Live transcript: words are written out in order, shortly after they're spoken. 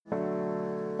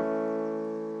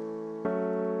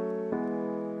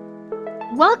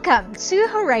Welcome to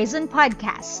Horizon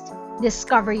Podcast.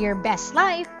 Discover your best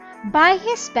life by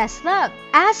His best love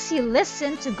as you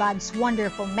listen to God's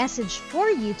wonderful message for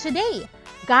you today.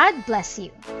 God bless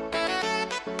you.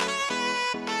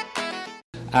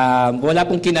 Wala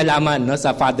pong kinalaman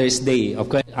sa Father's Day. Of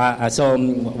course, so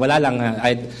wala lang.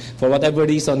 For whatever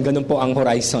reason, ganun po ang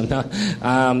horizon.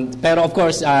 Pero of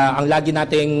course, ang lagi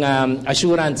nating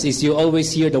assurance is you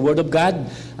always hear the Word of God,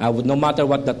 no matter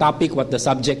what the topic, what the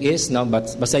subject is.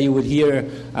 But basta you will hear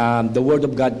the Word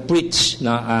of God preach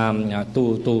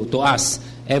to us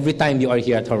every time you are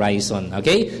here at Horizon.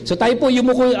 Okay? So tayo po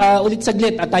yumuko ulit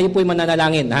saglit at tayo po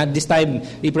mananalangin. This time,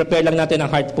 i-prepare lang natin ang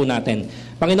heart po natin.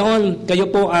 Panginoon, kayo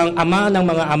po ang ama ng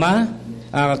mga ama.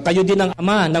 Kayo din ang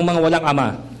ama ng mga walang ama.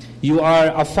 You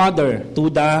are a father to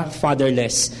the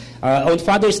fatherless. On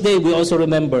Father's Day, we also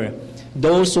remember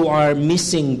those who are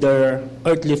missing their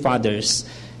earthly fathers.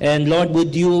 And Lord,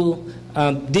 would you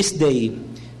this day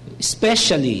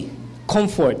especially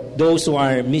comfort those who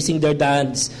are missing their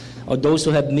dads, or those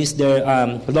who have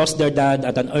lost their dad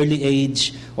at an early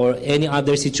age, or any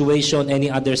other situation, any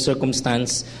other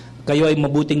circumstance. Kayo ay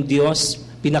mabuting Diyos.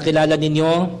 Pinakilala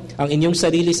ninyo ang inyong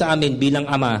sarili sa amin bilang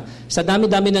Ama. Sa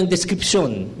dami-dami ng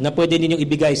description na pwede ninyong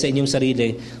ibigay sa inyong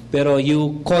sarili. Pero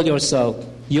you call yourself,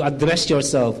 you address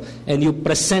yourself, and you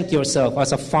present yourself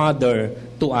as a Father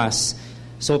to us.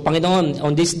 So Panginoon,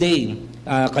 on this day,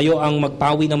 kayo ang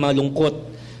magpawi ng mga lungkot.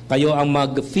 Kayo ang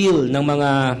mag-feel ng mga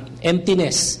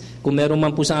emptiness. Kung meron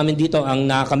man po sa amin dito ang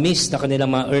nakakamiss na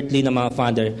kanilang mga earthly na mga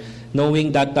father,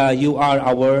 knowing that you are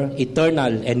our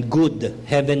eternal and good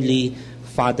heavenly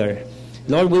Father.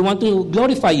 Lord, we want to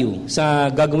glorify you sa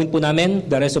gagawin po namin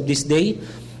the rest of this day.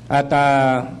 At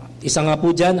isa nga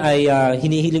po dyan ay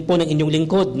hinihiling po ng inyong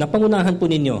lingkod na pangunahan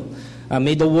po ninyo.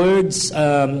 May the words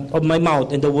of my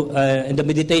mouth and the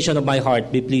meditation of my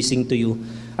heart be pleasing to you.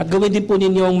 At gawin din po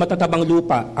ninyong matatabang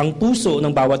lupa ang puso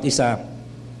ng bawat isa,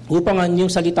 upang ang inyong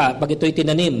salita, pag ito'y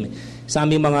tinanim sa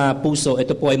aming mga puso,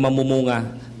 ito po ay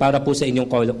mamumunga para po sa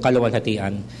inyong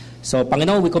kaluwalhatian. So,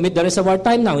 Panginoon, we commit the rest of our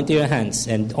time now into your hands.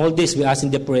 And all this we ask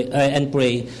and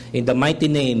pray in the mighty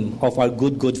name of our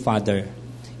good Father.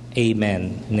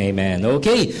 Amen. Amen.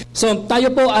 Okay. So,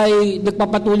 tayo po ay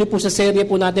nagpapatuloy po sa serye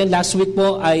po natin. Last week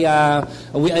po I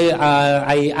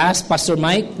asked Pastor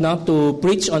Mike to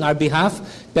preach on our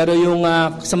behalf. Pero yung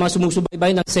sa mga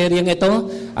sumusubaybay ng seryeng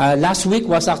ito, last week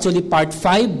was actually part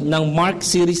 5 ng Mark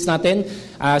series natin.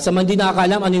 Sa mga hindi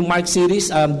nakakalam ano yung Mark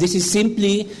series, this is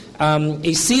simply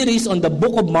a series on the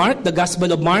book of Mark, the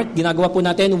Gospel of Mark. Ginagawa po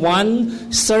natin one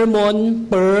sermon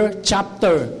per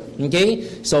chapter. Okay?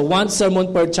 So, one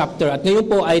sermon per chapter. At ngayon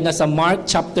po ay nasa Mark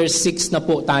chapter 6 na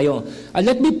po tayo.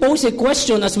 Let me pose a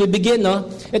question as we begin.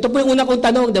 Ito po yung una kong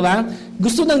tanong, di ba?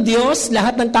 Gusto ng Diyos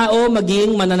lahat ng tao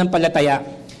maging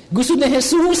mananampalataya. Gusto ni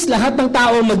Jesus lahat ng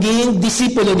tao maging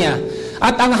disipulo niya.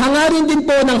 At ang hangarin din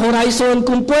po ng Horizon,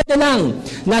 kung pwede lang,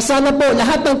 na sana po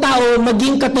lahat ng tao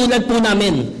maging katulad po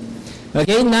namin.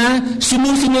 Okay? Na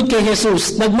sumusunod kay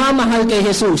Jesus, nagmamahal kay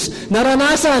Jesus,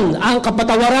 naranasan ang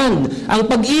kapatawaran, ang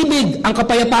pag-ibig, ang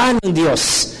kapayapaan ng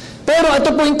Diyos. Pero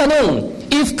ito po yung tanong,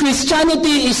 if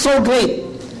Christianity is so great,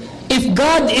 if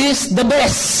God is the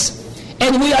best,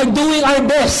 and we are doing our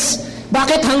best,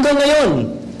 bakit hanggang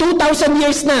ngayon, 2,000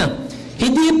 years na,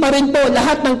 hindi pa rin po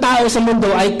lahat ng tao sa mundo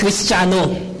ay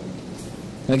Kristiyano?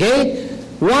 Okay?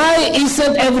 Why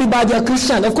isn't everybody a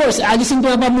Christian? Of course, alisin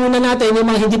pa muna natin yung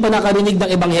mga hindi pa nakarinig ng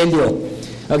Ebanghelyo.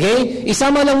 Okay?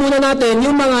 Isama lang muna natin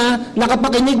yung mga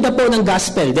nakapakinig na po ng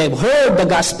gospel. They've heard the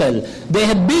gospel. They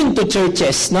have been to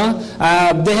churches. No?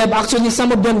 They have actually,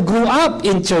 some of them grew up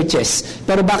in churches.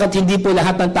 Pero bakit hindi po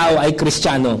lahat ng tao ay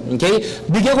Kristiyano? Okay?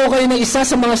 Bigyan ko kayo ng isa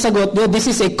sa mga sagot. This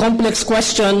is a complex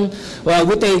question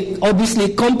with a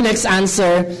obviously complex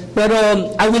answer.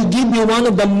 Pero I will give you one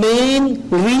of the main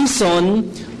reason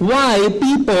why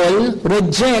people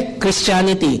reject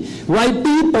Christianity, why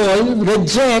people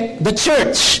reject the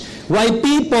church, why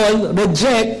people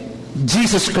reject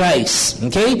Jesus Christ.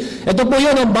 Okay? Ito po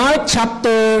yun, Mark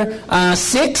chapter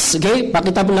 6. Okay?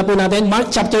 Pakita po na po natin.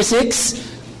 Mark chapter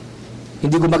 6.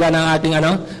 Hindi gumagana ang ating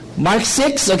Mark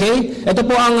 6, okay? Ito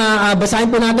po ang basahin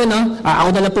po natin, ako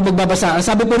na lang po magbabasa. Ang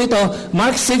sabi po nito,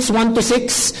 Mark 6,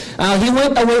 1-6, He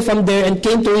went away from there and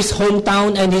came to his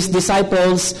hometown, and his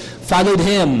disciples followed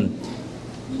him.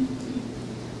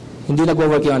 Hindi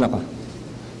nagwo-work yung anak ko.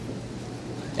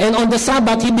 And on the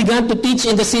Sabbath, he began to teach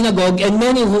in the synagogue, and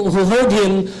many who heard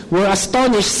him were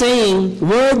astonished, saying,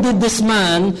 "Where did this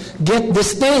man get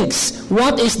these things?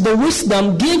 What is the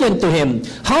wisdom given to him?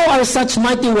 How are such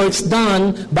mighty works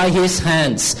done by his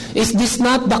hands? Is this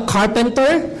not the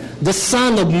carpenter, the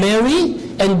son of Mary,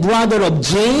 and brother of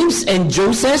James and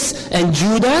Joseph and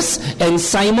Judas and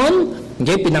Simon.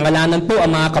 Okay, pinangalanan po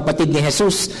ang mga kapatid ni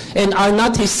Jesus. And are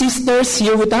not his sisters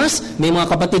here with us? May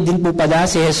mga kapatid din po pala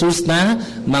si Jesus na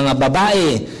mga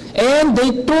babae. And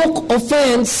they took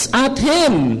offense at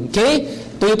him. Okay?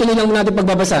 Tuloy-tuloy lang natin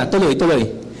pagbabasa. Tuloy.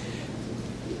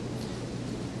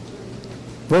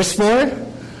 Verse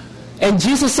 4. And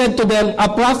Jesus said to them, a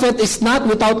prophet is not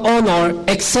without honor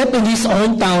except in his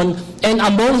own town and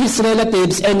among his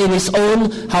relatives and in his own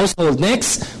household.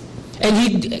 Next. And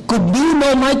he could do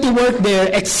no mighty work there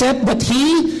except that he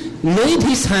laid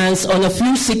his hands on a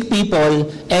few sick people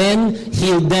and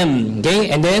healed them.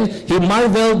 Okay? And then he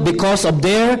marveled because of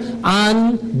their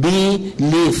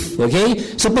unbelief.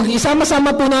 Okay? So pag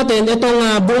isama-sama po natin itong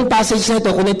buong passage na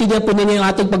ito, kung naintindihan po ninyo yung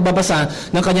ating pagbabasa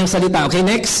ng kanyang salita. Okay,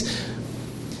 next.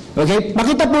 Okay?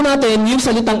 Makita po natin yung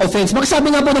salitang offense. Magsabi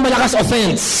nga po na malakas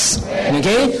offense.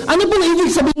 Okay? Ano pong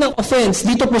ibig sabihin ng offense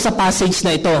dito po sa passage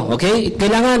na ito? Okay?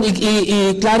 Kailangan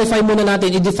i-clarify muna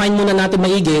natin, i-define muna natin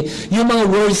maigi yung mga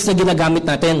words na ginagamit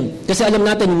natin. Kasi alam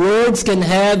natin, words can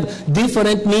have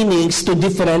different meanings to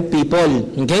different people.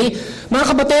 Okay? Mga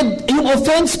kapatid, yung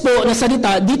offense po na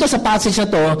salita dito sa passage na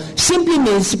to, simply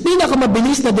means,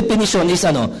 pinakamabilis na definition is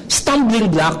stumbling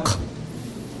block.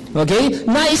 Okay?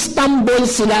 Na-stumble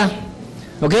sila.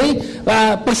 Okay?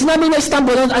 Pag sinabi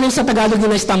na-stumble, ano sa Tagalog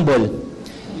yung na-stumble?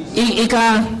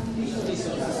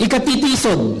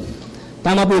 Ikatitisod.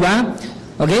 Tama po ba?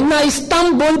 Okay?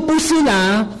 Na-stumble po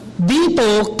sila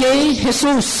dito kay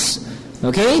Jesus.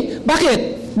 Okay?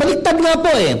 Bakit? Baliktad nga po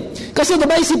eh. Kasi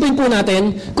diba isipin po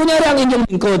natin, kunyari ang inyong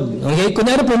lingkod. Okay?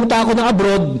 Kunyari pumunta ako ng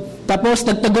abroad, tapos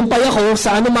nagtagumpay ako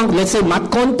sa anumang, let's say, math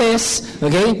contest.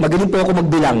 Okay? Magaling po ako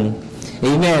magbilang.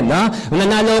 Amen, no?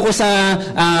 Nanalo ako sa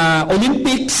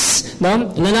Olympics, no?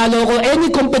 Nanalo ako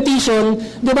any competition,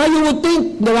 'di ba? You would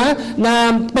think, 'di ba, na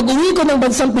pag-uwi ko ng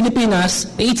bansang Pilipinas,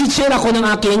 i-share ako ng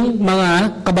aking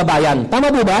mga kababayan.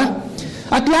 Tama po ba?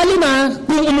 At lalo na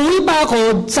kung umuwi pa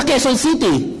ako sa Quezon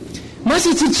City, mas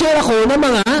i-share ako ng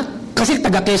mga kasi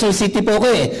taga Quezon City po ako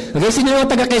eh. Okay, sino yung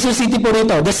taga Quezon City po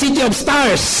rito? The City of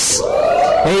Stars.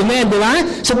 Amen, di ba?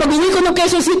 So pag uwi ko ng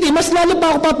Quezon City, mas lalo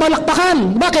pa ako papalakpakan.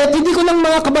 Bakit? Hindi ko lang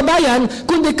mga kababayan,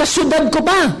 kundi kasyudad ko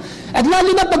pa. At lalo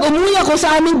na pag umuwi ako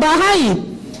sa aming bahay.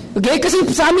 Okay? Kasi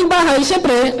sa aming bahay,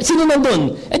 siyempre, sino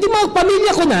nandun? Eh di mga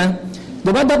pamilya ko na.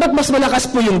 Di ba? Dapat mas malakas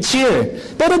po yung cheer.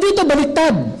 Pero dito,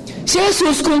 baliktad. Si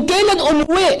Jesus, kung kailan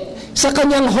umuwi sa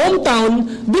kanyang hometown,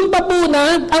 doon pa po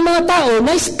na ang mga tao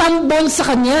na-stumble sa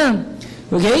kanya.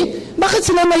 Okay? Bakit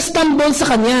sila na-stumble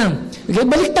sa kanya? Okay?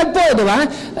 Baliktad po, di ba?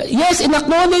 Yes,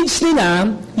 in-acknowledge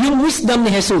nila yung wisdom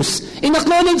ni Jesus.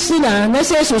 In-acknowledge nila na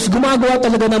si Jesus gumagawa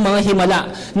talaga ng mga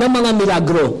himala, ng mga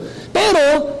milagro. Pero,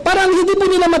 parang hindi po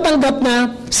nila matanggap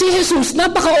na si Jesus,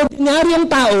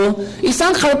 napaka-ordinaryong tao,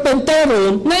 isang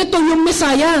karpentero, na ito yung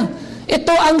Messiah.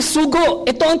 Ito ang sugo,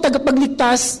 ito ang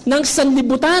tagapagligtas ng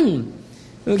sanlibutan.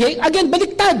 Okay? Again,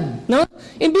 baliktad, no?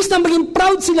 Imbis na maging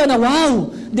proud sila na, wow,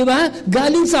 di ba?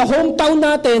 Galing sa hometown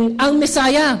natin ang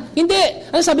Messiah. Hindi.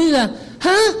 Ano sabi nila?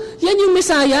 Ha? Yan yung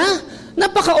Messiah?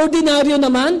 Napaka-ordinaryo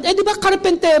naman. Eh, di ba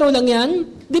karpentero lang yan?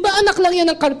 Di ba anak lang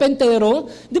yan ng karpentero?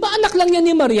 Di ba anak lang yan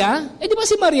ni Maria? Eh, di ba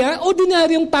si Maria,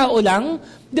 ordinaryong tao lang?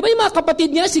 Di ba yung mga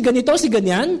kapatid niya, si ganito, si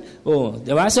ganyan? Oh,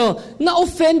 di ba? So,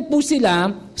 na-offend po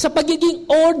sila sa pagiging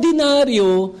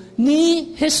ordinaryo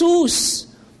ni Jesus.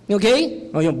 Okay?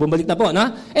 O yun, bumalik na po, no?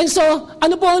 And so,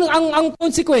 ano po ang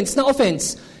consequence ng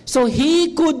offense? So,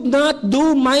 he could not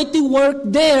do mighty work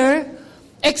there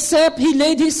except he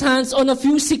laid his hands on a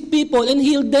few sick people and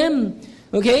healed them.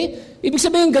 Okay? Ibig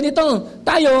sabihin, ganito,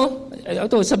 tayo,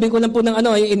 ito, sabihin ko lang po ng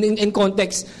in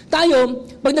context. Tayo,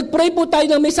 pag nag-pray po tayo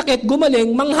ng may sakit,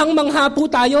 gumaling, manghang-mangha po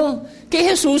tayo.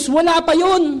 Kay Jesus, wala pa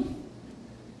yun.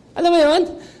 Alam mo yun?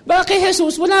 Baka kay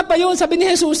Jesus, wala pa yun. Sabi ni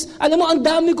Jesus, alam mo, ang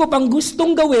dami ko pang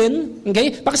gustong gawin.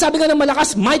 Okay? Pakisabi nga ng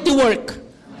malakas, mighty work.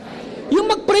 Yung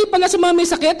mag-pray pala sa mga may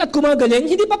sakit at kumagaling,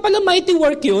 hindi pa pala mighty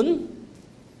work yun.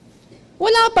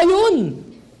 Wala pa yun.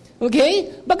 Okay?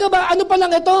 Baga ba, ano pa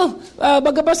lang ito?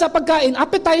 Baga ba sa pagkain,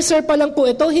 appetizer pa lang po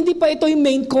ito, hindi pa ito yung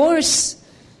main course.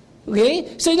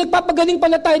 Okay? So, yung nagpapagaling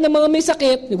pala tayo ng mga may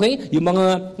sakit, okay? Yung mga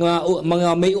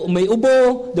may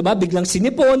ubo, diba? Biglang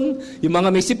sinipon. Yung mga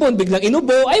may sipon, biglang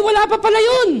inubo. Ay, wala pa pala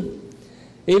yun.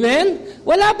 Amen?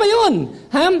 Wala pa yun.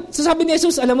 So, sabi ni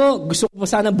Jesus, alam mo, gusto ko pa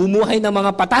sana bumuhay ng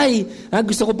mga patay.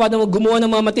 Gusto ko pa na gumawa ng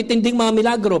mga matitinding mga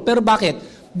milagro. Pero bakit?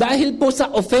 Dahil po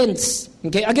sa offense.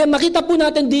 Okay? Again, makita po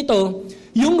natin dito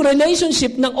yung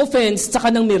relationship ng offense sa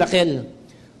kanang miracle.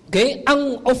 Okay?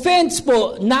 Ang offense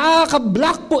po,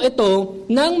 nakaka-block po ito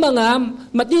ng mga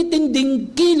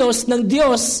matitinding kilos ng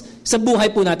Diyos sa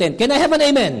buhay po natin. Can I have an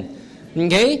amen?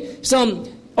 Okay? So,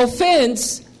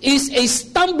 offense is a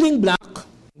stumbling block.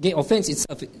 Okay, offense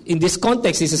in this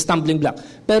context is a stumbling block.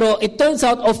 Pero it turns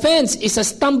out offense is a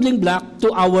stumbling block to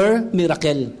our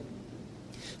miracle.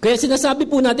 Kaya sinasabi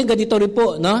po natin ganito rin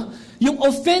po, no? Yung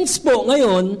offense po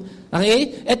ngayon,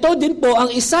 okay, ito din po ang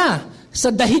isa sa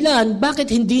dahilan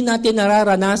bakit hindi natin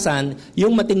nararanasan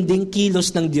yung matinding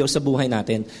kilos ng Diyos sa buhay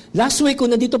natin. Last week, kung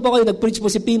nandito po kayo, nag-preach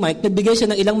po si P. Mike, nagbigay siya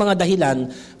ng ilang mga dahilan,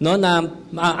 no, na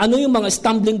ano yung mga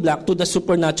stumbling block to the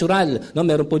supernatural. No?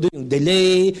 Meron po doon yung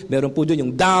delay, meron po doon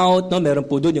yung doubt, no? Meron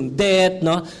po doon yung death,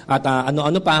 no? At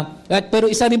ano-ano pa.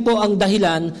 Pero isa rin po ang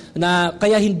dahilan na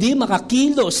kaya hindi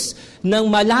makakilos ng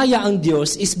malaya ang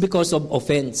Diyos is because of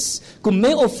offense. Kung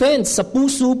may offense sa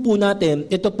puso po natin,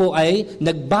 ito po ay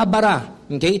nagbabara,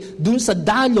 okay, dun sa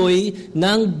daloy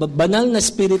ng banal na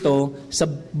spirito sa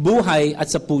buhay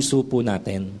at sa puso po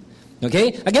natin.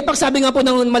 Okay? Again, pagsabi nga po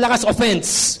ng malakas,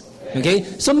 offense.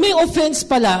 Okay? So may offense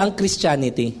pala ang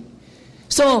Christianity.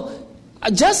 So,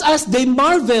 just as they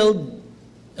marveled,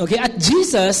 okay, at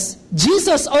Jesus,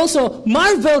 Jesus also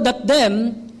marveled at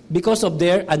them because of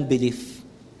their unbelief.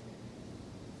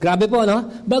 Grabe po, no?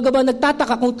 Baga ba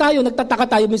nagtataka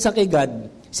tayo minsan kay God,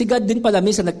 si God din pala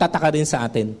minsan nagtataka rin sa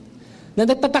atin. Na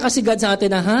nagtataka si God sa atin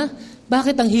na,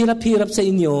 bakit ang hirap-hirap sa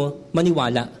inyo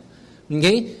maniwala?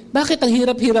 Okay? Bakit ang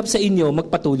hirap-hirap sa inyo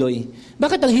magpatuloy?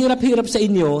 Bakit ang hirap-hirap sa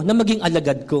inyo na maging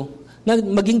alagad ko? Na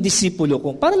maging disipulo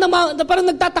ko? Parang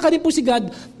nagtataka rin po si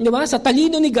God, di ba? Sa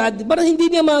talino ni God, parang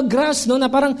hindi niya mag-grasp, no? Na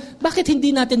parang, bakit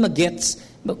hindi natin mag-gets?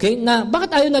 Okay? Na,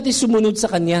 bakit ayaw natin sumunod sa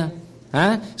Kanya?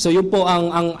 So yun po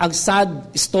ang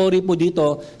sad story po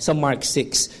dito sa Mark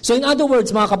 6. So in other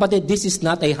words, mga kapatid, this is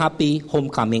not a happy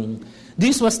homecoming.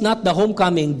 This was not the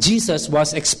homecoming Jesus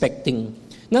was expecting.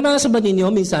 Naranasan ba ninyo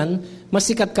minsan, mas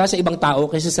sikat ka sa ibang tao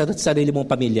kaysa sa sarili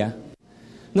mong pamilya?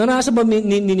 Naranasan ba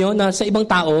ninyo na sa ibang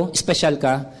tao, special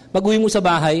ka, pag-uwi mo sa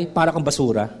bahay, para kang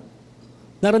basura?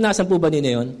 Naranasan po ba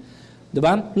ninyo yun?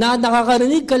 Diba? Na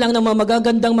nakakarinig ka lang ng mga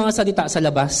magagandang mga salita sa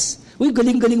labas. Uy,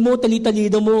 galing-galing mo,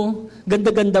 tali-talino mo,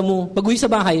 ganda-ganda mo. Pag-uwi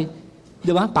sa bahay,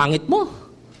 di ba? Pangit mo.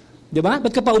 Di ba?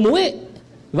 Ba't ka pa umuwi?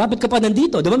 Di ba? Ba't ka pa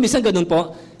nandito? Di ba? Minsan ganun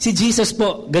po. Si Jesus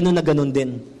po, ganun na ganun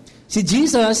din. Si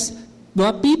Jesus,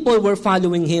 people were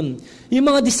following Him. Yung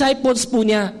mga disciples po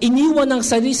niya, iniwan ng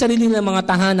sarili ng mga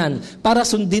tahanan para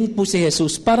sundin po si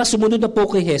Jesus, para sumunod na po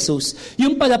kay Jesus.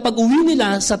 Yung pala, pag-uwi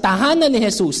nila sa tahanan ni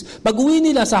Jesus, pag-uwi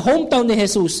nila sa hometown ni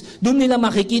Jesus, doon nila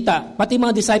makikita, pati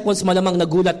mga disciples malamang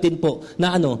nagulat din po,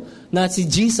 na si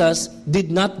Jesus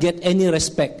did not get any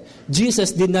respect.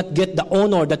 Jesus did not get the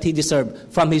honor that He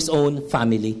deserved from His own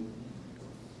family.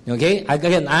 Okay?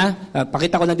 Again,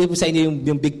 pakita ko lang din po sa inyo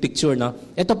yung big picture,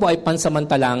 no? Ito po ay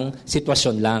pansamantalang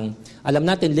sitwasyon lang. Alam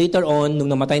natin, later on, nung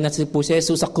namatay na po si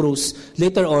Jesus sa krus,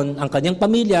 later on, ang kanyang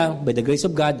pamilya, by the grace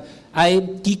of God,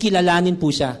 ay kikilalanin po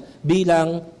siya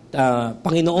bilang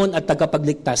Panginoon at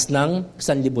tagapagligtas ng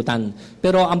sanlibutan.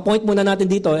 Pero ang point muna natin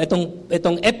dito,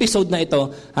 itong episode na ito,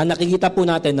 nakikita po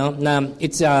natin, no, na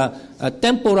it's a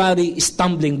temporary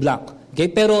stumbling block. Okay,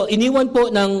 pero iniwan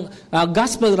po ng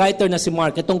gospel writer na si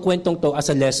Mark itong kwentong to as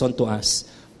a lesson to us.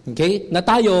 Okay? Na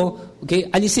tayo,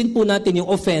 okay, alisin po natin yung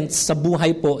offense sa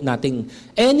buhay po natin.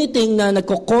 Anything na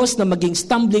nagko-cause na maging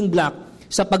stumbling block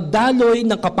sa pagdaloy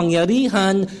ng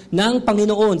kapangyarihan ng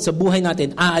Panginoon sa buhay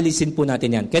natin, aalisin po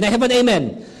natin yan. Can I have an amen?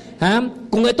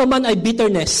 Kung ito man ay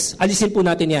bitterness, alisin po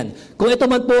natin yan. Kung ito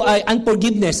man po ay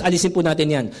unforgiveness, alisin po natin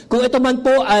yan. Kung ito man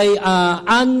po ay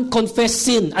unconfessed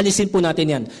sin, alisin po natin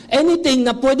yan. Anything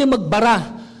na pwede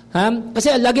magbara. Kasi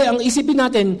lagi ang isipin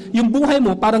natin, yung buhay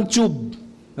mo parang tube.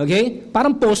 Okay?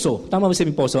 Parang poso. Tama ba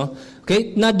sabihin poso?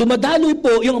 Okay? Na dumadaloy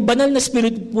po yung banal na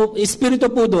espiritu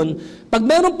po doon. Pag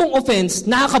meron pong offense,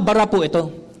 nakakabara po ito.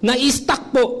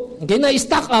 Na-stuck po. Okay,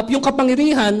 na-stack up yung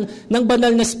kapangyarihan ng banal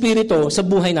na spirito sa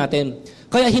buhay natin.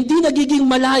 Kaya hindi nagiging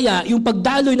malaya yung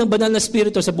pagdaloy ng banal na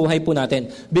spirito sa buhay po natin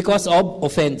because of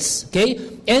offense. Okay?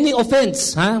 Any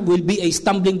offense will be a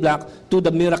stumbling block to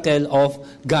the miracle of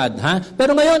God.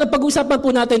 Pero ngayon, ang pag-usapan po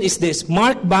natin is this,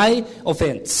 marked by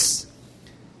offense.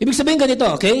 Ibig sabihin ganito,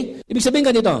 okay? Ibig sabihin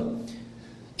ganito,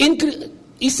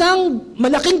 isang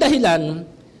malaking dahilan,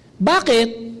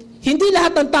 bakit hindi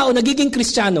lahat ng tao nagiging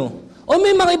Kristiyano? O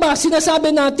may mga iba,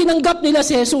 sinasabi na tinanggap nila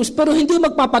si Jesus pero hindi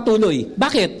magpapatuloy.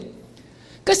 Bakit?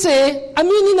 Kasi,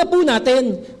 aminin na po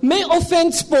natin, may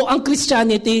offense po ang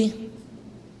Christianity.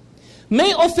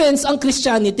 May offense ang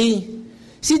Christianity.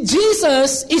 Si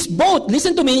Jesus is both,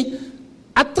 listen to me,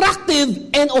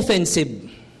 attractive and offensive.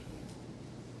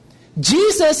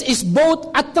 Jesus is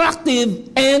both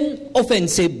attractive and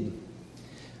offensive.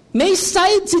 May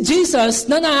side si Jesus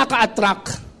na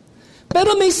nakaka-attract.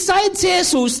 Pero may side si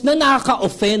Jesus na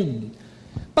nakaka-offend.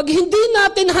 Pag hindi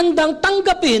natin handang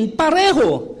tanggapin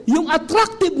pareho yung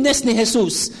attractiveness ni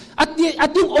Jesus at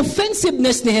yung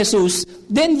offensiveness ni Jesus,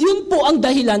 then yun po ang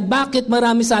dahilan bakit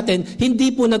marami sa atin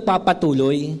hindi po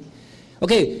nagpapatuloy.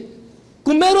 Okay,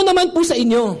 kung meron naman po sa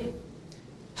inyo,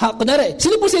 kunwari,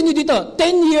 sino po sa inyo dito?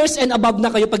 10 years and above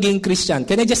na kayo pagiging Christian.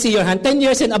 Can I just see your hand? 10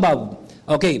 years and above.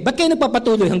 Okay, ba't kayo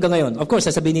nagpapatuloy hanggang ngayon? Of course,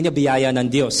 sasabihin niyo biyaya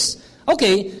ng Diyos.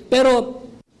 Okay, pero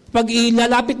pag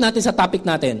ilalapit natin sa topic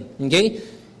natin, okay?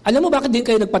 Alam mo bakit din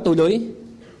kayo nagpatuloy?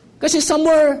 Kasi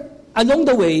somewhere along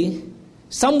the way,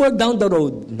 somewhere down the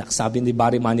road, nakasabi ni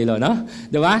Barry Manilow, no?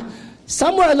 Di ba?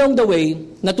 Somewhere along the way,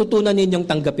 natutunan ninyong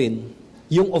tanggapin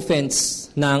yung offense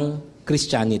ng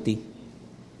Christianity.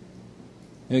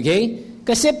 Okay?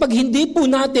 Kasi pag hindi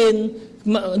natin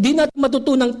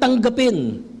matutunang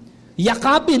tanggapin,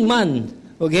 yakapin man,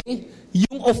 okay?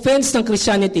 Yung offense ng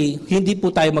Christianity, hindi po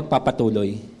tayo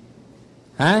magpapatuloy.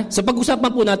 Ha? So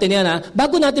pag-usapan po natin yan, ha?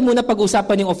 Bago natin muna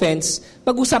pag-usapan yung offense,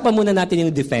 pag-usapan muna natin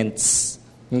yung defense.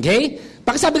 Okay?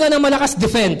 Pakisabi nga ng malakas,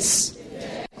 defense.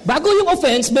 Bago yung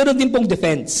offense, meron din pong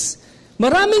defense.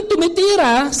 Maraming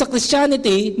tumitira sa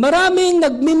Christianity,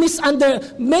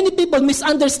 many people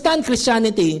misunderstand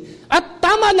Christianity. At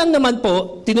tama lang naman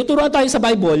po, tinuturuan tayo sa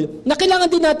Bible, na kailangan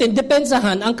din natin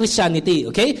depensahan ang Christianity.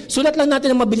 Okay? Sulat lang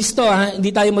natin ng mabilis to, ha? Hindi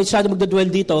tayo masyado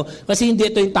magdadwell dito kasi hindi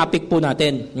ito yung topic po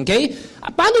natin. Okay?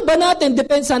 Paano ba natin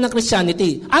depensahan ang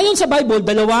Christianity? Ayon sa Bible,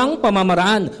 dalawang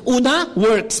pamamaraan. Una,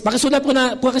 works. Pakisulat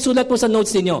po sa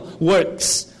notes niyo,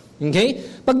 works. Okay?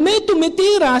 Pag may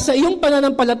tumitira sa iyong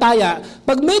pananampalataya,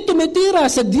 pag may tumitira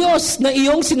sa Diyos na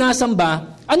iyong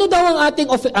sinasamba, ano daw ang ating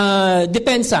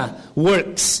depensa?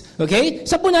 Works. Okay?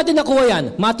 Saan po natin nakuha yan?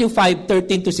 Matthew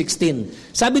 5:13-16.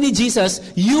 Sabi ni Jesus,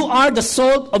 "You are the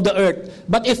salt of the earth.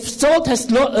 But if salt has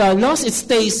lost its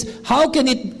taste, how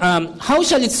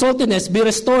shall its saltiness be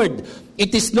restored?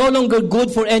 It is no longer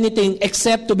good for anything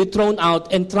except to be thrown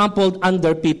out and trampled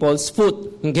under people's foot."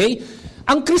 Okay?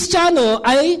 Ang Kristiyano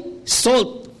ay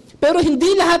salt. Pero hindi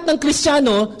lahat ng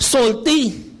Kristiyano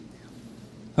salty.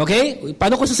 Okay?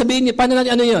 Paano ko sasabihin niyo? Paano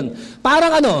natin ano yun?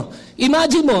 Parang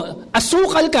imagine mo,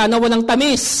 asukal ka na walang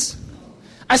tamis.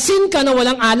 Asin ka na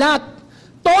walang alat.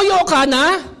 Toyo ka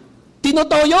na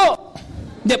tinotoyo.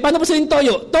 Hindi, paano po sabihin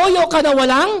toyo? Toyo ka na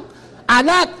walang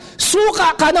alat.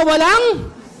 Suka ka na walang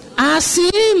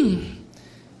asim.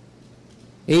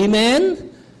 Amen?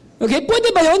 Okay, pwede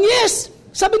ba yun? Yes.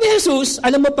 Sabi ni Jesus,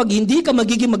 alam mo, pag hindi ka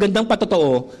magiging magandang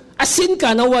patotoo, asin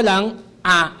ka na walang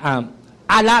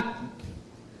alat.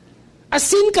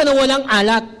 Asin ka na walang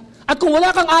alat. At kung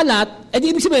wala kang alat,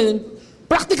 edi ibig sabihin,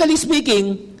 practically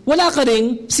speaking, wala ka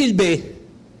ring silbi.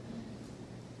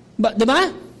 Diba?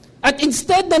 At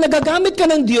instead na nagagamit ka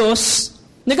ng Diyos,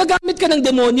 nagagamit ka ng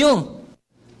demonyo.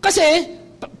 Kasi,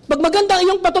 pag maganda ang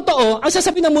iyong patotoo, ang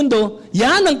sasabihin ng mundo,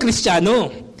 yan ang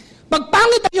Kristiyano. Pag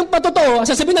pangit ang iyong patotoo, ang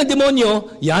sasabihin ng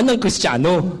demonyo, yan ang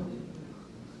Kristiyano.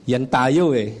 Yan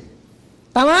tayo eh.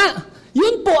 Tama?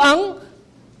 Yun po ang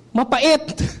mapait.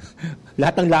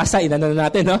 Lahat ng lasa, inano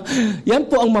natin, no? Yan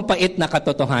po ang mapait na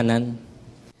katotohanan.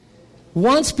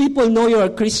 Once people know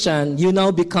you're a Christian, you now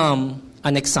become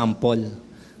an example.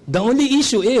 The only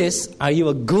issue is, are you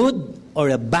a good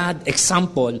or a bad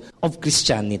example of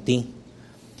Christianity?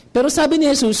 Pero sabi ni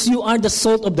Jesus, you are the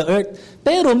salt of the earth.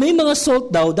 Pero may mga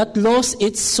salt daw that lost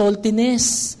its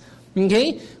saltiness.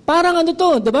 Okay? Parang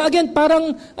diba? Again,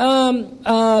 parang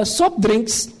soft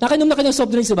drinks. Nakainom na kayo ng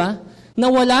soft drinks, diba? Na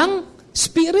walang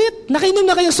spirit. Nakainom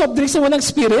na kayo ng soft drinks na walang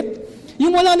spirit?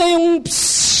 Yung wala na yung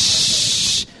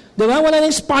diba? Wala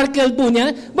na yung sparkle po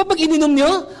niya. Ba pag ininom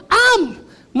nyo,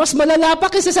 mas malala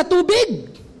pa kaysa sa tubig.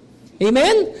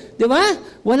 Amen? Di ba?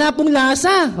 Wala pong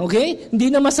lasa. Okay? Hindi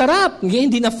na masarap. Okay?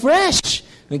 Hindi na fresh.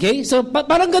 Okay? So,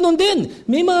 parang ganun din.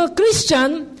 May mga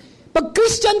Christian, pag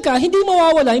Christian ka, hindi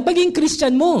mawawala yung pagiging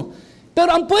Christian mo.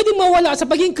 Pero ang pwedeng mawala sa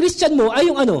pagiging Christian mo ay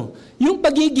yung yung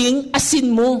pagiging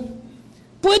asin mo.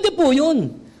 Pwede po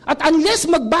yun. At unless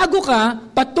magbago ka,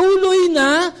 patuloy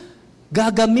na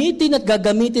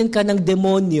gagamitin ka ng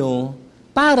demonyo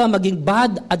para maging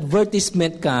bad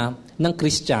advertisement ka ng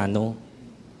Kristiyano.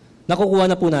 Nakukuha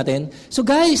na po natin. So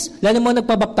guys, lalo mo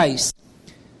nagpabaptize.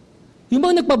 Yung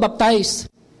mga nagpabaptize,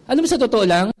 alam mo sa totoo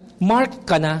lang, mark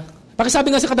ka na.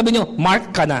 Pakisabi nga sa katabi nyo,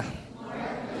 mark ka na.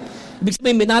 Ibig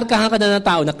sabihin, minarkahan ka na ng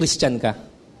tao na Christian ka.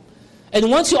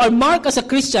 And once you are marked as a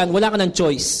Christian, wala ka ng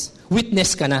choice.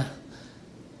 Witness ka na.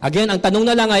 Again, ang tanong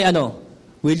na lang ay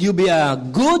will you be a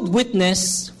good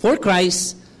witness for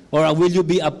Christ, or will you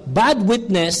be a bad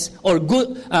witness or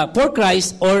good for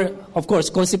Christ, or of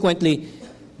course, consequently,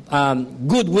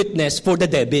 good witness for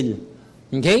the devil.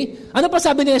 Okay? Ano pa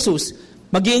sabi ni Jesus?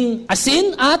 Maging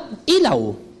asin at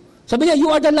ilaw. Sabi niya,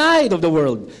 you are the light of the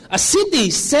world. A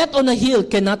city set on a hill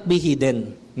cannot be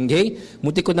hidden. Okay?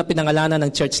 Muti ko na pinangalanan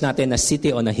ng church natin na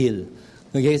City on a Hill.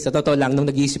 Okay? Sa totoo lang, nung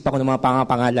nag-iisip ako ng mga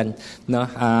pangalan, no?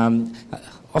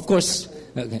 Of course,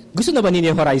 gusto na ba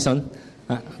ninyo yung Horizon?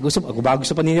 Gusto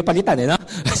pa ninyo palitan, no?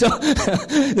 So,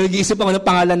 nag-iisip ako ng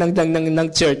pangalan ng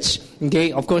church.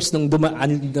 Okay? Of course, nung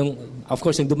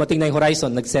dumating na yung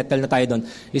Horizon, nag-settle na tayo doon.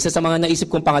 Isa sa mga naisip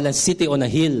kong pangalan, City on a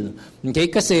Hill. Okay?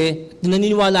 Kasi,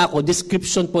 naniniwala ako,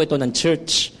 description po ito ng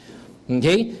church.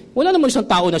 Okay? Wala naman isang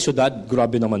tao na syudad.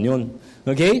 Grabe naman yun.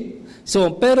 Okay?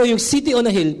 So, pero yung City on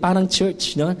a Hill, parang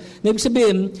church, no? Ibig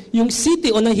sabihin, yung City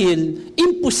on a Hill,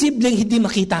 imposibleng hindi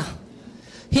makita.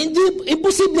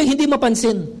 Imposibleng hindi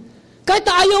mapansin. Kahit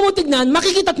ayaw mo tignan,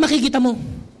 makikita at makikita mo.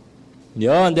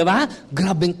 Yun, di ba?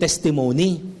 Grabing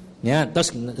testimony. Yan.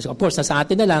 Tapos, of course, sa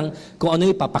atin na lang kung ano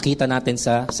yung ipapakita natin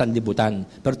sa sanlibutan.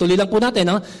 Pero tuloy lang po natin,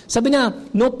 no? Sabi na,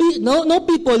 no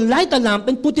people light a lamp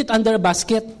and put it under a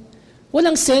basket.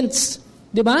 Walang sense.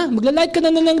 Di ba? Magla-light ka na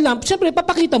ng lamp, siyempre,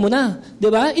 papakita mo na. Di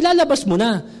ba? Ilalabas mo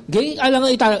na. Okay? Alam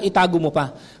nga, itago mo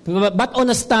pa. But on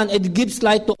a stand, it gives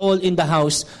light to all in the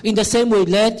house. In the same way,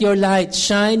 let your light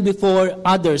shine before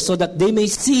others so that they may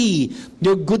see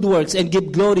your good works and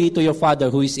give glory to your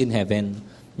Father who is in heaven.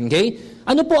 Okay?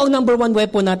 Ano po ang number one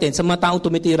weapon natin sa mga taong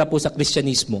tumitira po sa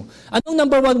Kristyanismo? Anong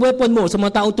number one weapon mo sa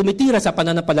mga taong tumitira sa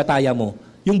pananampalataya mo?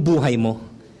 Yung buhay mo.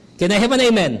 Can I have an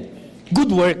amen?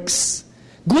 Good works.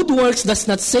 Good works does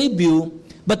not save you,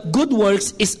 but good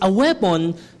works is a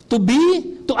weapon to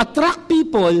attract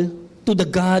people to the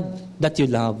God that you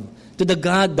love, to the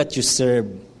God that you serve.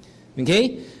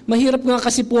 Okay? Mahirap nga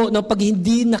kasi po na pag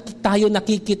hindi tayo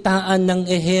nakikitaan ng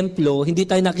ehemplo, hindi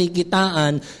tayo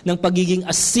nakikitaan ng pagiging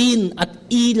asin at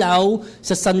ilaw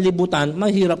sa sanlibutan,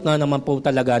 mahirap na naman po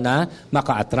talaga na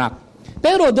maka-attract.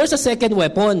 Pero there's a second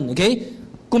weapon. Okay?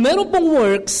 Kung meron pong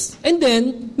works, and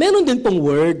then meron din pong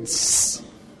words.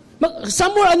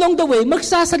 Somewhere along the way,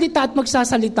 magsasalita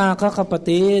ka,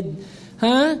 kapatid.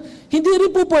 Ha? Hindi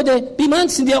rin po pwede,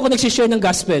 P-months, hindi ako nagsishare ng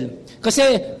gospel. Kasi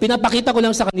pinapakita ko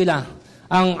lang sa kanila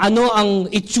ang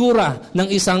itsura ng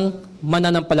isang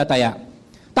mananampalataya.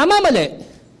 Tama, mali?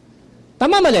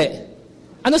 Tama, mali?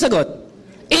 Ano sagot?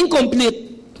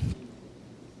 Incomplete.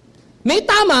 May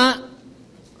tama,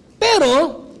 pero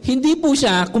hindi po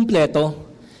siya kumpleto.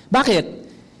 Bakit?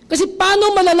 Kasi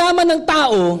paano malalaman ng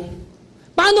tao,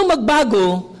 paano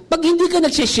magbago pag hindi ka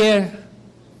nagsishare?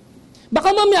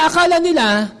 Baka mamaya akala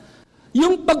nila,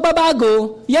 yung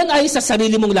pagbabago, yan ay sa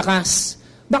sarili mong lakas.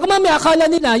 Baka mamaya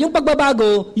akala nila, yung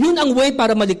pagbabago, yun ang way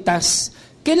para maligtas.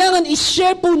 Kailangan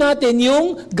i-share po natin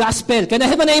yung gospel. Can I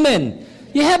have an amen?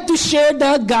 You have to share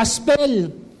the gospel.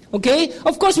 Okay?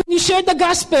 Of course, when you share the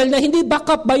gospel na hindi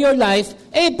back up by your life,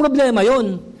 problema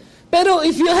yun. Pero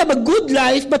if you have a good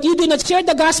life but you do not share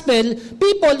the gospel,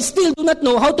 people still do not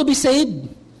know how to be saved.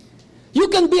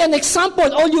 You can be an example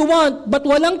all you want, but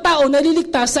walang tao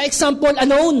naliligtas sa example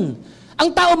alone. Ang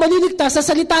tao maliligtas sa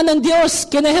salita ng Diyos.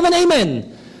 Can I have an amen?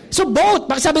 So both,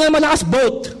 sabi nga malakas,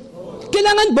 both.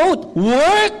 Kailangan both.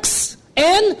 Works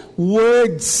and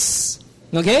words.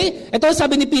 Okay? Ito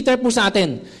sabi ni Peter po sa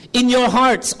atin. In your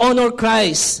hearts, honor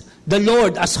Christ, the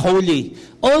Lord as holy.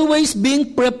 Always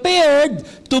being prepared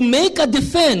to make a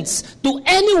defense to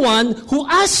anyone who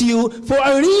asks you for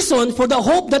a reason for the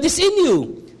hope that is in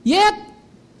you. Yet,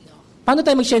 paano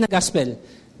tayo mag-share ng gospel?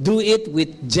 Do it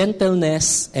with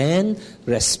gentleness and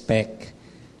respect.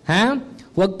 Ha?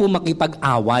 Huwag po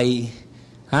makipag-away.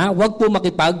 Ha? Huwag po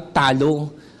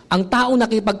makipagtalo. Ang tao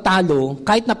nakipagtalo,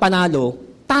 kahit na panalo,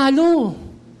 talo.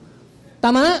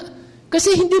 Tama?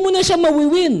 Kasi hindi mo na siya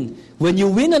mawiwin. When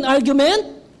you win an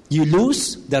argument, you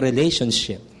lose the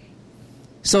relationship.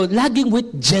 So, laging with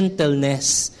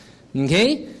gentleness.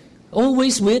 Okay?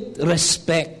 Always with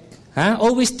respect. Ha?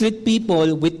 Always treat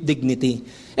people with dignity.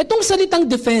 Itong salitang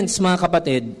defense, mga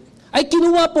kapatid, ay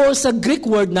kinuha po sa Greek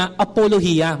word na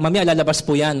apologia. Mamaya lalabas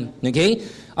po yan. Okay?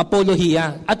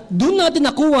 Apologia. At doon natin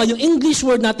nakuha yung English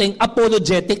word natin,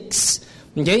 apologetics.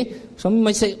 Okay? So,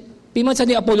 may say, pimansan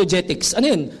ni apologetics.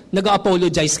 Ano yun?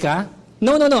 Nag-apologize ka?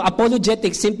 No.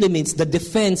 Apologetics simply means the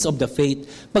defense of the faith.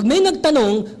 Pag may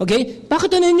nagtanong, okay,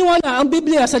 bakit naniniwala ang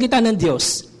Biblia salita ng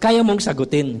Diyos? Kaya mong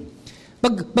sagutin.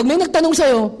 Pag may nagtanong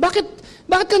sa'yo, bakit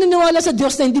ka naniniwala sa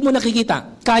Diyos na hindi mo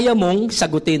nakikita? Kaya mong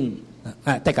sagutin.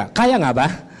 Teka, kaya nga ba?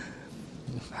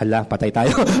 Hala, patay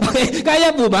tayo. Okay,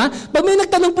 kaya po ba? Pag may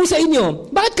nagtanong po sa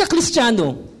inyo, bakit ka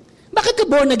Kristiyano? Bakit ka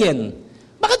born again?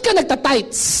 Bakit ka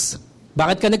nagta-tithes?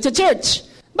 Bakit ka nagcha-church?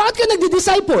 Bakit ka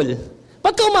nagdi-disciple?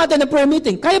 Ba't ka umata na prayer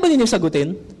meeting? Kaya ba ninyo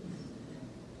sagutin?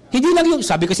 Hindi lang yung,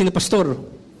 sabi kasi ni pastor,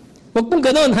 Huwag pong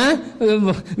ganun, ha?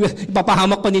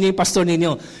 Ipapahamak pa ninyo yung pastor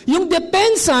ninyo. Yung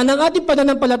depensa ng ating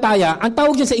pananampalataya, ang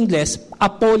tawag dyan sa Ingles,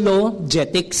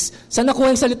 apologetics. Saan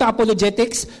nakuha yung salita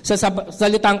apologetics? Sa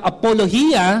salitang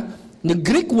apologia, na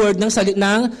Greek word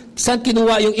saan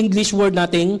kinuha yung English word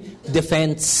nating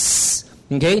defense.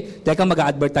 Okay? Teka,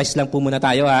 mag-advertise lang po muna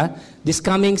tayo, ha? This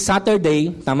coming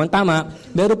Saturday, tamang-tama,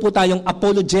 meron po tayong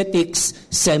apologetics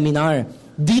seminar.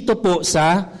 Dito po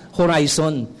sa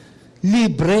Horizon.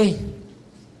 Libre.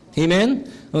 Amen?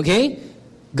 Okay?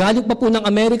 Galing pa po ng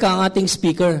Amerika ang ating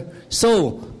speaker.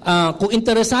 So, kung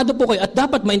interesado po kayo, at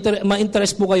dapat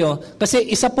ma-interest po kayo, kasi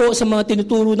isa po sa mga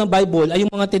tinuturo ng Bible ay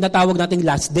yung mga tinatawag nating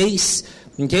last days.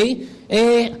 Okay?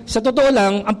 Sa totoo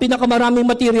lang, ang pinakamaraming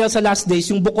material sa last days,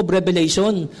 yung Book of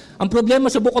Revelation. Ang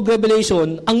problema sa Book of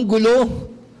Revelation, ang gulo.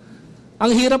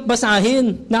 Ang hirap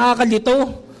basahin.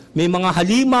 Nakakalito. May mga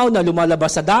halimaw na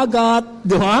lumalabas sa dagat,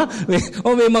 di ba?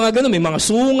 May mga gano'n, may mga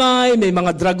sungay, may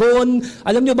mga dragon.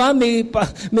 Alam nyo ba, may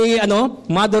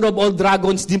mother of all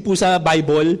dragons din po sa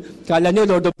Bible. Kala nyo,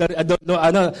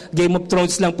 Game of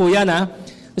Thrones lang po yan, ha?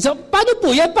 So, paano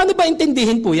po yan? Paano ba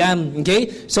intindihin po yan?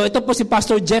 Okay? So, ito po si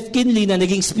Pastor Jeff Kinley na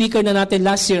naging speaker na natin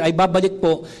last year ay babalik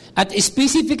po. At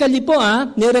specifically po,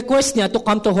 ni-request niya to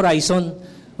come to Horizon.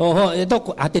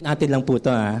 Ito, atin-atin lang po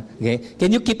ito, ha? Okay?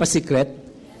 Can you keep a secret?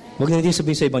 Huwag na natin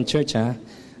sabihin sa ibang church, ha?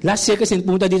 Last year kasi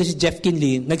pumunta dito si Jeff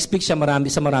Kinley, nag-speak siya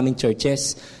sa maraming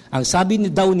churches. Ang sabi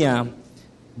daw niya,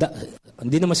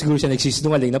 hindi naman siguro siya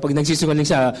nagsisinungaling, na pag nagsisinungaling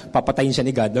siya, papatayin siya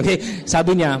ni God. Okay?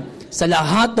 Sabi niya, sa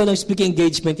lahat ng speaking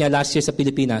engagement niya last year sa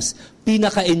Pilipinas,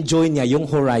 pinaka-enjoy niya yung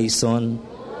Horizon.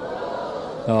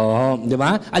 Di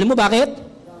ba? Alam mo bakit?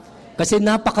 Kasi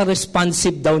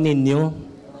napaka-responsive daw ninyo.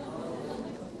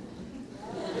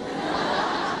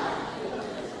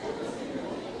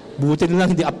 Buti na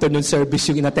lang, hindi afternoon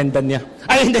service yung inattendan niya.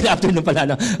 Ay, hindi, afternoon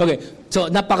pala. No? Okay. So,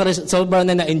 sobrang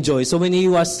na na-enjoy. So, when he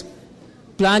was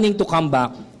planning to come back,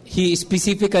 he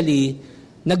specifically,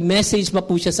 nag-message pa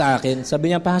po siya sa akin. Sabi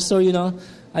niya, Pastor,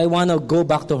 I wanna go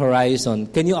back to Horizon.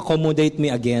 Can you accommodate me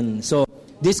again? So,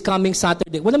 this coming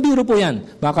Saturday, walang biro po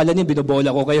yan. Baka lang yung binobola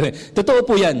ko kayo. Totoo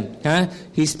po yan. Ha?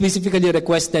 He specifically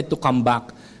requested to come back.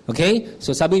 Okay?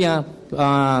 So sabi niya,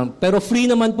 pero free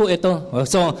naman po ito.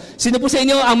 So, sino po sa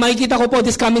inyo ang makikita ko po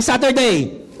this coming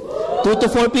Saturday? 2 to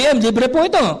 4 p.m. Libre po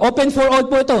ito. Open for all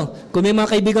po ito. Kung may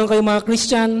mga kaibigan kayo mga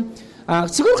Christian,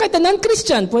 siguro kahit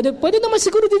non-Christian, pwede naman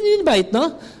siguro din invite,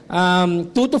 no?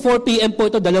 2 to 4 p.m.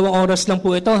 po ito, 2 oras lang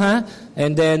po ito, ha?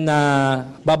 And then,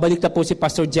 babalik na po si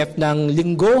Pastor Jeff ng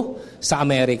linggo sa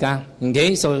Amerika.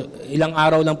 Okay? So, ilang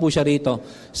araw lang po siya rito.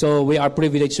 So, we are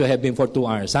privileged to have him for 2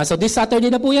 hours. Ha? So, this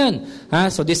Saturday na po yan. Ha?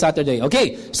 So, this Saturday.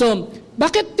 Okay. So,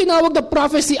 bakit tinawag na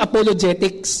prophecy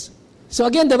apologetics? So,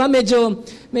 again, diba,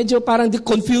 medyo parang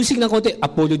confusing na konti.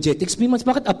 Apologetics?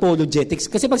 Bakit apologetics?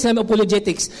 Kasi pag sinabi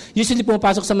apologetics, usually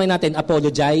pumapasok sa mind natin,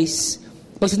 apologize.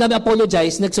 Pag sinabi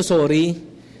apologize, nagsosorry.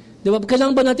 Diba?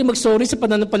 Kailangan ba natin mag-sorry sa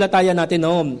pananampalataya natin?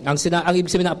 No? Ang ibig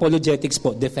sabihin na apologetics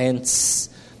po, defense.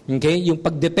 Okay? Yung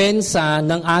pagdepensa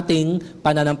ng ating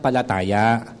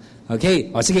pananampalataya.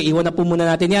 Okay? O sige, iwan na po muna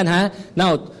natin yan, ha?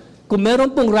 Now, kung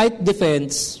meron pong right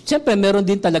defense, siyempre meron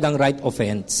din talagang right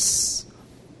offense.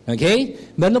 Okay?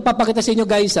 Meron papakita sa inyo,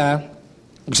 guys, ha?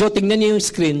 So, tingnan niyo yung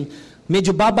screen.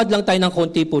 Medyo babad lang tayo ng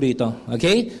konti po rito.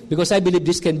 Okay? Because I believe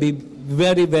this can be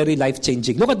very, very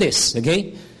life-changing. Look at this.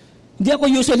 Okay? Hindi ako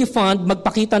usually fond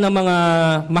magpakita ng mga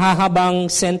mahahabang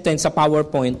sentence sa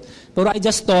PowerPoint. Pero I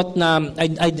just thought na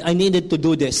I needed to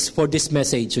do this for this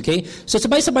message. Okay? So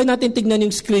sabay-sabay natin tignan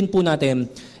yung screen po natin.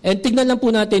 And tignan lang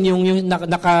po natin yung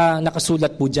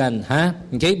nakasulat po dyan. Ha?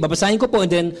 Okay? Babasahin ko po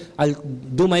and then I'll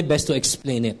do my best to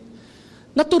explain it.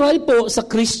 Natural po sa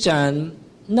Christian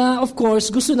na of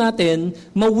course gusto natin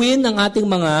ma-win ang ating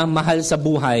mga mahal sa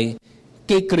buhay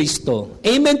kay Kristo.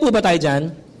 Amen po ba tayo dyan?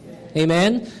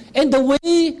 Amen? And the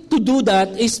way to do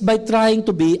that is by trying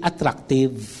to be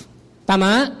attractive.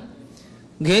 Tama?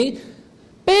 Okay?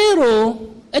 Pero,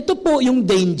 ito po yung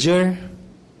danger.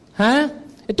 Ha?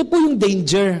 Ito po yung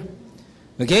danger.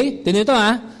 Okay? Tignan ito,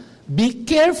 ha? Be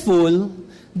careful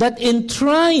that in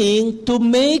trying to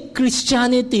make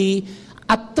Christianity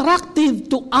attractive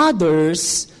to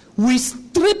others, we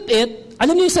strip it.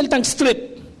 Alam niyo yung salitang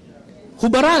strip?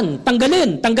 Hubaran,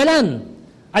 tanggalan,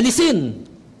 alisin.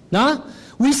 No?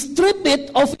 We strip it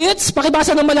of its,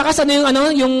 pakibasa ng malakas,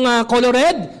 yung color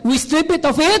red? We strip it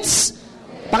of its,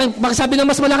 pakisabi ng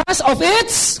mas malakas, of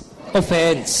its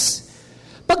offense.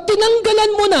 Pag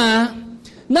tinanggalan mo na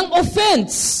ng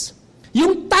offense,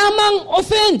 yung tamang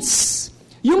offense,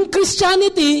 yung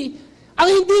Christianity, ang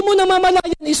hindi mo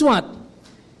namamalayan is what?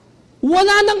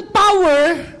 Wala ng power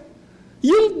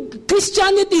yung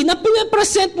Christianity na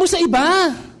pinapresent mo sa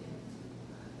iba.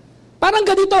 Parang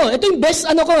ganito. Ito yung best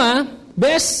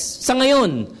best sa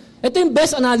ngayon. Ito yung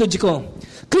best analogy ko.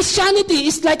 Christianity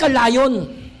is like a lion.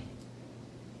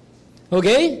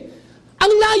 Okay?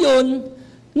 Ang lion,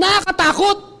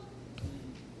 nakakatakot.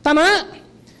 Tama?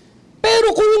 Pero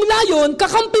kung yung lion,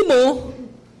 kakampi mo,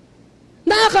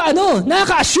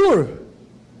 nakaka-assure.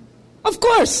 Of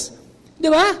course. Di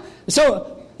ba? So,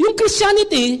 yung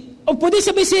Christianity, o pwede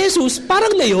sabihin si Jesus,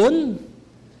 parang leon.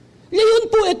 Leon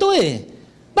po ito eh.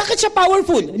 Bakit siya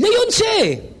powerful? Leon siya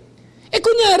eh.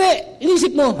 Kunyari,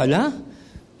 inisip mo,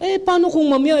 paano kung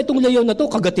mamaya itong leon na to,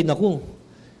 kagatin ako?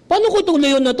 Paano kung itong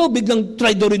leon na to, biglang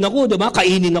traidorin ako, diba?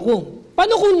 Kainin ako?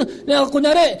 Paano kung,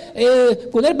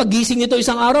 kunyari, pag-gising nito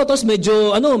isang araw, tapos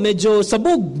medyo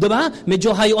sabog, diba?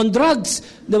 Medyo high on drugs,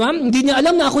 diba? Hindi niya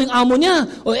alam na ako yung amo niya.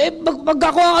 Pag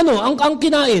ako ang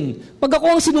kinain, pag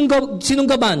ako ang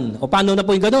sinunggaban, paano na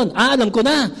po yung ganon? Alam ko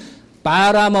na.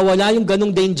 Para mawala yung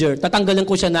ganong danger, tatanggalan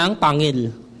ko siya ng pangil.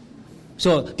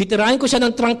 So, titirahin ko siya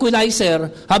ng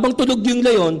tranquilizer, habang tulog yung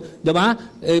leon, diba?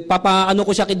 Papaano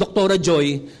ko siya kay Dr.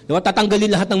 Joy, diba?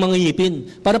 Tatanggalin lahat ng mga ngipin.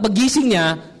 Para pag-gising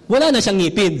niya, wala na siyang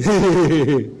ngipin.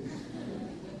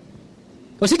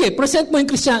 O sige, present mo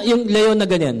yung leon na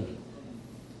ganyan.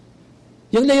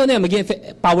 Yung leon na yan, maging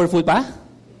powerful pa?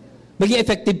 Maging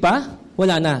effective pa?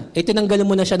 Wala na. Tinanggalan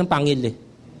mo na siya ng pangil eh.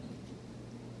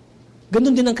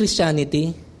 Ganon din ang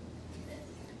Christianity.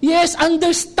 Yes,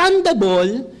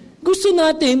 understandable, gusto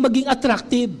natin maging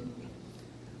attractive.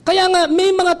 Kaya nga, may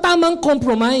mga tamang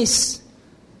compromise.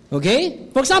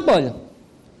 Okay? For example,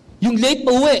 yung late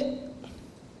pa uwi.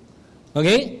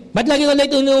 Okay? Ba't lagi ka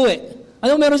late uwi?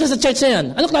 Anong meron siya sa church na yan?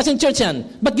 Anong klaseng church yan?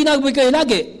 Ba't ginagabi kayo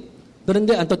lagi? Pero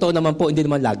hindi, ang totoo naman po, hindi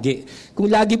naman lagi.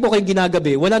 Kung lagi po kayo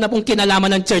ginagabi, wala na pong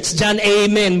kinalaman ng church dyan.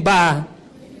 Amen ba?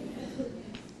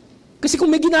 Kasi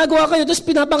kung may ginagawa kayo, tapos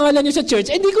pinapangalan nyo sa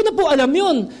church, hindi ko na po alam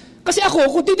yun. Kasi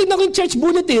ako, kung titignan ko yung church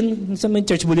bulletin, saan may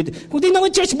church bulletin? Kung titignan ko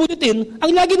yung church bulletin,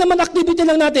 ang lagi naman activity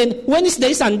lang natin,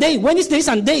 Wednesday, Sunday, Wednesday,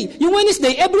 Sunday. Yung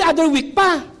Wednesday, every other week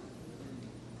pa.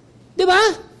 Diba?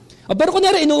 Pero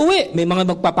kunyari, inuuwi, may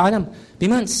mga magpapanam.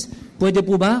 Pimans, pwede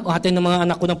po ba? O atin ng mga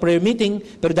anak ko ng prayer meeting,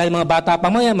 pero dahil mga bata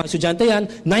pa maya, mga estudyante yan,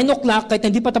 9 o'clock, kahit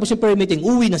hindi pa tapos yung prayer meeting,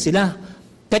 uwi na sila.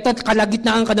 Kahit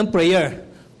kalagitnaan ka ng prayer.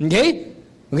 Okay?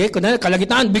 Okay, kunwari,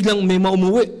 kalagitnaan, biglang may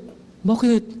maumuwi.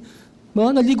 Bakit?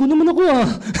 Naligo naman ako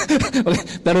okay.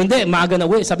 Pero hindi, maaga na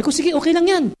uwi. Sabi ko, sige, okay lang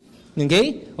yan.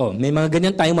 Okay? May mga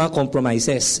ganyan tayong mga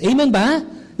compromises. Amen ba?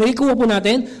 Nakikuha po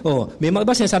natin? May mga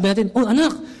iba sinasabi natin,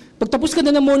 anak, pagtapos ka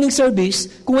na ng morning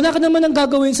service, kung wala ka naman ang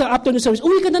gagawin sa afternoon service,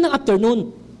 uwi ka na ng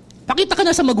afternoon. Pakita ka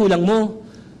na sa magulang mo.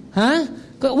 Ha?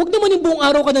 Huwag naman yung buong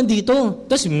araw ka nandito.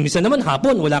 Tapos, minsan naman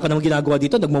hapon, wala ka naman ginagawa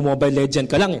dito, nagmo-mobile legend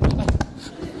ka lang.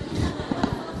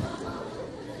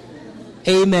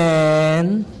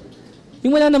 Amen.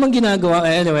 Yung wala namang ginagawa.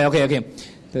 Anyway, okay.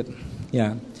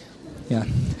 Yeah.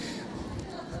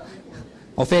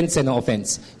 Offense and no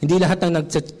offense. Hindi lahat ng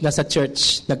nasa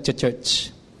church, nagcha-church.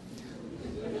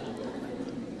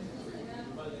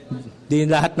 Hindi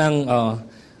lahat ng,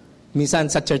 minsan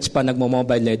sa church pa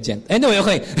nagmo-mobile legend. Anyway,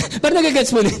 okay. Pero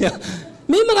nagagets mo ninyo.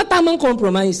 May mga tamang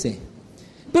compromise eh.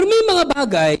 Pero may mga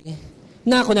bagay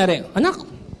na, kunwari, anak,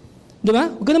 di ba?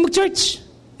 Huwag ka na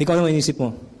mag-church. Ikaw naman inisip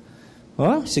mo,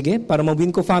 sige, para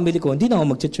ma-win ko family ko, hindi na ako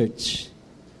mag-church.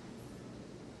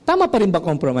 Tama pa rin ba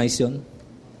compromise yun?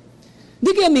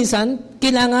 Hindi kaya minsan,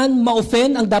 kailangan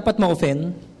ma-offend ang dapat ma-offend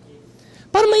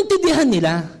para maintindihan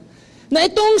nila na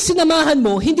itong sinamahan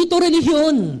mo, hindi to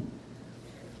relihiyon.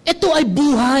 Ito ay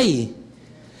buhay.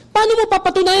 Paano mo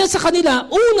papatunayan sa kanila,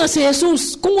 una si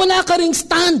Jesus, kung wala ka ring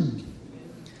stand?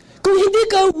 Kung hindi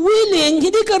ka willing,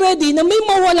 hindi ka ready na may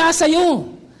mawala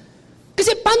sa'yo.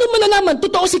 Kasi paano malalaman,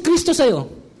 totoo si Kristo sa'yo?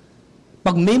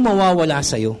 Pag may mawawala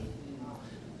sa'yo.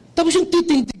 Tapos yung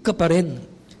titindig ka pa rin.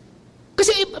 Kasi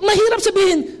mahirap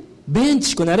sabihin,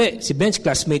 Bench, kunwari, si Bench,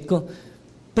 classmate ko,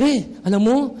 pre, alam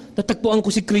mo, natagpuan ko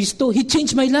si Kristo, He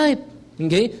changed my life.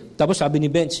 Okay? Tapos sabi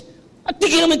ni Bench, at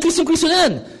tigil naman Kristo na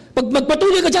yan. Pag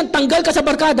magpatuloy ka dyan, tanggal ka sa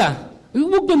barkada.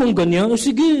 Huwag naman ganyan.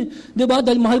 Sige, di ba?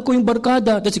 Dahil mahal ko yung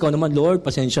barkada. Tapos ikaw naman, Lord,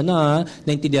 pasensya na.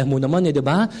 Naintindihan mo naman, di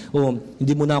ba?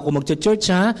 Hindi mo na ako mag-church,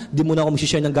 ha? Hindi mo na ako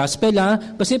mag-share ng gospel, ha?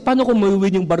 Kasi paano kung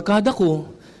mawin yung barkada ko?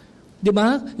 Di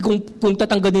ba? Kung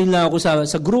tatanggalin nila ako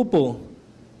sa grupo.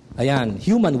 Ayan,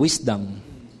 human wisdom.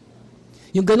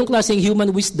 Yung ganong klaseng human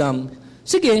wisdom,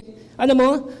 sige, alam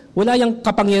mo, wala yung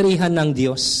kapangyarihan ng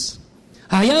Diyos.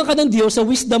 Hayaan ka ng Diyos sa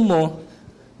wisdom mo.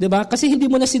 Diba? Kasi hindi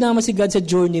mo na sinama si God sa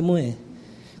journey mo eh.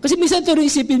 Kasi minsan ito rin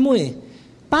isipin mo eh.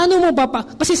 Paano mo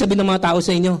kasi sabi ng mga tao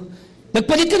sa inyo,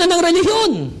 nagpalit ka na ng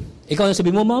relihiyon. Ikaw na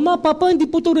sabi mo, Mama, Papa, hindi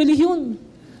po to relihiyon.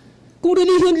 Kung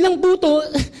relihiyon lang po to,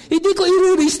 hindi ko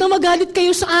i-risk na magalit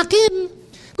kayo sa akin.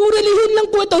 Kung relihiyon lang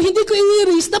po ito, hindi ko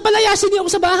i-risk na palayasin niyo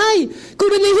ako sa bahay. Kung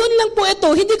relihiyon lang po ito,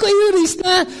 hindi ko i-risk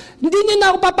na hindi niyo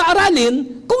na ako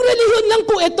papaaralin. Kung relihiyon lang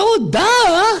po ito,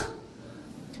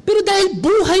 Pero dahil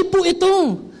buhay po ito.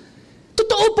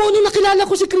 Totoo po, nung nakilala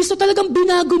ko si Kristo, talagang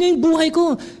binago niya yung buhay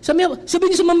ko. Sabi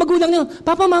niyo sa mga magulang niyo,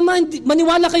 Papa, Mama,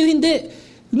 maniwala kayo, hindi.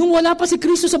 Nung wala pa si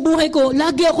Kristo sa buhay ko,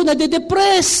 lagi ako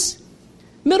nade-depress.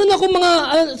 Meron akong mga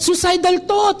suicidal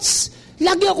thoughts.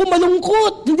 Lagi ako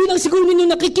malungkot. Hindi lang siguro ninyo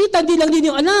nakikita, hindi lang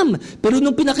ninyo alam. Pero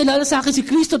nung pinakilala sa akin si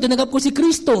Kristo, tinanggap ko si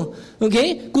Kristo.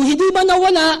 Okay? Kung hindi man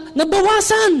nawala,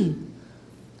 nabawasan.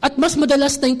 At mas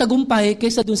madalas na yung tagumpay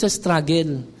kaysa dun sa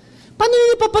struggle. Paano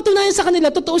nyo papatunayan sa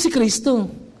kanila, totoo si Kristo?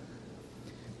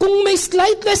 Kung may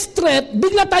slightless threat,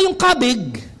 bigla tayong kabig.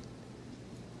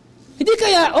 Hindi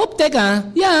kaya,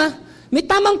 may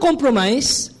tamang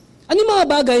compromise. Ano yung mga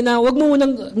bagay na wag mo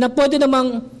na pwede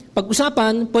namang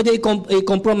pag-usapan, pwede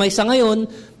i-compromise sa ngayon,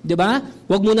 di ba?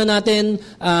 Wag muna natin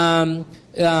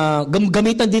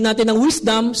gamitan din natin ng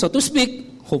wisdom, so to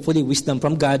speak, hopefully wisdom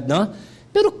from God, no?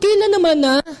 Pero kailan naman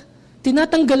na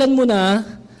tinatanggalan mo na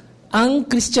ang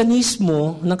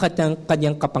Kristyanismo ng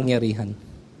kanyang kapangyarihan?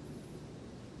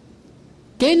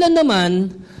 Kailan naman,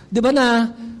 di ba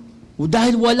na,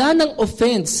 dahil wala ng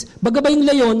offense, bagabay yung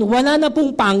layon, wala na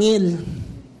pong pangil.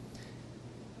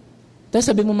 Tapos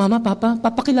sabi mo, Mama, Papa,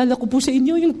 papakilala ko po sa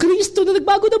inyo yung Kristo na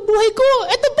nagbago ng buhay ko.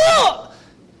 Ito po!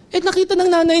 Nakita ng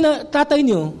tatay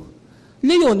nyo,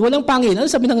 Leon, walang pangil. Ano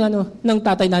sabi ng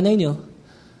tatay-nanay nyo?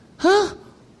 Ha?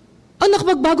 Anak,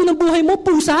 magbago ng buhay mo,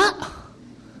 pusa?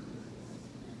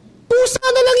 Pusa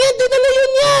na lang yan, di na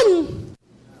Leon yan.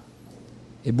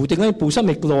 Buti nga yung pusa,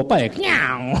 may claw pa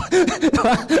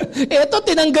Ito,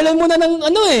 tinanggalan mo na ng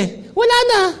wala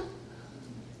na.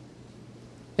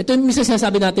 Ito yung minsan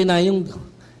sinasabi natin na yung,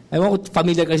 ewan ko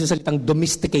familiar kayo sa salitang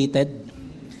domesticated.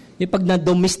 Yung pag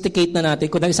na-domesticate na natin,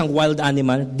 kung isang wild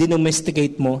animal,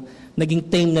 dinomesticate mo, naging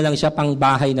tame na lang siya, pang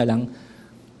bahay na lang.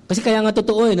 Kasi kaya nga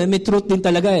totoo may truth din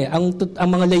talaga Ang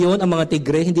mga leon, ang mga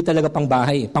tigre, hindi talaga pang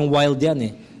bahay, pang wild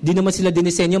yan Di naman sila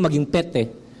dinisenyo maging pet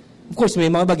Of course,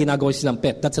 may mga ginagawa silang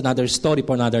pet. That's another story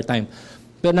for another time.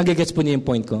 Pero nagigets po niyo yung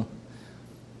point ko.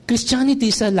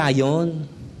 Christianity is a lion.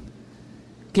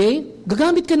 Okay?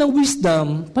 Gagamit ka ng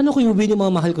wisdom, paano ko iuwi yung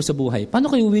mga mahal ko sa buhay? Paano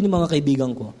ko iuwi yung mga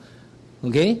kaibigan ko?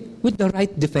 Okay? With the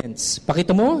right defense.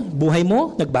 Pakita mo, buhay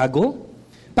mo, nagbago.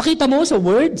 Pakita mo sa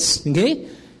words. Okay?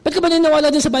 Ba't ka ba nanawala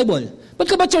din sa Bible?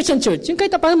 Ba't ka ba church and church? Yung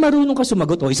kahit parang marunong ka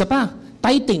sumagot. O, isa pa,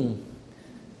 tithing.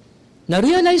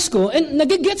 Na-realize ko, and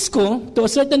nagigets ko to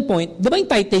a certain point, di ba yung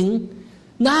tithing,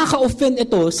 nakaka-offend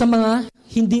ito sa mga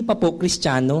hindi pa po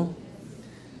Kristiyano.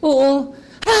 Oo.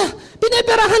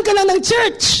 Pinaperahan ka lang ng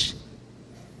church.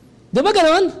 Di ba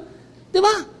ganon? Di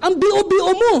ba? Ang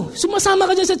BO-BO mo. Sumasama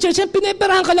ka dyan sa church,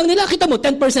 pinaperahan ka lang nila. Kita mo,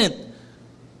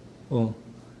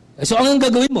 10%. So, ang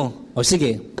gagawin mo?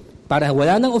 Sige. Para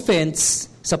wala ng offense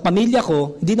sa pamilya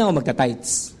ko, hindi na ako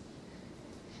magta-tithes.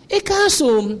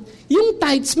 Kaso, yung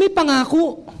tithes may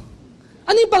pangako.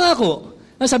 Ano yung pangako?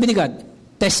 Sabi ni God,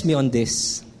 test me on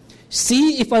this.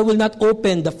 See if I will not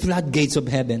open the floodgates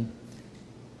of heaven.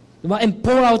 Diba? And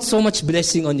pour out so much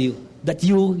blessing on you that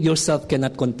you yourself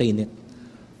cannot contain it.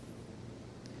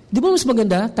 Di ba mas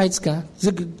maganda, tithes ka?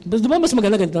 Di ba mas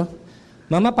maganda ganito?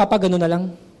 Mama, Papa, gano'n na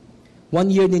lang. 1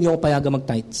 year ninyo ako payaga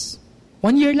mag-tithes.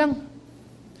 1 year lang.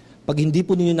 Pag hindi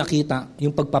po ninyo nakita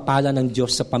yung pagpapala ng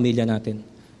Diyos sa pamilya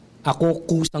natin, ako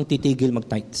kusang titigil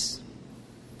mag-tithes.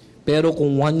 Pero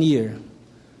kung 1 year,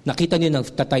 nakita niyo na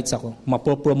tithes ako,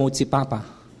 mapopromote si Papa,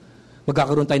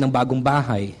 magkakaroon tayo ng bagong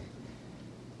bahay.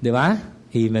 Di ba?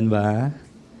 Amen ba?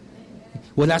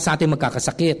 Wala sa atin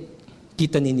magkakasakit.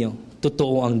 Kita ninyo,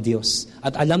 totoo ang Diyos.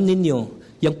 At alam ninyo,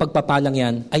 yung pagpapalang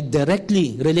yan ay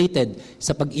directly related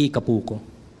sa pag-iikapuko.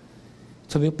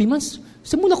 Sabi mo, Pimas,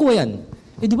 saan mo nakuha yan?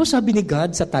 Di ba sabi ni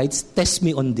God sa tithes, test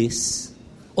me on this?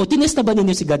 O tinesta ba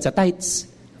ninyo si God sa tithes?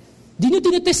 Di nyo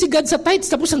tinetest si God sa tithes,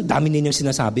 tapos ang dami ninyo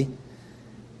sinasabi.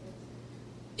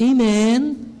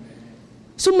 Amen?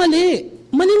 So mali.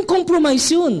 Maling compromise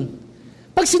yun.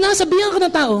 Pag sinasabihan ka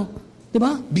ng tao, di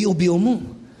ba? BO-BO mo.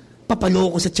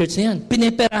 Papaloko sa church na yan.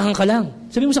 Pineperahan ka lang.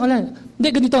 Sabi mo sa kanila, hindi,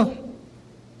 ganito.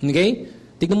 Okay?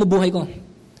 Tignan mo buhay ko.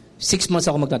 6 months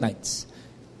ako magta-tithes.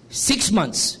 6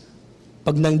 months.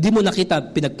 Pag hindi mo nakita,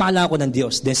 pinagpala ako ng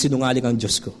Diyos, then sinungaling ang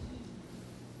Diyos ko.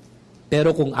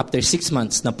 Pero kung after 6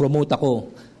 months, na-promote ako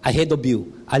ahead of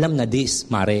you, alam na this,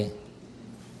 mare.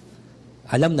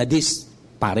 Alam na this,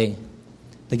 pare.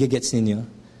 Nagigets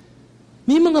ninyo?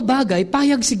 May mga bagay,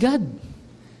 payag si God.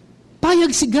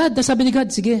 Payag si God. Sabi ni God,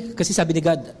 sige. Kasi sabi ni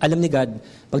God, alam ni God,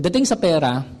 pagdating sa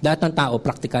pera, lahat ng tao,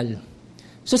 practical.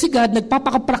 So si God,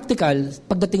 nagpapaka-practical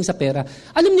pagdating sa pera.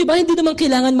 Alam niyo ba, hindi naman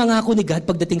kailangan mangako ni God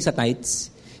pagdating sa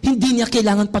tithes. Hindi niya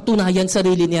kailangan patunayan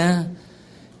sarili niya.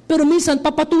 Pero minsan,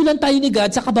 papatulan tayo ni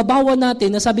God sa kababawan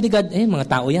natin na sabi ni God, mga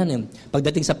tao yan.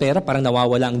 Pagdating sa pera, parang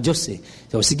nawawala ang Diyos.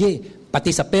 So sige, pati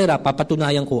sa pera,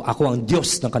 papatunayan ko, ako ang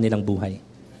Diyos ng kanilang buhay.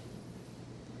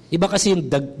 Iba kasi yung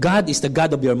God is the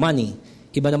God of your money.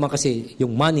 Iba naman kasi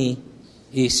yung money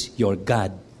is your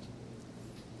God.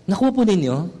 Nakuha po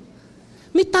ninyo?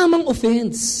 May tamang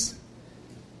offense.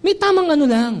 May tamang ano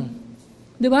lang.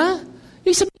 Di ba?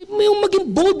 Yung maging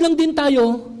bold lang din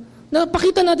tayo na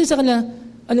pakita natin sa kanila,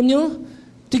 alam nyo,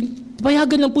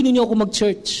 payagan lang po ninyo ako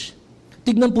mag-church.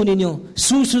 Tignan po ninyo,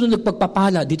 susunod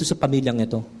nagpagpapala dito sa pamilyang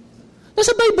ito.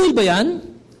 Nasa Bible ba yan?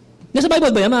 Nasa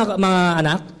Bible ba yan, mga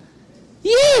anak?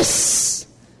 Yes!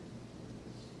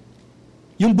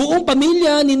 Yung buong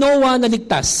pamilya ni Noah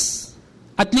naligtas.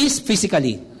 At least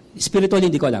physically. Spiritually,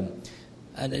 hindi ko alam.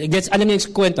 Alam niyo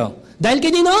yung kwento. Dahil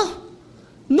kanino?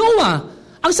 Noah.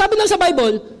 Ang sabi lang sa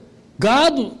Bible,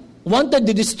 God wanted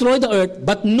to destroy the earth,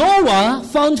 but Noah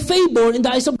found favor in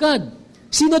the eyes of God.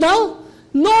 Sino daw?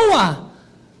 Noah.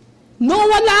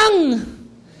 Noah lang.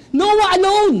 Noah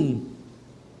alone.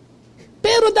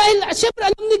 Pero dahil, siyempre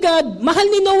alam ni God, mahal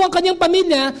ni Noah ang kanyang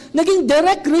pamilya, naging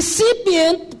direct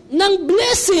recipient ng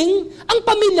blessing ang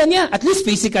pamilya niya, at least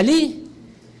physically.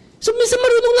 So minsan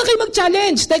marunong lang kayo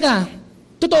mag-challenge. Teka,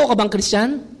 totoo ka bang Christian?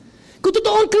 Kung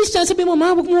totoo ang Christian, sabi mo,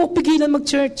 huwag mo pigilan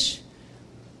mag-church.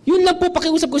 Yun lang po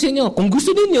pakiusap ko sa inyo. Kung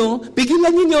gusto ninyo,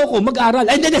 pigilan ninyo ako mag-aral.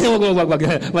 Ay, hindi, wag.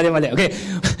 Mali. Okay.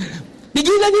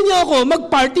 Pigilan ninyo ako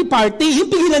mag-party. Yung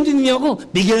pigilan ninyo ako.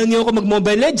 Pigilan ninyo ako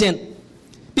mag-Mobile Legend.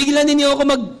 Pigilan ninyo ako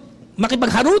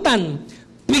makipagharutan.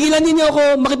 Pigilan ninyo ako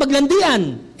makipaglandian.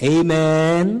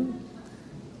 Amen?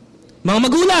 Mga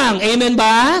magulang, amen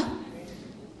ba?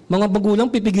 Mga magulang,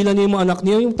 pipigilan niyo yung mga anak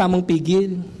niyo yung tamang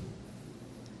pigil.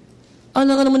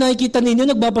 Ano nga naman nakikita ninyo,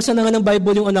 nagbabasa na nga ng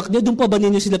Bible yung anak niyo, doon pa ba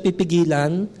ninyo sila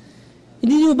pipigilan?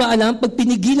 Hindi niyo ba alam, pag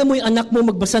pinigilan mo yung anak mo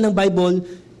magbasa ng Bible,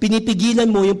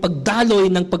 pinipigilan mo yung pagdaloy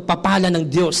ng pagpapala ng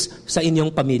Diyos sa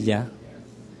inyong pamilya.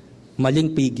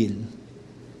 Maling pigil.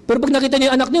 Pero pag nakita niyo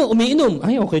yung anak niyo, umiinom,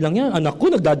 ay okay lang yan, anak ko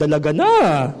nagdadalaga na.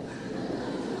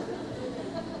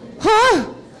 Ha?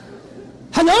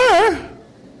 Hello?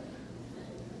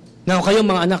 Now, kayo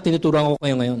mga anak, tinuturuan ko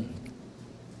kayo ngayon.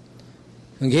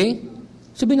 Okay?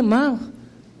 Sabi na, ma,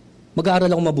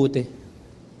 mag-aaral ako mabuti.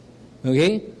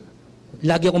 Okay?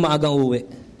 Lagi ako maagang uwi.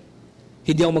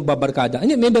 Hindi ako magbabarkada.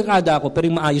 Hindi, may barkada ako, pero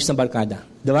yung maayos na barkada.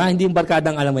 Diba? Hindi yung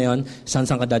barkadang, alam mo yun, saan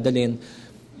ka dadalhin.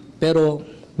 Pero,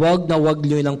 wag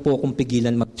nyo lang po kung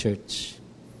pigilan mag-church.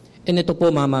 And ito po,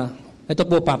 mama, ito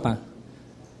po, papa,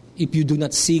 if you do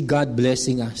not see God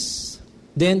blessing us,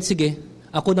 then, sige,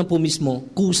 ako na po mismo,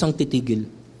 kusang titigil.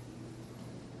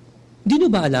 Hindi nyo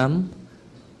ba alam,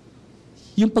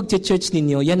 yung pag-church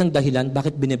ninyo, yan ang dahilan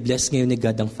bakit bine-bless ngayon ni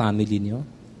God ang family niyo?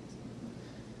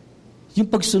 Yung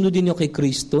pagsunod niyo kay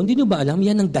Kristo, hindi nyo ba alam,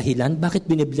 yan ang dahilan bakit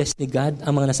bine-bless ni God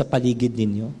ang mga nasa paligid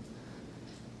ninyo?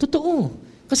 Totoo.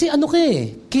 Kasi ano ka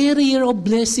carrier of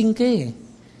blessing ka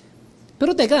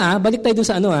Pero teka balik tayo dun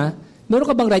sa meron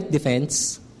ka bang right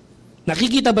defense?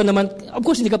 Nakikita ba naman, of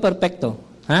course hindi ka perfecto,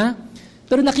 ha?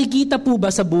 Pero nakikita po ba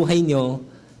sa buhay nyo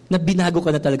na binago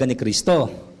ka na talaga ni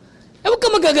Kristo? Huwag ka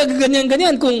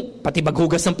magagaganyan-ganyan kung pati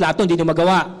maghugas ng plato, hindi nyo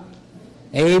magawa.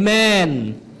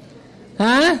 Amen.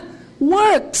 Ha?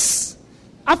 Works.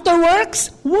 After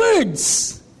works,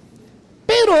 words.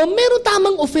 Pero meron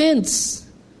tamang offense.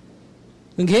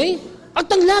 Okay? At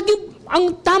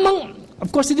ang tamang, of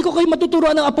course, hindi ko kayo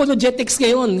matuturuan ng apologetics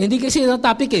ngayon. Hindi kasi yung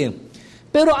topic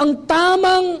Pero ang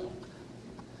tamang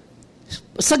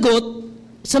sagot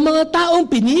sa mga taong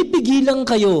pinipigilan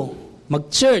kayo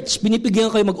mag-church,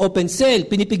 pinipigilan kayo mag-open cell,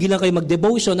 pinipigilan kayo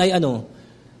mag-devotion, ay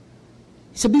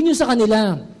sabihin nyo sa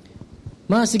kanila,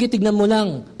 ma, sige, tignan mo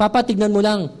lang. Papa, tignan mo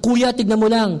lang. Kuya, tignan mo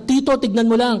lang. Tito,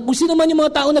 tignan mo lang. Kung sino man yung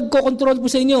mga tao nagko-control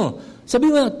po sa inyo,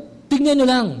 sabihin mo, tignan nyo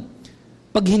lang.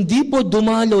 Pag hindi po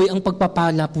dumaloy ang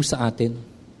pagpapala po sa atin.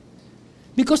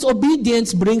 Because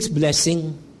obedience brings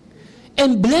blessing.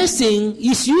 And blessing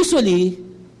is usually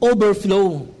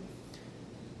overflow.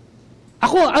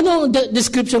 Ako, ano ang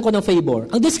description ko ng favor?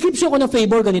 Ang description ko ng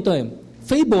favor, ganito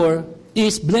Favor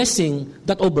is blessing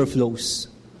that overflows.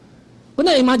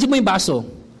 Kuna, imagine mo yung baso.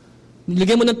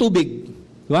 Ligyan mo ng tubig.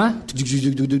 Diba?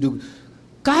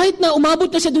 Kahit na umabot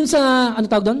na siya dun sa, ano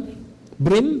tawag doon?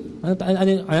 Brim?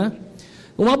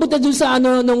 Umabot na dun sa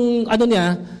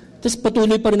niya, tapos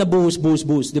patuloy pa rin na buhos.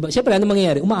 Diba? Siyempre, ano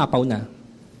mangyayari? Umaapaw na.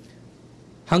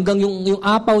 hanggang yung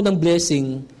apaw ng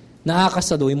blessing,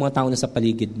 nakakasalo yung mga tao na sa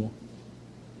paligid mo.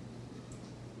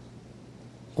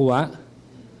 Kuha?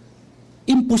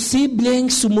 Imposibleng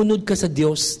sumunod ka sa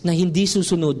Diyos na hindi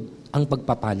susunod ang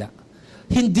pagpapala.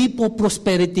 Hindi po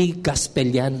prosperity gospel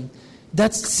yan.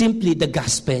 That's simply the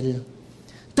gospel.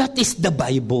 That is the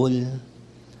Bible.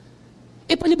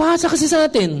 Palibhasa kasi sa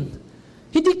atin,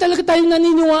 hindi talaga tayo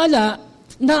naniniwala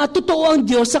na totoo ang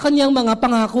Diyos sa kanyang mga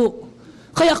pangako.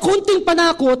 Kaya konting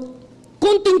panakot,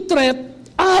 konting threat,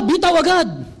 bitaw agad.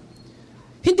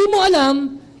 Hindi mo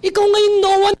alam, ikaw ngayon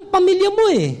Noah ng pamilya mo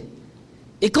eh.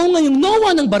 Ikaw ngayon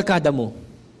Noah ng barkada mo.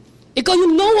 Ikaw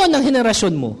yung Noah ng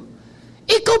henerasyon mo.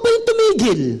 Ikaw ba yung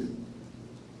tumigil?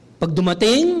 Pag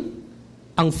dumating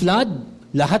ang flood,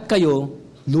 lahat kayo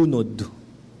lunod.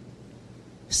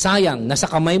 Sayang,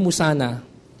 nasa kamay mo sana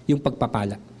yung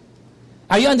pagpapala.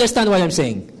 Are you understand what I'm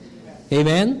saying?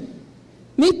 Amen?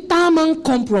 May tamang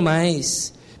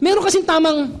compromise. Meron kasing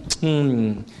tamang,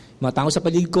 mga tao sa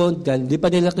paligid ko, dahil hindi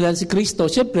pa nila kilala si Kristo,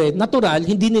 syempre, natural,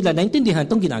 hindi nila naintindihan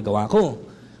itong ginagawa ko.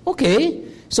 Okay?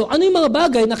 So, ano yung mga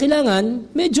bagay na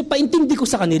kailangan, medyo paintindi ko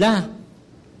sa kanila.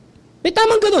 May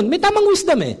tamang ganun, may tamang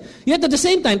wisdom eh. Yet at the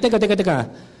same time, teka,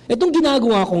 itong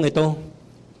ginagawa kong ito,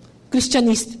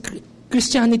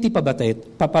 Christianity pa ba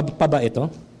ito?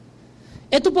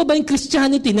 Ito pa ba yung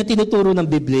Christianity na tinuturo ng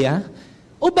Biblia?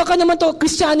 O baka naman to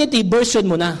Christianity version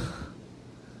mo na?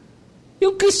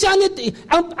 Yung Christianity,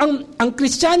 ang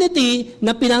Christianity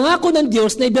na pinangako ng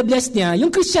Diyos na i-bless niya,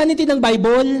 yung Christianity ng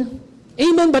Bible.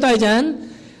 Amen ba tayo dyan?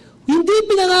 Hindi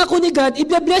pinangako ni God,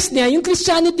 i-bless niya yung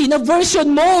Christianity na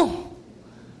version mo.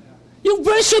 Yung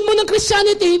version mo ng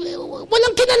Christianity,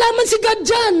 walang kinalaman si God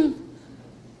dyan.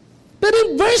 Pero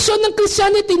yung version ng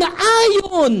Christianity na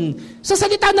ayon sa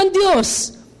salita ng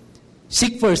Diyos,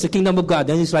 seek first the kingdom of God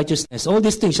and His righteousness. All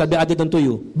these things shall be added unto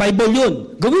you. Bible yun.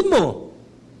 Gawin mo.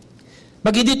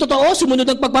 Pag hindi totoo, sumunod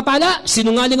ang pagpapala,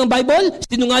 sinungaling ang Bible,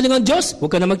 sinungaling ang Diyos, huwag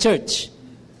ka na mag-church.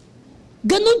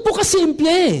 Ganun po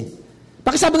kasimple.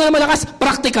 Pakisabi nga na malakas,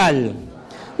 practical.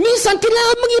 Minsan,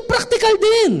 kailangan maging practical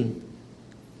din.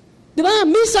 Di ba?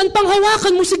 Minsan,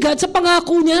 panghawakan mo si God sa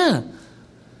pangako niya.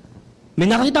 May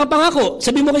nakakita kang pangako.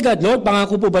 Sabi mo kay God, Lord,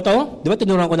 pangako po ba to? Di ba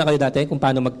tinuruan ko na kayo dati kung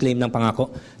paano mag-claim ng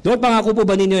pangako? Lord, pangako po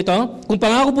ba ninyo ito? Kung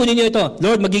pangako po ninyo ito,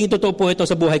 Lord, magiging totoo po ito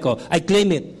sa buhay ko. I claim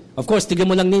it. Of course, tignan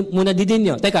mo lang muna din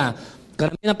nyo. Teka,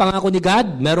 karamihan ng pangako ni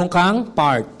God, meron kang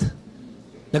part.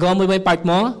 Nagawa mo ba yung part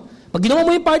mo? Pag ginawa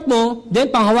mo yung part mo, then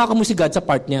panghawakan mo si God sa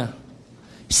part niya.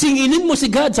 Singilin mo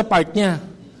si God sa part niya.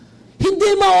 Hindi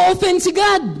ma-offend si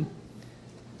God.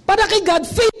 Para kay God,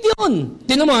 faith yun.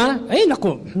 Tinan mo ha? Ay,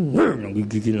 naku.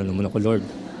 Nagigigil na naman ako, Lord.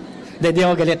 Hindi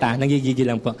ako galit ha. Nagigigil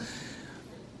lang po.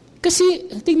 Kasi,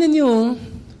 tingnan nyo,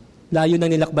 layo ng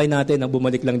nilakbay natin,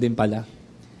 bumalik lang din pala.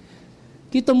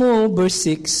 Kita mo, verse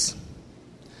 6.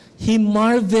 He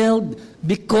marveled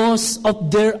because of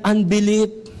their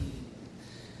unbelief.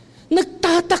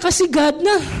 Nagtataka si God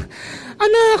na,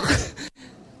 anak,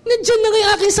 nandiyan na kayo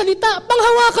aking salita,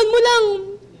 panghawakan mo lang.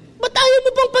 Ba't ayaw mo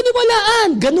pang paniwalaan?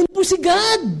 Ganun po si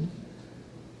God.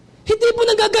 Hindi po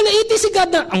nagagalaiti si God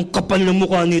na, ang kapal ng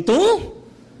mukha nito.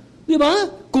 Di ba?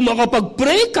 Kung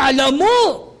makapag-pray, kala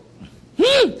mo,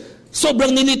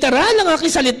 sobrang niliteral ang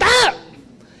aking salita.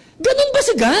 Ganun ba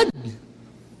si God?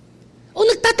 O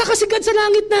nagtataka si God sa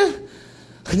langit na,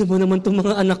 ano ba naman itong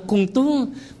mga anak kong to?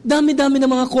 Dami-dami ng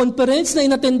mga conference na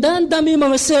inatendan, dami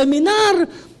mga seminar.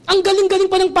 Ang galing-galing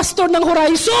pa ng pastor ng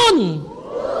Horizon.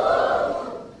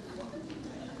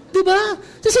 Diba?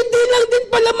 Kasi hindi lang din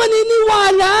pala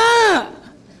maniniwala.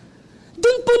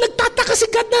 Doon po nagtataka si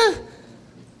God na,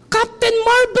 Captain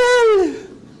Marvel.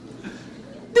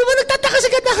 Diba nagtataka si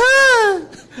God na,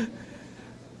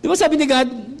 Diba sabi ni God,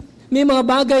 may mga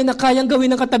bagay na kayang gawin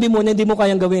ng katabi mo na hindi mo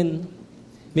kayang gawin.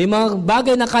 May mga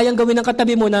bagay na kayang gawin ng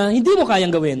katabi mo na hindi mo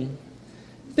kayang gawin.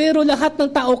 Pero lahat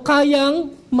ng tao kayang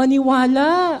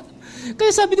maniwala.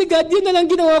 Kaya sabi ni God, yun na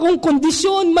lang ginawa kong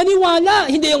kondisyon,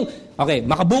 maniwala. Hindi yung, okay,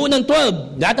 makabuo ng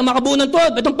 12. Lahat ng makabuo ng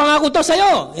 12, itong pangako to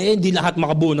sa'yo. Hindi lahat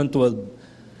makabuo ng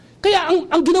 12. Kaya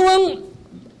ang ginawang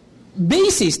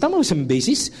basis, tama ba sa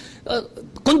basis?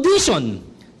 Condition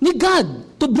ni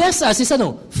God to bless us is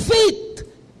faith.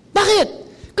 Bakit?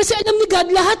 Kasi alam ni God,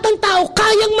 lahat ng tao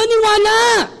kayang maniwala.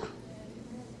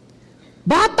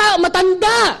 Bata,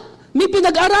 matanda, may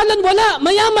pinag-aralan, wala,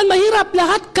 mayaman, mahirap,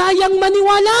 lahat kayang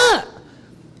maniwala.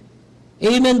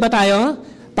 Amen ba tayo?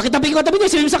 Pakitabi ko katabi niyo,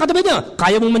 sabi mo sa katabi niyo,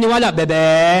 kaya mong maniwala,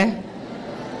 bebe?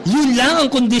 Yun lang ang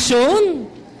kondisyon.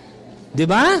 Di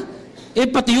ba?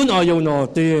 Pati yun, ayaw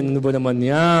natin. Ano ba naman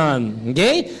yan?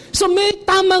 Okay? So may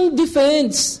tamang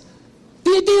defense.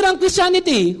 Tinitira ang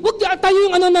Christianity. Huwag tayo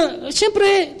yung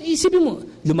siyempre, isipin mo,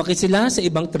 lumaki sila sa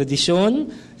ibang tradisyon,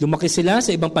 lumaki sila sa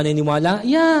ibang paniniwala.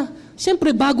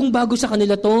 Siyempre, bagong-bago sa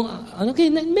kanila to. Okay,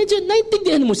 medyo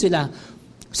naintindihan mo sila.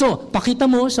 So, pakita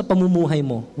mo sa pamumuhay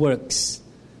mo, works.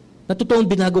 Na totoong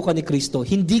binago ka ni Kristo.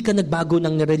 Hindi ka nagbago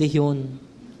ng relihiyon,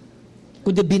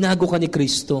 kundi binago ka ni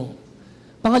Kristo.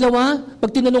 Pangalawa,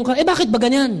 pag tinanong ka, bakit ba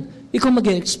ganyan? Ikaw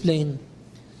mag-explain.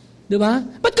 Di ba?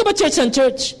 Ba't ka ba church and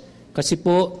church? Kasi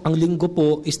po, ang linggo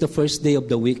po is the first day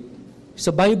of the week.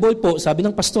 Sa Bible po, sabi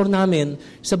ng pastor namin,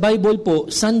 sa Bible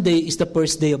po, Sunday is the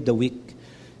first day of the week.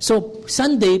 So,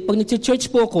 Sunday, pag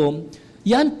nag-church po ako,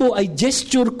 yan po ay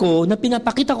gesture ko na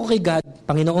pinapakita ko kay God,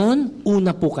 Panginoon,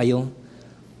 una po kayo.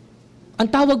 Ang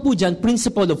tawag po dyan,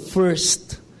 principle of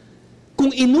first.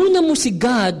 Kung inuna mo si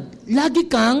God, lagi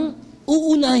kang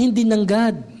uunahin din ng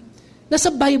God. Nasa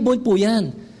Bible po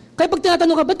yan. Kaya pag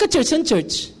tinatanong ka, ba't ka church and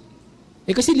church?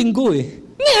 Kasi linggo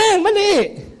mali.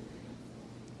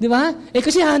 Di ba?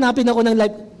 Kasi hanapin ako ng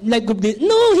life group din.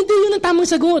 No, hindi yun ang tamang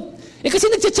sagot. Kasi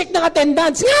nagche-check ng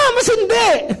attendance. Mas hindi.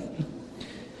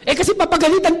 Kasi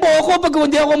papagalitan po ako pag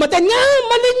hindi ako umattend.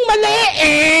 Maling-mali.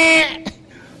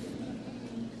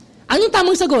 Anong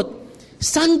tamang sagot?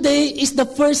 Sunday is the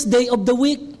first day of the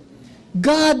week.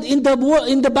 God in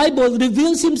the Bible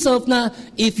reveals Himself na,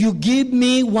 if you give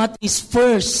me what is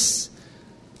first,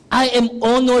 I am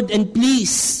honored and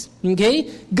pleased. Okay?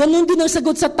 Ganun din ang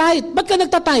sagot sa tithe. Ba't ka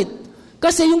nagta-tithe?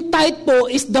 Kasi yung tithe po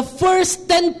is the first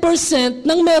 10%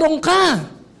 ng meron ka.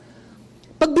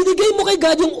 Pag binigay mo kay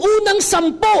God yung unang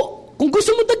 10, kung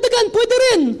gusto mo dagdagan, pwede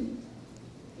rin.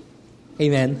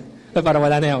 Amen? Para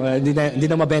wala na yan. Hindi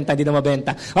na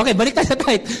mabenta. Okay, balik tayo sa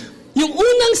tithe. Yung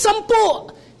unang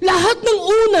 10, lahat ng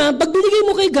una, pag binigay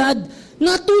mo kay God,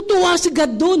 natutuwa si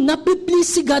God doon,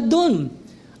 napiplease si God doon.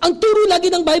 Ang turo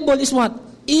lagi ng Bible is what?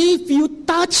 If you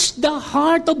touch the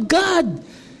heart of God,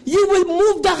 you will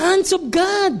move the hands of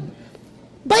God.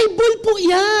 Bible po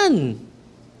yan.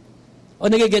 O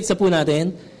nagigets na po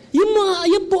natin?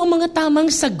 Yan po ang mga tamang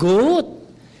sagot.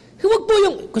 Huwag po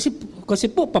yung, kasi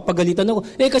po, papagalitan ako.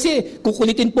 Kasi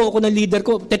kukulitin po ako ng leader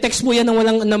ko. Te-text mo yan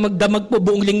na magdamag po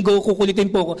buong linggo,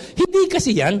 kukulitin po ako. Hindi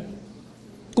kasi yan.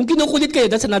 Kung kinukulit kayo,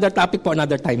 that's another topic for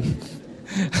another time.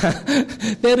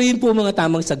 Pero yun po mga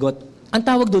tamang sagot. Ang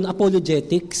tawag doon,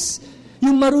 apologetics.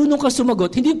 Yung marunong ka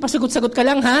sumagot, hindi yung pasagot-sagot ka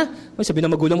lang, ha? Sabi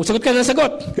na magulang mo, sagot ka lang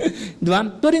sagot. Di ba?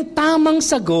 Pero yung tamang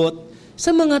sagot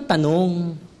sa mga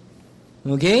tanong.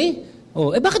 Okay?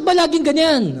 Bakit ba laging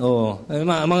ganyan?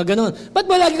 Mga ganon. Ba't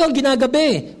ba lagi kang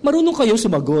ginagabi? Marunong kayo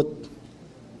sumagot.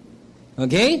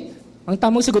 Okay? Ang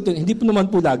tamang sagot, hindi po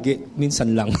naman po lagi.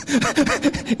 Minsan lang.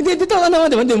 Hindi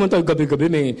naman tayo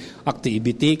gabi-gabi may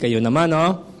activity. Kayo naman,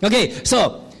 Okay,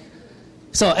 so,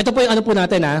 ito po yung ano po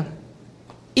natin, ha?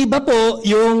 Iba po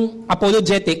yung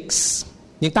apologetics.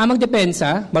 Yung tamang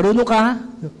depensa, marunong ka,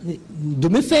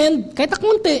 dumifend, kahit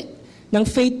akunti, ng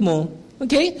faith mo.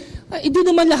 Okay? Hindi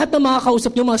naman lahat ng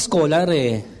makakausap nyo mga scholar,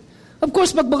 Of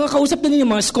course, pag makakausap na ninyo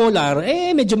mga scholar,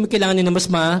 medyo kailangan nyo na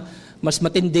mas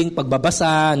matinding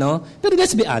pagbabasa, no? Pero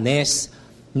let's be honest,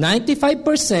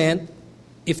 95%,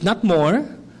 if not more,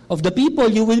 of the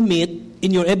people you will meet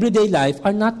in your everyday life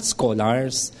are not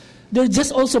scholars. They're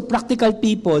just also practical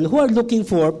people who are looking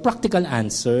for practical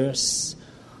answers.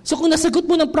 So kung nasagot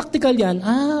mo ng practical yan,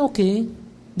 okay.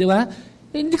 Di ba?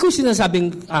 Hindi ko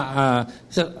sinasabing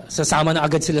sasama na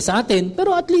agad sila sa atin,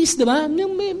 pero at least, di ba,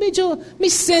 medyo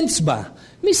may sense ba?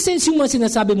 May sense yung mga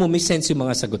sinasabi mo, may sense yung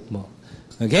mga sagot mo.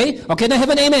 Okay? Okay na,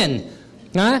 have an amen.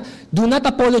 Do not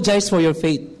apologize for your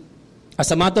faith. As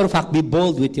a matter of fact, be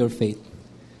bold with your faith.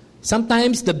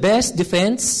 Sometimes the best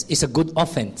defense is a good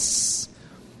offense.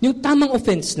 Yung tamang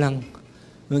offense lang.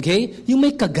 Okay? Yung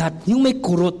may kagat, yung may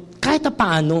kurot, kahit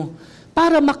paano.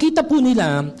 Para makita po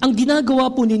nila, ang ginagawa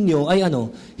po ninyo ay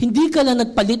hindi ka lang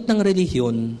nagpalit ng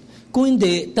relihiyon, kung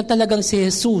hindi, na talagang si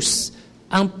Jesus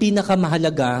ang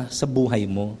pinakamahalaga sa buhay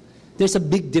mo. There's a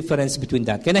big difference between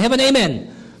that. Can I have an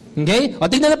amen? Okay? O,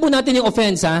 tignan na po natin yung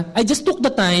offense, ha? I just took the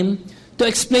time to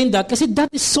explain that kasi that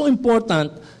is so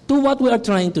important to what we are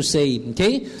trying to say.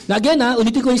 Okay? Na again,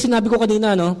 ulitin ko yung sinabi ko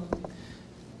kanina,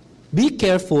 Be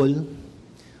careful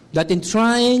that in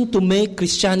trying to make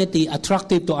Christianity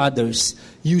attractive to others,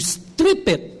 you strip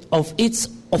it of its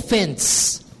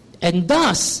offense. And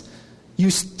thus,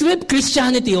 you strip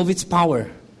Christianity of its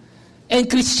power. And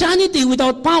Christianity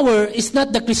without power is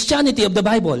not the Christianity of the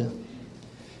Bible.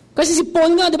 Kasi si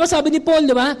Paul nga, di ba, sabi ni Paul,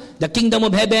 di ba, the kingdom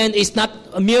of heaven is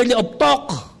not merely of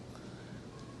talk.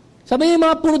 Sabi niya,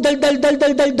 mga puro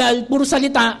dal, puro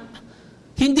salita.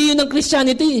 Hindi yun ang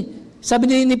Christianity.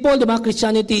 Sabi ni Paul, di ba,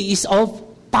 Christianity is of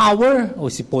power.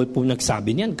 Si Paul po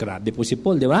nagsabi niyan. Grabe po si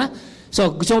Paul, di ba?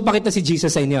 So, gusto ko pakita si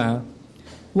Jesus sa inyo,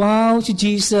 Wow, si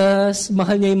Jesus,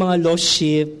 mahal niya yung mga lost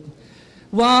sheep.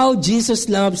 Wow, Jesus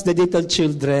loves the little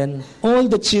children, all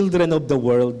the children of the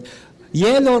world.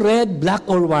 Yellow, red, black,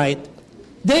 or white,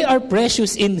 they are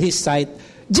precious in His sight.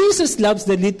 Jesus loves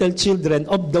the little children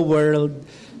of the world.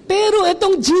 Pero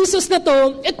itong Jesus na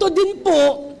to, ito din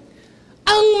po,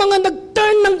 ang mga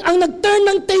nag-turn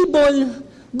ng table,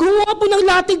 gumawa po ng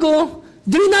latigo,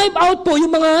 drive out po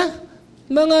yung mga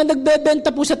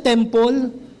nagbebenta po sa temple.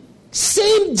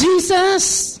 Same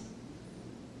Jesus.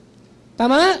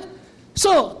 Tama?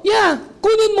 So,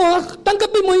 kunin mo,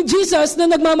 tanggapin mo yung Jesus na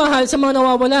nagmamahal sa mga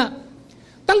nawawala.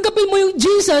 Tanggapin mo yung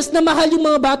Jesus na mahal yung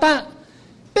mga bata.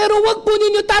 Pero wag po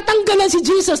ninyo tatanggalan si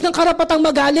Jesus ng karapatang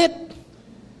magalit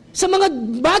sa mga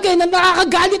bagay na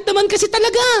nakakagalit naman kasi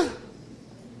talaga.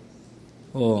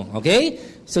 Oh, okay?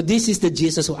 So this is the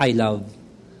Jesus who I love.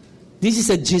 This is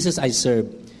the Jesus I serve.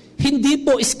 Hindi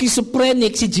po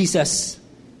schizophrenic si Jesus.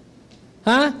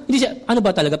 Ha? Hindi siya, ano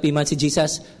ba talaga piman si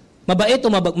Jesus? Mabait o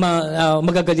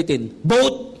magagalitin?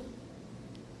 Both.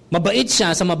 Mabait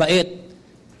siya sa mabait.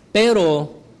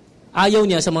 Pero, ayaw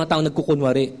niya sa mga taong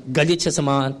nagkukunwari. Galit siya sa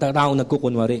mga taong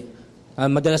nagkukunwari.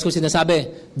 Madalas ko sinasabi,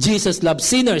 Jesus loves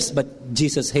sinners, but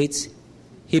Jesus hates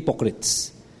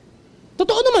hypocrites.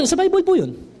 Totoo naman, sa Bible po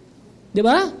yun. Di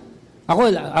ba? Ako,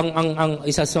 ang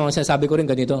isa sa mga sinasabi ko rin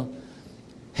ganito,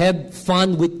 have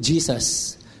fun with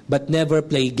Jesus, but never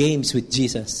play games with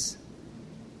Jesus.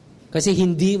 Kasi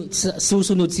hindi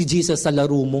susunod si Jesus sa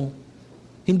laro mo.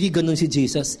 Hindi ganun si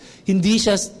Jesus. Hindi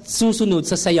siya susunod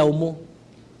sa sayaw mo.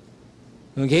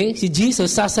 Okay? Si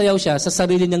Jesus, sasayaw siya sa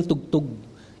sarili niyang tugtog.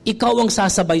 Ikaw ang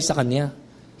sasabay sa Kanya.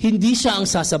 Hindi siya ang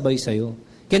sasabay sa'yo.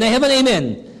 Can I have an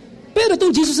amen? Pero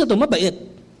itong Jesus na ito, mabait.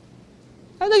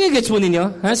 Nagigets mo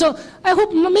ninyo? So, I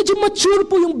hope medyo mature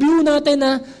po yung view natin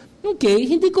na, okay,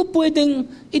 hindi ko pwedeng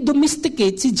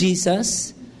i-domesticate si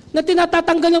Jesus na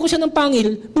tinatatanggalan ko siya ng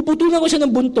pangil, puputulan ko siya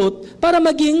ng buntot para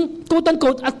maging,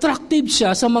 quote-unquote, attractive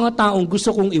siya sa mga taong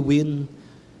gusto kong i-win.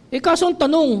 Kaso ang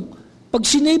tanong, pag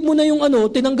sinave mo na yung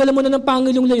tinanggalan mo na ng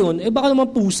pangil yung leon, baka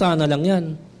naman pusa na lang yan.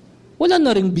 Wala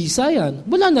na ring bisa yan.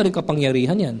 Wala na ring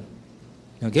kapangyarihan yan.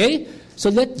 Okay? So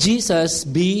let Jesus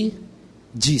be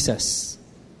Jesus.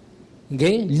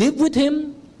 Okay? Live with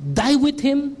Him. Die with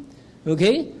Him.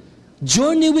 Okay?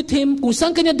 Journey with Him. Kung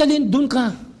saan kanya dalhin, dun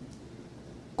ka.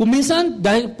 Kung minsan,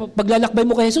 dahil paglalakbay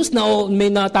mo kay Jesus,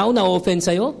 may tao na offense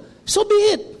sa'yo, so be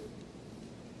it.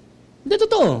 Hindi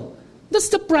totoo. That's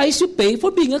the price you pay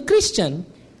for being a Christian.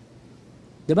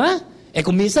 Diba?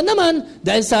 Kung minsan naman,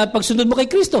 dahil sa pagsunod mo kay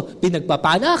Kristo,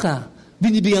 pinagpapala ka.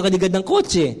 Binibigyan ka ni God ng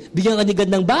kotse, bigyan ka ni God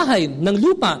ng bahay, ng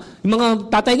lupa. Yung mga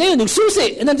tatay ngayon, yung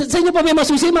susi. Sa inyo pa may mga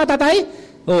susi, mga tatay?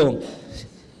 Oh.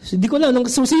 Hindi ko lang, ng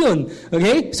susi yun.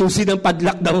 Okay? Susi ng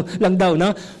padlock lang daw, no?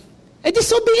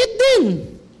 So be it din.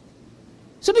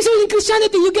 So in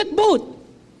Christianity, you get both.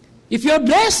 If you're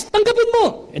blessed, tanggapin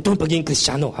mo. Ito yung pagiging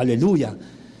Kristiyano. Hallelujah.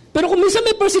 Pero kung minsan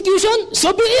may persecution,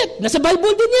 so be it. Nasa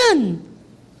Bible din yan.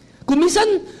 Kung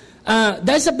minsan,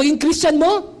 dahil sa pagiging Christian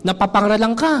mo,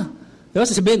 napapangaralan ka. Diba?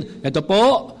 Sasabihin, ito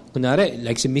po, kunwari,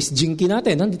 like si Miss Jinky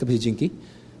natin, dito ba si Jinky?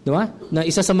 Diba? Na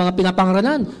isa sa mga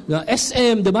pinapangaralan. Diba?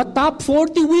 SM, diba? Top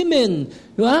 40 women.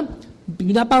 Diba?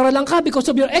 Pinapangaralan ka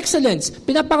because of your excellence.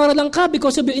 Pinapangaralan ka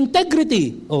because of your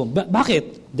integrity.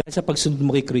 Bakit? Dahil sa pagsunod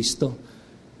mo kay Kristo.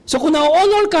 So kung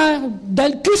na-honor ka,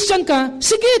 dahil Christian ka,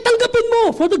 sige, tanggapin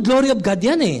mo. For the glory of God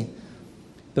yan eh.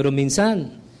 Pero minsan,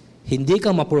 hindi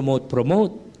ka ma-promote.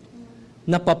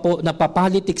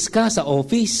 Napapolitics ka sa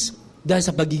office dahil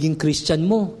sa pagiging Christian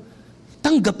mo.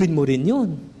 Tanggapin mo rin yun.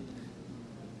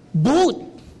 Both.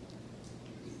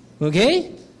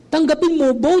 Okay? Tanggapin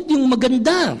mo both yung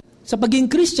maganda sa pagiging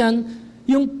Christian,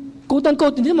 yung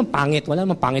quote-unquote, hindi naman pangit, wala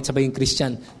naman pangit sa pagiging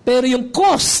Christian. Pero yung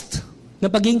cost na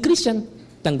pagiging Christian,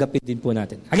 tanggapin din po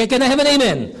natin. Okay, can I have an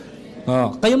amen?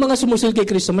 Kayong mga sumusunod kay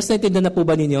Kristo, mas naintindihan na po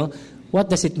ba ninyo, what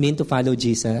does it mean to follow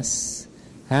Jesus?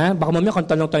 Baka mamaya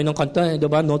kanta lang tayo ng kanta,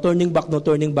 diba? No turning back.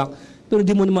 Pero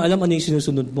di mo naman alam ano yung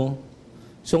sinusunod mo.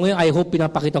 So ngayon, I hope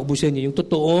pinapakita ko po sa inyo yung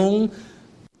totoong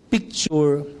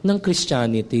picture ng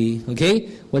Christianity.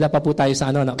 Okay? Wala pa po tayo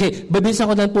sa ano. Okay, babisan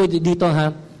ko lang po dito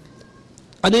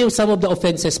Ano yung some of the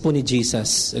offenses po ni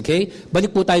Jesus? Okay?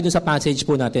 Balik po tayo dun sa passage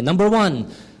po natin. Number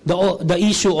 1, the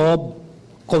issue of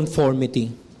conformity.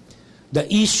 The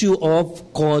issue of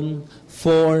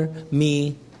conformity.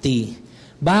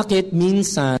 Bakit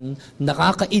minsan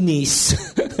nakakainis,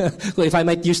 if I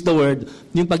might use the word,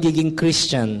 yung pagiging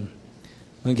Christian?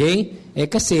 Okay?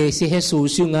 Kasi si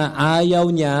Jesus, yung ayaw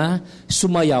niya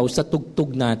sumayaw sa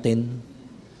tugtog natin.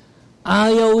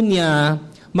 Ayaw niya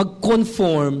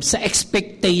mag-conform sa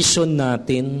expectation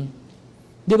natin.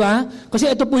 Di ba? Kasi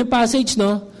ito po yung passage,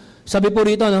 no? Sabi po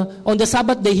rito, no? On the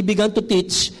Sabbath day, he began to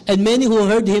teach, and many who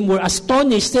heard him were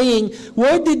astonished, saying,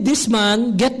 where did this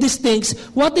man get these things?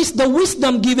 What is the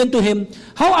wisdom given to him?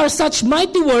 How are such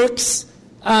mighty works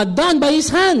done by his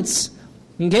hands?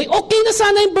 Okay? Okay na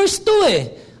sana yung verse 2 eh.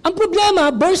 Ang problema,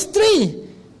 verse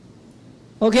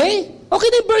 3. Okay? Okay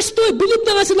na yung verse 2 eh. Believe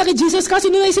na nga sila kay Jesus kasi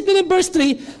nung naisip nila yung verse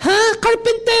 3,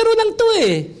 karpentero lang to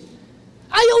eh.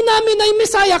 Ayaw namin na yung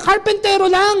Messiah, karpentero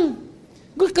lang.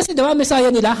 Kasi diba, Messiah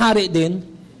nila, hari din.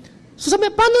 So sabi,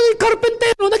 paano yung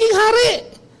karpentero naging hari?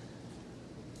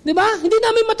 Diba? Hindi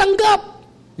namin matanggap.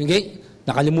 Okay?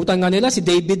 Nakalimutan nga nila, si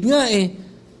David nga eh.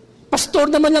 Pastor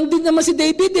naman lang din naman si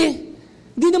David eh.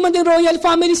 Hindi naman din royal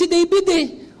family si David eh.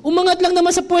 Umangat lang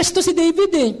naman sa pwesto si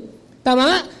David eh.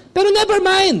 Tama? Pero never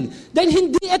mind. Dahil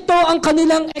hindi ito ang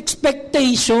kanilang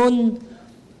expectation.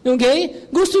 Okay?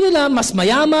 Gusto nila mas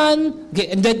mayaman.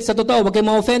 Okay? And then, sa totoo, huwag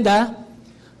kayong ma-offend ha.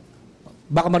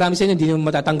 Baka marami sa inyo hindi nyo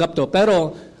matatanggap to.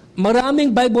 Pero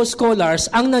maraming Bible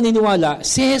scholars ang naniniwala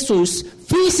si Jesus,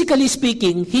 physically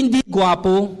speaking, hindi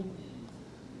gwapo.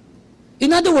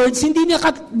 In other words, hindi niya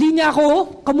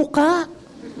ako kamukha.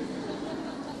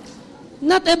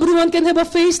 Not everyone can have a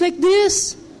face like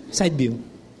this. Side view.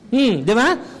 Di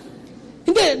ba?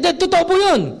 Hindi, totoo po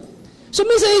yun. So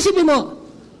minsan isipin mo,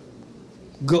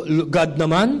 God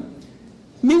naman,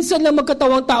 minsan lang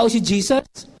magkatawang tao si Jesus,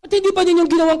 at hindi pa din yung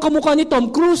ginawang kamukha ni Tom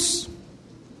Cruise.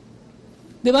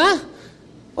 Di ba?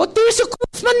 O Teresa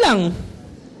Cruz man lang.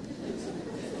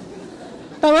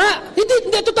 Tama?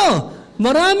 Hindi, totoo.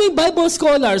 Maraming Bible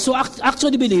scholars who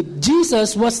actually believe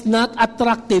Jesus was not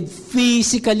attractive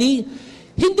physically.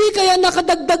 Hindi kaya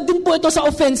nakadagdag din po ito sa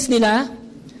offense nila?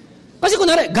 Kasi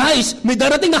kunwari, guys, may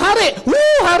darating na hari!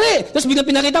 Woo! Hari! Tapos biglang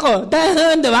pinakita ko,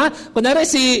 di ba? Kunwari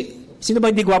sino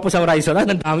ba hindi gwapo sa Horizon?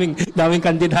 Ang daming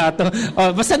kandidato.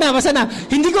 Basta na.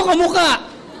 Hindi ko kamukha.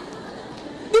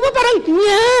 Di ba parang,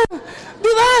 yeah!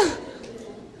 Di ba?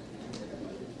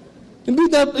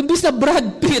 Imbis na Brad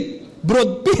Pitt.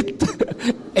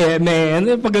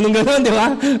 Man, pag ganun, di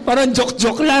ba? Parang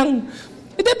joke-joke lang.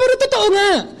 Pero totoo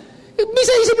nga.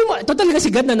 Bisa isipin mo, ito talaga si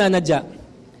God na nanadya.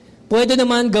 Pwede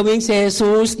naman gawing si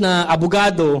Jesus na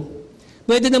abogado.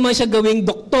 Pwede naman siya gawing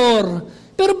doktor.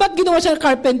 Pero ba't ginawa siya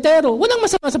karpentero? Walang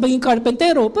masama sa pagiging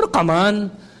karpentero. Pero come on.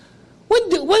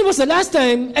 When was the last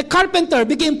time a carpenter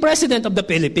became president of the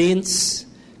Philippines?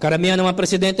 Karamihan ng mga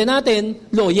presidente natin,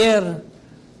 lawyer.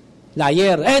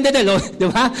 Liar. Di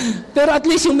ba? Pero at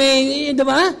least yung may, di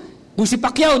ba? Kung si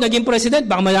Pacquiao naging president,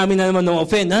 baka marami na naman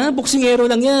offend. Boksingero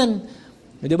lang yan.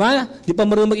 Di ba? Di pa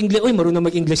marunong mag-English. Uy, marunong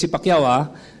mag-English si Pacquiao, ha?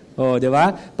 Di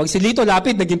ba? Pag si Lito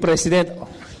Lapid naging president,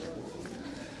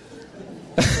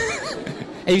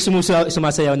 yung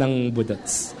sumasayaw ng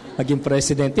budots. Naging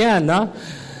president yan, no?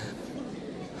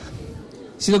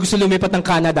 Sino gusto lumipat ng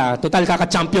Canada? Total,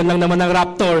 kaka-champion lang naman ng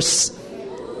Raptors.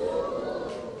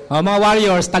 Mga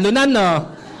Warriors, talunan, no?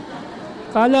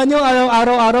 Kala nyo,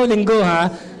 araw-araw, linggo, ha?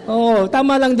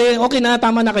 Tama lang din. Okay na,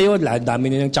 tama na kayo. Dami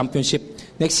nilang championship.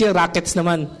 Next year, Rockets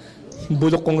naman.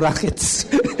 Bulok kong Rockets.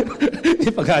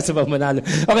 Hindi pag-asa pa manalo.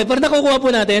 Okay, pero nakukuha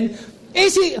po natin,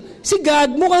 si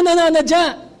God, mukhang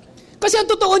nananadya. Kasi ang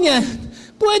totoo niya,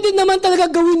 pwede naman talaga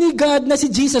gawin ni God na si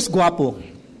Jesus gwapo.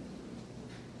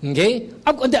 Okay?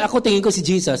 Ako tingin ko si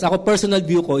Jesus, ako personal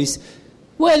view ko is,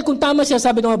 well, kung tama siya,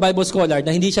 sabi ng mga Bible scholar, na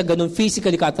hindi siya ganun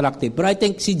physically ka-attractive, but I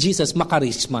think si Jesus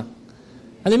makarisma.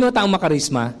 Alam mo yung taong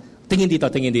makarisma? Tingin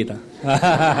dito.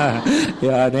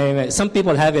 Yeah, some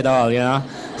people have it all, you know?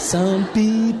 Some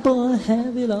people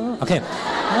have it all. Okay.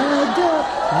 I got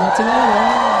nothing at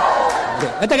all.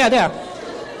 Okay. Teka.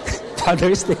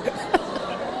 Father's Day.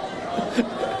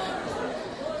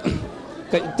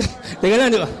 Teka lang,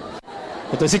 di ba?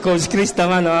 Ito si Coach Chris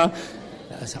naman, no?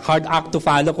 Hard act to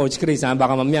follow, Coach Chris.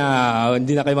 Baka mamaya,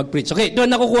 hindi na kayo mag-preach. Okay,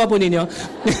 doon nakukuha po ninyo.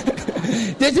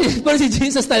 Pero si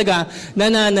Jesus talaga,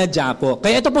 nananadya po.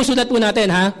 Kaya ito po, sulat po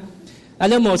natin, ha?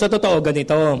 Alam mo, sa totoo,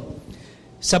 ganito.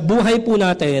 Sa buhay po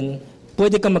natin,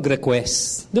 pwede kang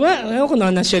mag-request. Di ba? Ayaw ko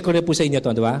na-share ko rin po sa inyo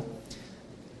to, di ba?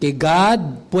 Kay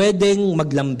God, pwedeng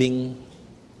maglambing.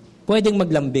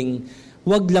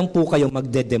 Huwag lang po kayo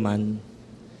magde-demand.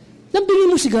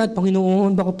 Lambingin mo si God,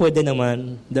 Panginoon, baka pwede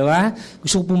naman. Diba?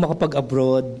 Gusto ko po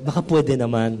makapag-abroad, baka pwede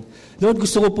naman. Lord,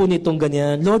 gusto ko po nitong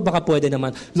ganyan. Lord, baka pwede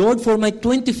naman. Lord, for my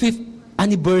 25th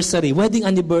anniversary, wedding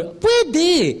anniversary, pwede.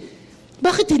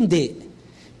 Bakit hindi?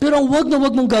 Pero ang wag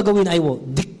mong gagawin ay,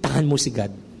 diktahan mo si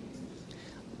God.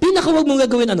 Pinaka-wag mong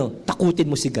gagawin,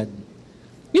 takutin mo si God.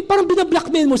 Yung parang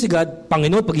binablockmail mo si God,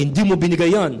 Panginoon, pag hindi mo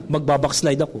binigay yan,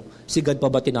 magbabackslide ako. Si God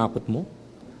pa ba tinakot mo?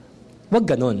 Wag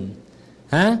ganon.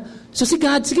 Ha? So si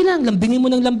God, sige lang, lambingin mo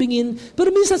ng lambingin.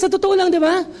 Pero minsan, sa totoo lang, di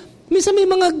ba? Minsan may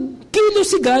mga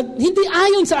kilos si God, hindi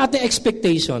ayon sa ating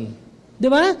expectation.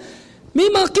 Di ba? May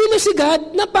mga kilos si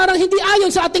God na parang hindi ayon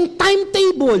sa ating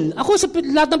timetable. Ako, sa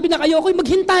lahat ng ayoko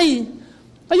maghintay.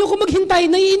 Ayoko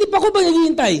maghintay. Naiinip ako ba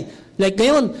naghihintay? Like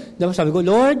ngayon, diba, sabi ko,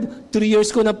 Lord, 3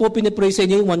 years ko na po pinipray sa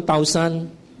inyo yung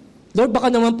 1,000. Lord, baka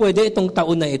naman pwede itong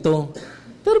taon na ito.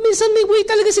 Pero minsan may way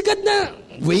talaga si God na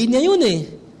way niya yun eh.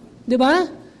 Di ba?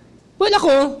 Well,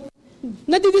 ako,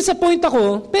 nadi-disappoint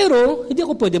ako, pero hindi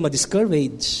ako pwede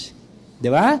ma-discourage. Di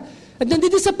ba? At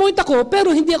nadi-disappoint ako, pero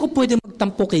hindi ako pwede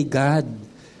magtampo kay God.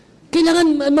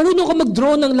 Kailangan, marunong ako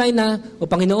mag-draw ng line na, o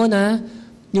Panginoon ha,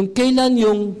 yung kailan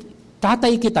yung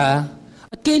tatay kita,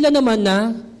 at kailan naman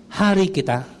na hari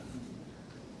kita.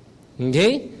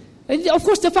 Okay? And of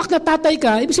course, the fact na tatay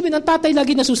ka, ibig sabihin, ang tatay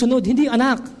lagi nasusunod, hindi yung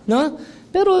anak. No?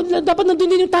 Pero dapat nandun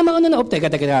din yung tamang ano na,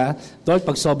 teka, Lord,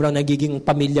 pag sobrang nagiging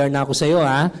familiar na ako sa iyo,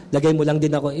 ilagay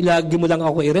mo lang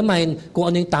ako i-remind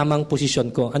kung ano yung tamang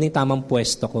posisyon ko, ano yung tamang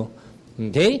pwesto ko.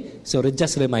 Okay? So,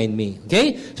 just remind me.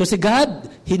 Okay? So, si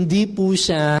God, hindi po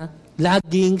siya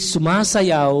laging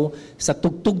sumasayaw sa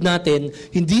tugtog natin.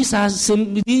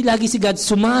 Hindi lagi si God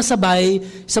sumasabay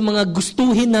sa mga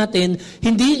gustuhin natin.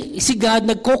 Hindi si God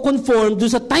nagko-conform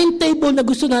doon sa timetable na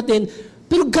gusto natin.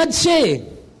 Pero God siya eh.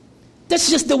 That's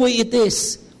just the way it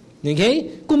is.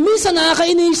 Okay? Kung minsan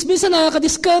nakakainis, minsan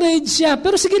nakaka-discourage siya,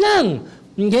 pero sige lang.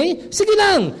 Okay? Sige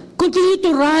lang. Continue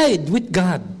to ride with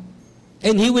God.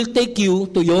 And He will take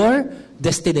you to your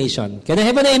destination. Can I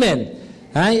have an amen?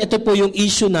 Ito po yung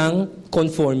issue ng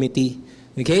conformity.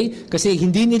 Okay? Kasi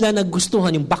hindi nila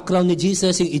nagustuhan yung background ni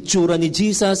Jesus, yung itsura ni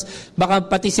Jesus. Baka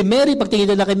pati si Mary,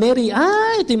 pagtingin nila kay Mary,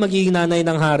 ito yung magiging nanay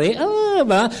ng hari.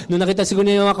 Ba? Nung nakita siguro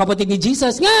niya yung mga kapatid ni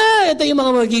Jesus, ito yung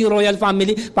mga magiging royal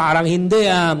family. Parang hindi.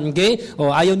 Okay? O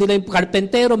ayaw nila yung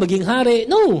karpentero, maging hari.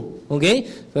 No. Okay?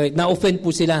 Na-offend po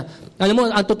sila. Alam mo,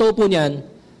 ang totoo po niyan,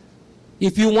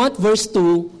 if you want verse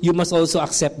 2, you must also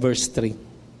accept verse 3.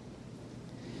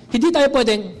 Hindi tayo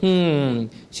pwedeng,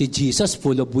 si Jesus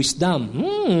full of wisdom.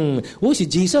 Si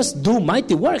Jesus do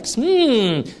mighty works.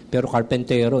 Pero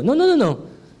karpentero. No.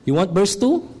 You want verse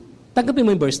 2? Tanggapin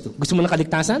mo yung verse 2. Gusto mo ng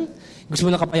kaligtasan? Gusto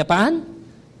mo ng kapayapaan?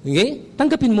 Okay?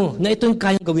 Tanggapin mo na ito yung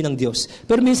kayang gawin ng Diyos.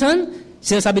 Pero minsan,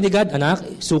 sinasabi ni God, anak,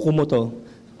 suko mo to.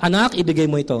 Anak, ibigay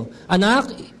mo ito.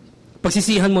 Anak,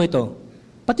 pagsisihan mo ito.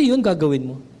 Pati yun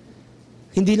gagawin mo.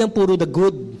 Hindi lang puro the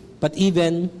good, but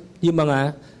even yung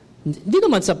mga hindi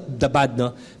naman sa the bad,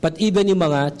 no? But even yung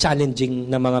mga challenging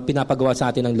na mga pinapagawa sa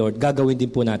atin ng Lord, gagawin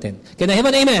din po natin. Can I have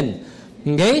an amen?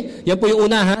 Okay? Yan po yung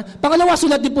una, ha? Pangalawa,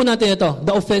 sulat din po natin ito,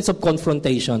 the offense of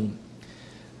confrontation.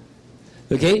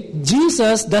 Okay?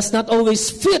 Jesus does not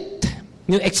always fit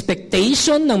yung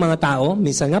expectation ng mga tao.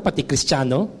 Minsan nga, pati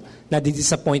Kristiyano,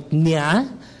 na-disappoint niya.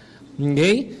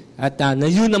 Okay? At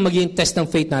yun ang magiging test ng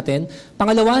faith natin.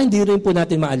 Pangalawa, hindi rin po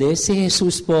natin maalis. Si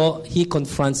Jesus po, He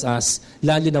confronts us,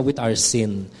 lalo na with our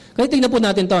sin. Kaya tingnan po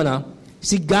natin to, no?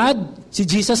 Si God, si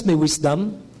Jesus may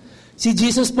wisdom. Si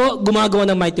Jesus po, gumagawa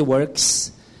ng mighty works.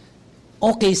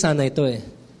 Okay sana ito eh.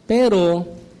 Pero,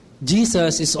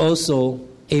 Jesus is also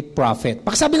a prophet.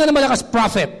 Pakisabi nga na malakas,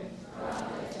 prophet.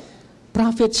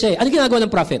 Prophet siya eh. Ano ginagawa ng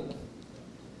prophet?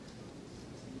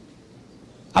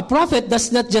 A prophet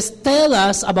does not just tell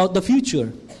us about the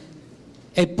future.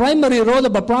 A primary role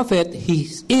of a prophet he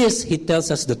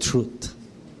tells us the truth.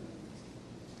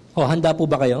 Handa po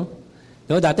ba kayo?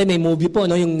 No, dati may movie po,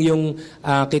 no, yung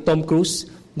kay Tom Cruise,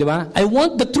 di ba? I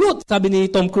want the truth, sabi ni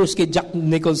Tom Cruise kay Jack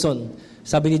Nicholson.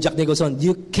 Sabi ni Jack Nicholson,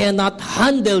 you cannot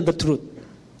handle the truth.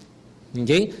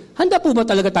 Okay? Handa po ba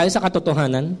talaga tayo sa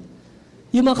katotohanan?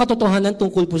 Yung mga katotohanan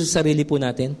tungkol po sa sarili po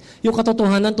natin. Yung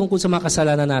katotohanan tungkol sa mga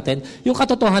kasalanan natin. Yung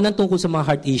katotohanan tungkol sa mga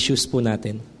heart issues po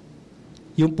natin.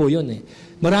 Yun po yun eh.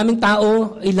 Maraming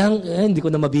tao, hindi ko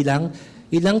na mabilang,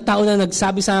 ilang tao na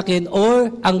nagsabi sa akin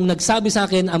or ang nagsabi sa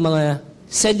akin ang mga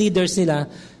cell leaders nila,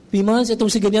 Pimans,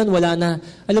 itong si ganyan, wala na.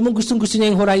 Alam mo, gustong-gusto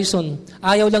niya yung horizon.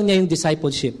 Ayaw lang niya yung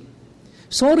discipleship.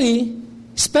 Sorry,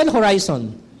 spell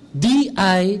horizon.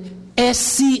 D-I-S-C-I-P-L-E-S-H-I-P.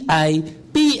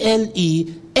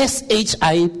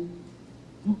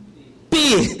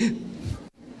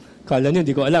 Kala niyo,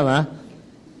 hindi ko alam, ha?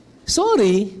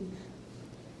 Sorry.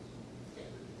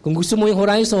 Kung gusto mo yung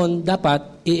horizon,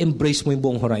 dapat i-embrace mo yung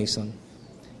buong horizon.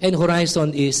 And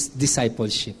horizon is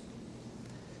discipleship.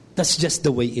 That's just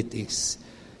the way it is.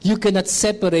 You cannot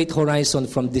separate horizon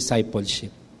from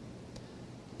discipleship.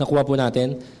 Nakuha po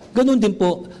natin? Ganun din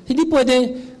po. Hindi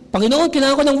pwede, Panginoon,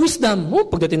 kailangan ko ng wisdom.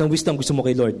 Pagdating ng wisdom, gusto mo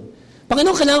kay Lord.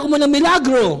 Panginoon, kailangan ko mo ng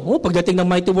milagro. Pagdating ng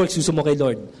mighty works, gusto mo kay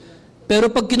Lord.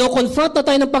 Pero pag kino-confront na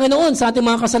tayo ng Panginoon sa ating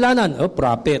mga kasalanan,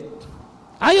 prophet.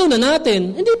 Ayaw na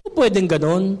natin. Hindi po pwedeng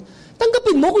ganon.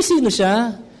 Tanggapin mo kung sino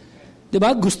siya.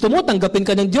 Diba? Gusto mo, tanggapin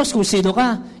ka ng Diyos kung sino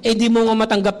ka. Eh, di mo nga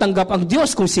matanggap-tanggap ang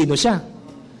Diyos kung sino siya.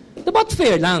 Dapat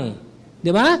fair lang.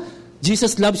 Diba?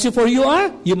 Jesus loves you for you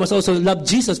are. You must also love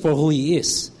Jesus for who He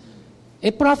is.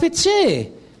 Eh, prophet siya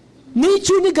eh.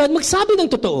 Nature ni God, magsabi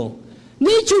ng totoo.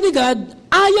 Nature ni God,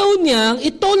 ayaw niyang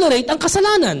i-tolerate ang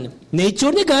kasalanan.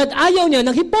 Nature ni God, ayaw niya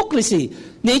ng hypocrisy.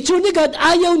 Nature ni God,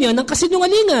 ayaw niya ng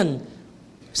kasinungalingan.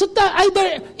 So,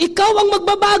 either ikaw ang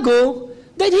magbabago,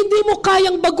 dahil hindi mo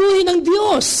kayang baguhin ng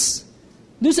Diyos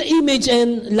doon sa image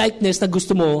and likeness na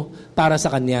gusto mo para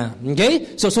sa Kanya.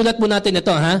 Okay? So, sulat mo natin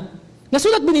ito, ha?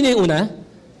 Nasulat mo nila yung una?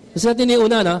 Nasulat nila yung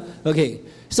una, no? Okay.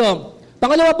 So,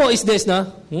 pangalawa po is this, no?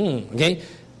 Okay?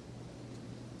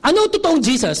 Ano totoong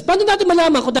Jesus? Paano natin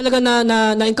malaman kung talaga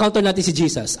na-encounter natin si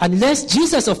Jesus? Unless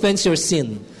Jesus offends your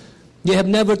sin, you have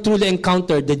never truly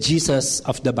encountered the Jesus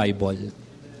of the Bible.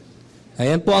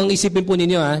 Ayan po ang isipin po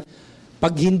ninyo, ha?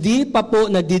 Pag hindi pa po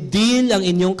nadidil ang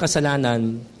inyong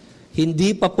kasalanan,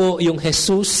 hindi pa po yung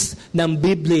Jesus ng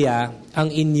Biblia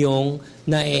ang inyong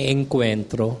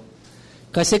nae-enkwentro.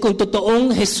 Kasi kung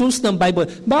totoong Jesus ng Bible,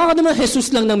 baka naman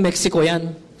Jesus lang ng Mexico yan.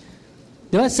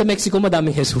 Di ba? Sa Mexico,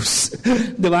 madaming Jesus.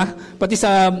 Di ba? Pati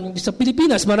sa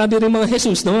Pilipinas, marami rin mga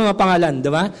Jesus, no? Mga pangalan.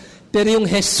 Di ba? Pero yung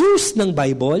Jesus ng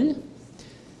Bible,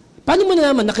 paano mo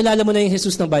na naman, nakilala mo na yung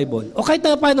Jesus ng Bible? O kahit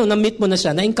na paano, na-meet mo na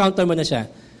siya, na-encounter mo na siya,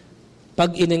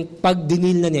 pag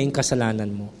dinil na niya yung kasalanan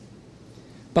mo.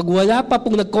 Pag wala pa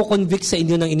pong nagko-convict sa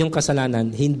inyo ng inyong kasalanan,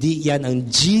 hindi yan ang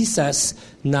Jesus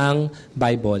ng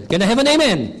Bible. Can I have an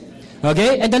amen?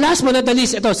 Okay? And the last but not the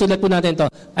least, ito, sulat po natin ito.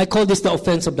 I call this the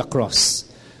offense of the cross.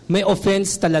 May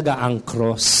offense talaga ang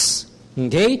cross.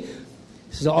 Okay?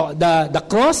 So, the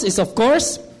cross is of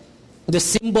course the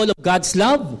symbol of God's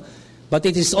love, but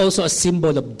it is also a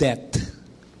symbol of death.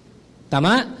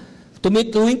 Tama?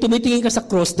 Tuwing tumitingin ka sa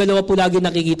cross, dalawa po lagi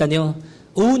nakikita niyo.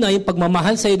 Una, yung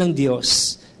pagmamahal sa iyo ng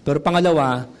Diyos. Pero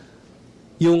pangalawa,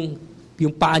 yung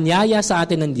paanyaya sa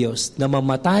atin ng Diyos na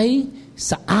mamatay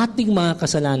sa ating mga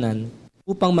kasalanan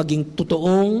upang maging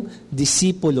totoong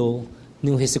disipulo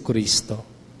ni Jesucristo.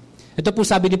 Ito po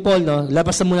sabi ni Paul, no?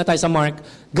 Labas na muna tayo sa Mark.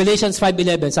 Galatians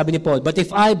 5:11, sabi ni Paul, "But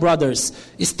if I, brothers,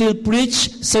 still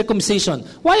preach circumcision,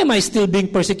 why am I still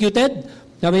being persecuted?"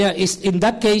 Sabi niya, in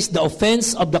that case, the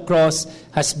offense of the cross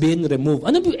has been removed.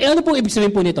 Ano po ibig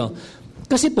sabihin po nito?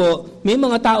 Kasi po, may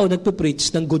mga tao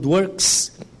nagpo-preach ng good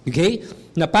works. Okay?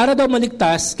 Na para daw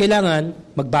maligtas,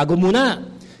 kailangan magbago muna.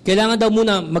 Kailangan daw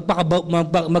muna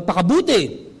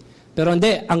magpakabuti. Pero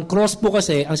hindi, ang cross po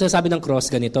kasi, ang sinasabi ng cross,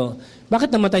 ganito.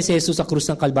 Bakit namatay si Jesus sa krus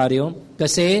ng Kalbaryo?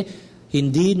 Kasi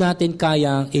hindi natin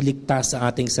kayang iligtas sa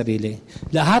ating sarili.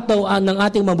 Lahat daw ng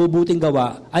ating mabubuting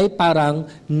gawa ay parang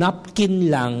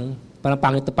napkin lang, parang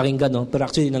pangit na pakinggan, no? Pero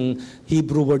actually, ng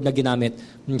Hebrew word na ginamit.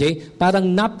 Okay? Parang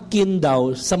napkin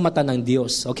daw sa mata ng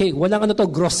Diyos. Okay? Walang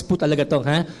gross po talaga to,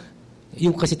 ha?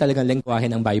 Yung kasi talagang lengguwahe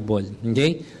ng Bible.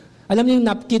 Okay? Alam niyo yung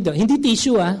napkin daw, hindi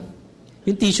tissue, ha?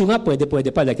 Yung tissue nga, pwede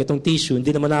pa. Like itong tissue,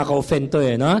 hindi naman nakaka-offend to,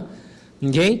 no?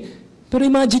 Okay? Pero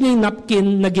imagine yung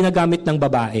napkin na ginagamit ng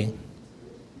babae.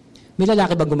 May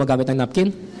lalaki bang gumagamit ng napkin?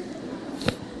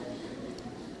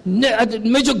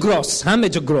 Medyo gross, ha?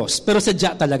 Medyo gross. Pero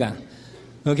sadya talaga.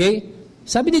 Okay?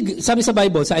 Sabi sa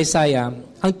Bible, sa Isaiah,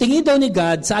 ang tingin daw ni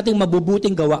God sa ating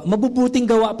mabubuting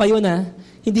gawa pa yun, ha?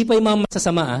 Hindi pa yung mga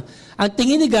masasama, ha? Ang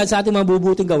tingin ni God sa ating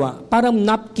mabubuting gawa, parang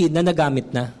napkin na nagamit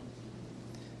na.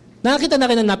 Nakakita na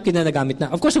kayo ng napkin na nagamit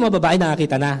na. Of course, yung mga babae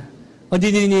nakakita na. O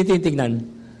hindi tinitingnan.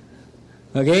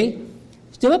 Okay?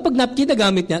 Diba pag napkin na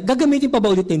gamit niya, gagamitin pa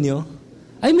ba ulit ninyo?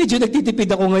 Ay, medyo nagtitipid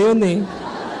ako ngayon eh.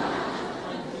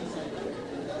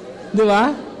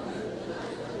 Diba?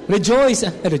 Rejoice.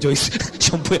 Rejoice.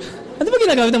 Shampoo. Ano ba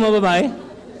ginagamit ng mga babae?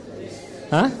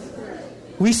 Ha?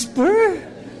 Whisper.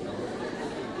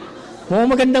 Mukhang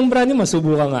magandang brand yun,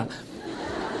 masubukan nga.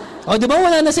 O, diba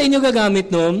wala na sa inyo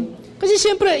gagamit nun? Kasi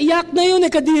siyempre, iyak na yun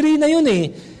eh, kadiri na yun eh.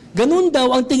 Ganun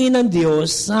daw ang tingin ng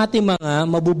Diyos sa ating mga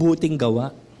mabubuting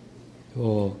gawa.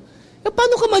 Oh.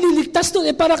 Paano ka maliligtas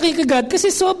doon? Para kay God,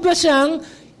 kasi sobra siyang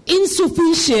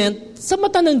insufficient sa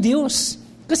mata ng Diyos.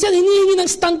 Kasi ang hinihingi ng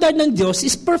standard ng Diyos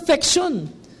is perfection.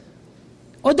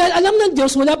 O dahil alam ng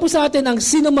Diyos, wala po sa atin ang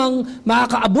sinumang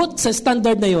makakaabot sa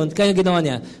standard na yon, kaya ginawa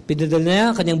niya, pinadala niya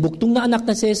kanyang buktong na anak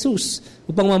na si Jesus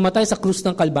upang mamatay sa krus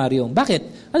ng Kalbaryo.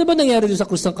 Bakit? Ano ba nangyari doon sa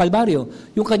krus ng Kalbaryo?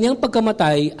 Yung kanyang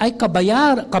pagkamatay ay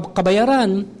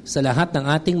kabayaran sa lahat ng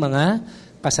ating mga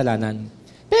kasalanan.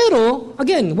 Pero,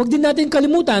 again, huwag din natin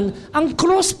kalimutan, ang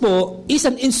cross po is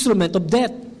an instrument of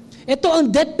death. Ito ang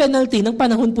death penalty ng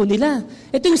panahon po nila.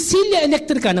 Ito yung silya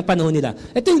electrica ng panahon nila.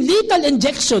 Ito yung lethal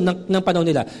injection ng panahon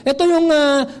nila. Ito yung,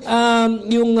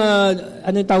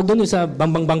 ano yung tawag doon, sa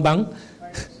bang-bang-bang-bang?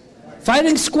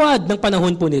 Firing squad ng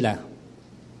panahon po nila.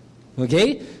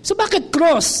 Okay? So bakit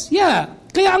cross? Yeah.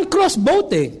 Kaya ang cross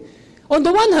both eh. On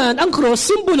the one hand, ang cross,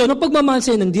 simbolo ng pagmamahal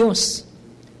sa'yo ng Diyos.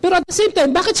 Pero at the same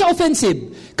time, bakit siya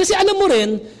offensive? Kasi alam mo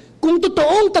rin, kung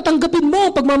totoong tatanggapin mo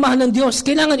ang pagmamahal ng Diyos,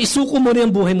 kailangan isuko mo rin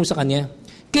ang buhay mo sa Kanya.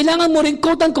 Kailangan mo rin,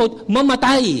 quote-unquote,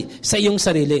 mamatay sa iyong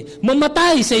sarili.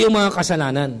 Mamatay sa iyong mga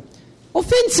kasalanan.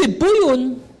 Offensive po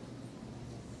yun.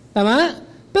 Tama?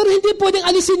 Pero hindi pwedeng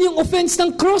alisin yung offense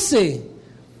ng cross eh.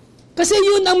 Kasi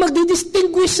yun ang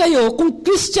magdidistinguish sa'yo kung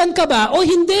Christian ka ba o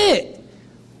hindi.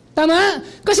 Tama?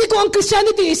 Kasi kung ang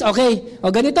Christianity is, okay, o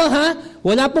ganito ha,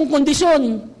 wala pong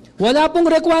kondisyon, wala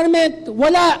pong requirement,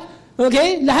 wala.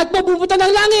 Okay? Lahat po pupunta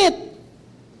ng langit.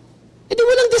 E di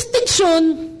walang distinction.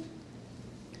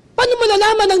 Paano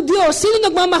malalaman ng Diyos sino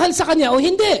nagmamahal sa Kanya o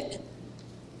hindi?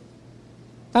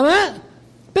 Tama?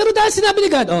 Pero dahil sinabi ni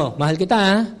God, mahal kita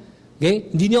ha.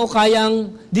 Okay? Hindi nyo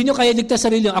kaya ligtas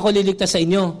sarili nyo, ako liligtas sa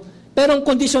inyo. Pero ang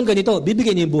kondisyon ganito,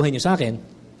 bibigyan niyo yung buhay nyo sa akin.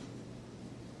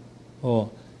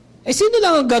 Sino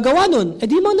lang ang gagawa nun?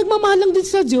 Di mo nagmamahal lang din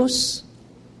sa Diyos.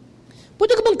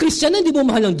 Pwede ka bang Christian na hindi mo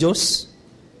mahal ng Diyos?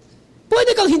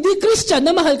 Pwede kang hindi Christian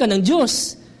na mahal ka ng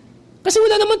Diyos. Kasi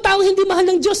wala naman taong hindi mahal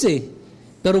ng Diyos eh.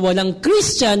 Pero walang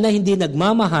Christian na hindi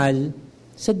nagmamahal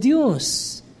sa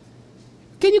Diyos.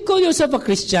 Can you call yourself a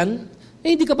Christian?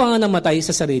 Hindi ka pa nga namatay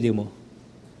sa sarili mo.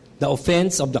 The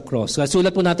offense of the cross. So,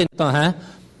 sulat po natin ito, ha?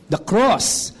 The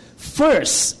cross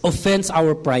first offends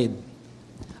our pride.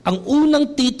 Ang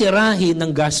unang titirahin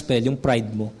ng gospel, yung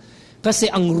pride mo.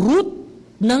 Kasi ang root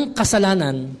ng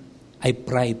kasalanan ay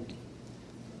pride.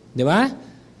 Di ba?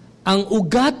 Ang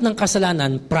ugat ng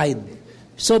kasalanan, pride.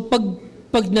 So,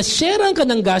 pag nasharean ka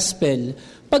ng gospel,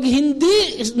 pag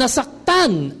hindi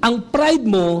nasaktan ang pride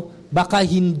mo, baka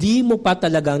hindi mo pa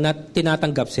talagang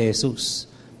tinatanggap si Jesus.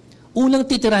 Unang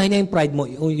titirahin niya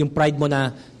yung pride mo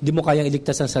na hindi mo kayang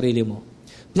iligtas ang sarili mo.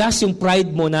 Plus yung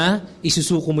pride mo na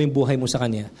isusuko mo yung buhay mo sa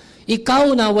Kanya.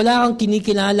 Ikaw na wala kang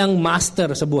kinikilalang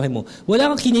master sa buhay mo.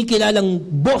 Wala kang kinikilalang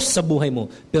boss sa buhay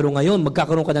mo. Pero ngayon,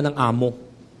 magkakaroon ka na ng amo.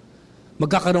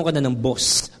 Magkakaroon ka na ng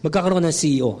boss. Magkakaroon ka ng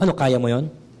CEO. Ano, kaya mo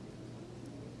yon?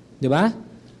 Di ba?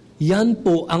 Yan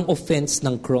po ang offense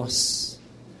ng cross.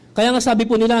 Kaya nga sabi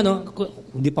po nila, no,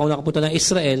 hindi pa ako nakapunta ng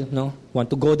Israel, no, want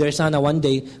to go there sana one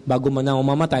day bago man ako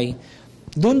mamatay.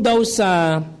 Doon daw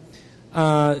sa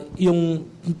yung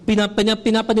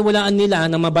pinapaniwalaan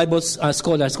nila ng mga Bible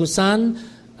scholars kung saan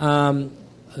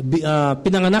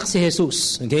pinanganak si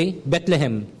Jesus, okay?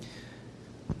 Bethlehem.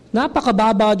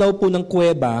 Napakababa daw po ng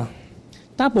kuweba.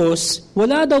 Tapos,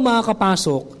 wala daw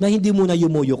makakapasok na hindi muna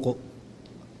yumuyuko.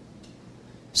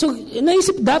 So,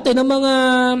 naisip dati ng mga,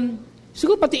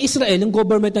 siguro pati Israel, yung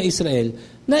government ng Israel,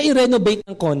 na i-renovate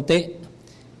ng konti.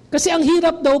 Kasi ang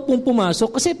hirap daw pong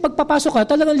pumasok, kasi pagpapasok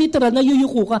ka, talagang literal na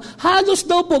yuyuko ka, halos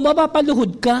daw po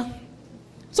mapapaluhod ka.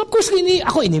 So, of course,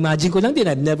 ako inimagine ko lang din,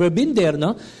 I've never been there,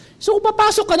 no? So, kung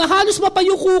papasok ka na halos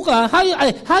mapayuko ka,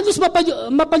 halos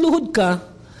mapaluhod ka,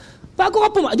 bago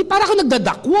ka di para ka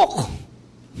nagdadakwok.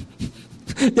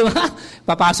 Di ba?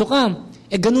 Papasok ka.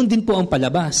 Ganun din po ang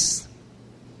palabas.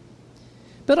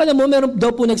 Pero alam mo, meron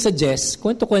daw po nagsuggest,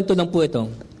 kwento-kwento lang po ito.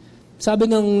 Sabi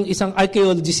ng isang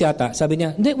archaeologist yata, sabi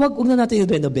niya, hindi, wag na natin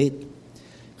i-renovate.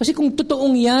 Kasi kung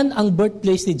totoong yan ang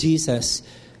birthplace ni Jesus,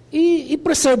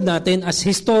 i-preserve natin as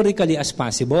historically as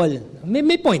possible.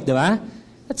 May point, di ba?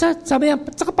 At sabi niya,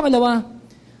 at saka pangalawa,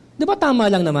 di ba tama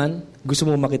lang naman, gusto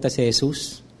mo makita si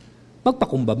Jesus?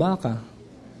 Magpakumbaba ka.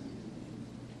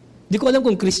 Di ko alam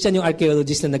kung Christian yung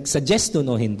archaeologist na nag-suggest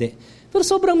nun o hindi. Pero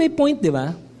sobrang may point, di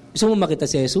ba? Gusto mo makita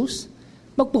si Jesus?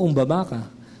 Magpakumbaba ka.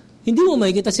 Hindi mo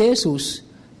makikita si Jesus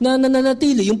na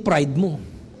nananatili yung pride mo.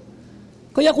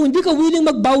 Kaya kung hindi ka willing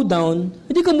mag-bow down,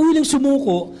 hindi ka willing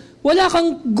sumuko, wala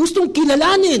kang gustong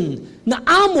kilalanin na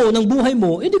amo ng buhay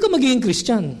mo, hindi ka magiging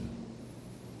Christian.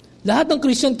 Lahat ng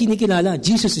Christian kinikilala,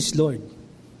 Jesus is Lord.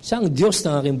 Siya ang Diyos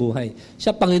ng aking buhay.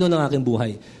 Siya Panginoon ng aking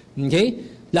buhay. Okay?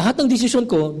 Lahat ng desisyon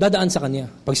ko, dadaan sa Kanya.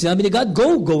 Pag sinabi ni God,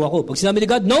 go, go ako. Pag sinabi ni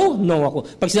God, no, no ako.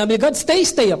 Pag sinabi ni God, stay,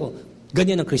 stay ako.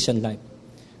 Ganyan ang Christian life.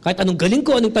 Kahit anong galing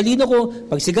ko, anong talino ko,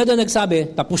 pag si God na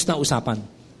nagsabi, tapos na usapan.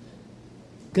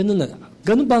 Ganun na.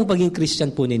 Ganun ba ang pagiging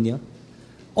Christian po ninyo?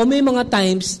 O may mga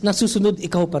times na susunod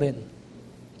ikaw pa rin?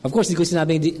 Of course, hindi ko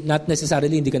sinabi, not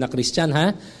necessarily hindi ka na Christian,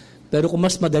 ha? Pero kung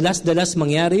mas madalas-dalas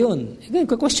mangyari yun,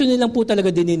 questionin lang po talaga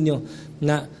din ninyo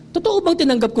na, totoo bang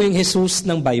tinanggap ko yung Jesus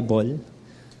ng Bible?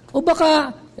 O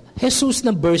baka Jesus na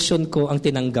version ko ang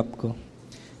tinanggap ko?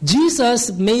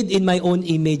 Jesus made in my own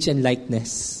image and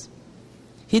likeness.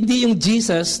 Hindi yung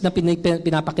Jesus na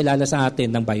pinapakilala sa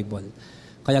atin ng Bible.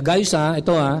 Kaya guys,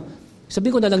 ito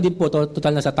sabihin ko na lang din po,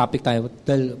 total na sa topic tayo,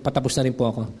 dahil patapos na rin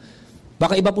po ako.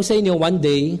 Baka iba po sa inyo, one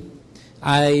day,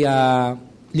 ay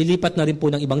lilipat na rin po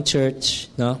ng ibang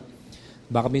church, no?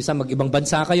 Baka minsan mag-ibang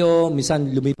bansa kayo, minsan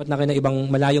lumipat na kayo ng ibang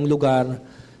malayong lugar.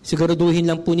 Siguraduhin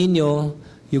lang po ninyo,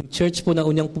 yung church po na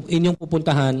inyong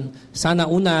pupuntahan, sana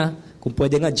una, kung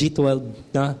pwede nga G12,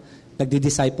 na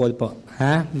nagdi-disciple po.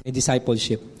 May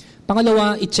discipleship.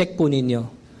 Pangalawa, i-check po ninyo.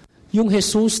 Yung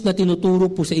Jesus na tinuturo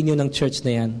po sa inyo ng church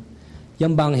na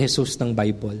yan ba ang Jesus ng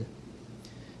Bible?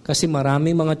 Kasi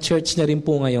maraming mga church na rin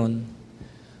po ngayon,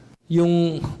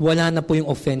 yung wala na po yung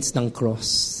offense ng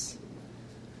cross.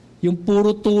 Yung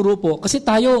puro turo po. Kasi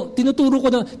tayo, tinuturo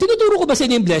ko ba sa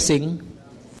inyo yung blessing?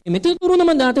 May tinuturo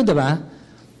naman natin, diba?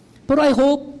 Pero I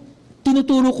hope,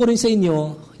 tinuturo ko rin sa inyo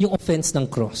yung offense ng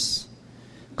cross.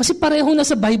 Kasi pareho na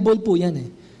sa Bible po yan eh.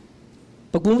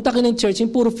 Pag pumunta kayo ng church,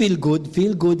 yung puro feel good.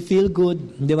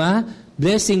 Di ba?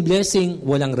 Blessing,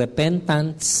 walang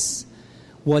repentance,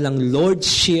 walang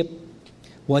lordship,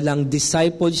 walang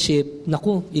discipleship.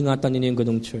 Naku, ingatan niyo yung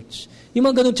ganong church. Yung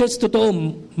mga ganong church, totoo,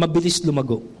 mabilis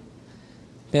lumago.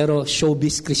 Pero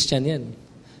showbiz Christian yan.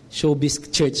 Showbiz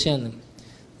church yan.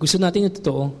 Gusto natin yung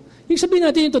totoo. Yung sabihin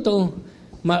natin yung totoo.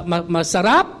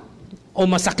 Masarap o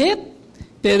masakit,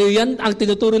 pero yan ang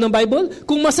tinuturo ng Bible.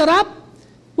 Kung masarap,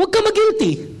 huwag ka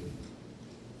mag-guilty.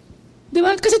 Di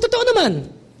ba? Kasi totoo naman.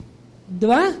 Di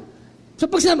ba?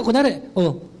 So pag sinabi, kunwari,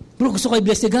 bro, gusto ko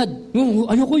i-bless ni God.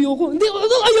 Ayoko. Hindi,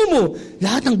 ayaw mo.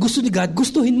 Lahat ng gusto ni God,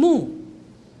 gustuhin mo.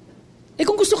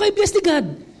 Kung gusto ka i-bless ni God,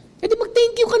 edi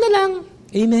mag-thank you ka na lang.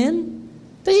 Amen?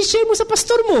 Tapos i-share mo sa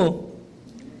pastor mo.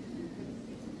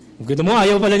 Gusto mo,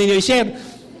 ayaw pala ninyo i-share.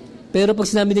 Pero pag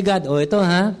sinabi ni God, ito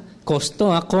cost.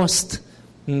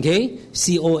 Okay?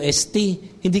 C-O-S-T.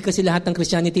 Hindi kasi lahat ng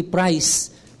Christianity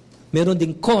price. Meron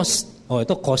ding cost.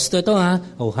 Ito, cost ito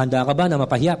handa ka ba na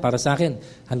mapahiya para sa akin?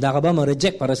 Handa ka ba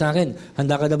ma-reject para sa akin?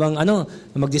 Handa ka na bang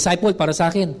mag-disciple para sa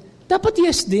akin? Dapat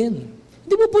yes din.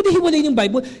 Hindi mo pwede hiwalayin yung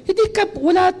Bible.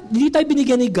 Hindi tayo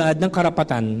binigyan ni God ng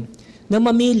karapatan na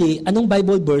mamili anong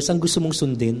Bible verse ang gusto mong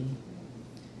sundin.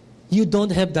 You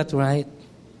don't have that right.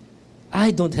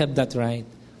 I don't have that right.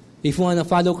 If you want to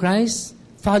follow Christ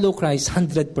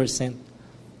 100%.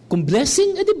 Kung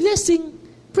blessing, edi blessing.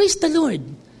 Praise the Lord.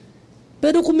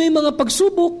 Pero kung may mga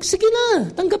pagsubok, sige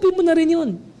na, tanggapin mo na rin yun.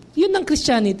 Yun ang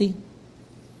Christianity.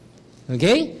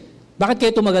 Okay? Bakit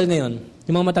kayo tumagal ngayon?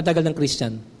 Yung mga matatagal ng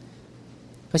Christian.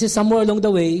 Kasi somewhere along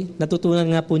the way, natutunan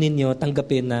nga po ninyo,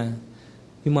 tanggapin na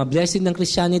yung mga blessing ng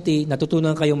Christianity,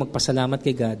 natutunan kayong magpasalamat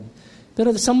kay God.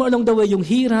 Pero somewhere along the way, yung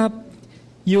hirap,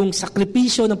 yung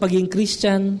sakripisyo ng pagiging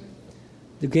Christian,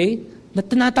 okay? Na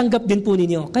tinatanggap din po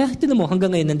ninyo. Kaya tinan mo,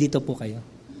 hanggang ngayon, nandito po kayo.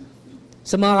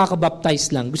 Sa mga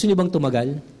kakabaptize lang, gusto niyo bang tumagal?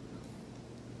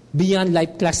 Beyond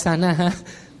life class sana, ha?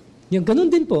 Yung ganun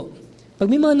din po.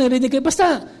 Pag may mga narinig kayo,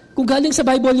 basta, kung galing sa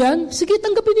Bible yan, sige,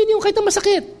 tanggapin ninyo kahit na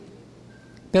masakit.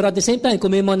 Pero at the same time,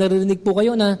 kung may mga narinig po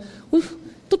kayo na,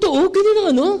 totoo,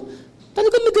 ganyan ang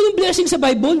talagang may ganyan blessing sa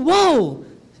Bible, wow!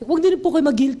 Huwag din po kayo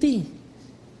mag-guilty.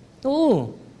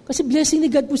 Oo. Kasi blessing ni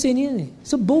God po sa inyo yan eh.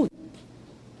 So both.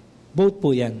 Both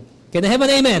po yan. Can I have an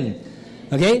amen?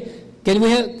 Okay?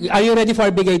 Are you ready for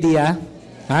a big idea?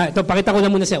 Ito, pakita ko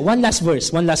na muna siya. One last verse,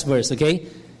 okay?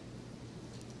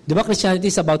 Di ba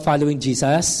Christianity is about following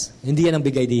Jesus? Hindi yan ang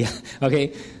big idea. Okay?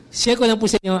 Share ko lang po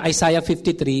sa inyo Isaiah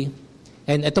 53.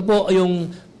 And ito po yung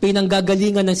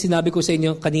pinanggagalingan ng sinabi ko sa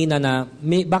inyo kanina na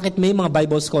bakit may mga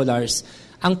Bible scholars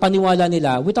ang paniwala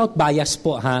nila, without bias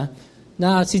po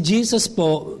na si Jesus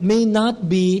po may not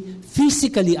be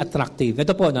physically attractive.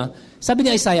 Ito po, sabi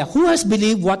ni Isaiah, who has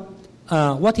believed what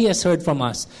he has heard from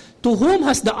us? To whom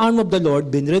has the arm of the Lord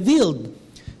been revealed?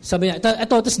 Sabi niya, ito,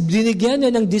 tapos binigyan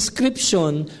niya ng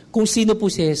description kung sino po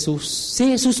si Jesus. Si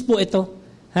Jesus po ito.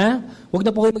 Huwag na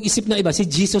po kayo mag-isip na iba. Si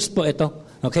Jesus po ito.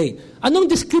 Okay. Anong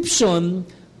description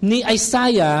ni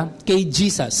Isaiah kay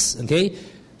Jesus?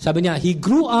 Okay. Sabi niya, he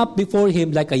grew up before him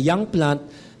like a young plant,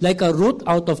 like a root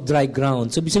out of dry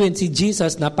ground. So, sabihin, si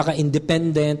Jesus,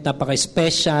 napaka-independent,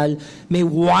 napaka-special, may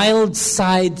wild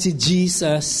side si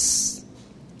Jesus.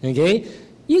 Okay?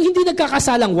 Yung hindi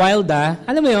nagkakasalang wild,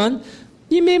 alam mo yon?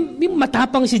 Yung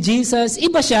matapang si Jesus,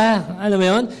 iba siya. Alam mo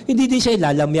yon? Hindi din siya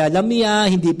lalamya-lamya,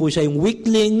 hindi po siya yung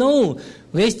weakling. No.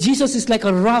 Okay? Jesus is like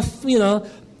a rough,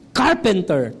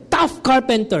 carpenter, tough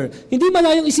carpenter. Hindi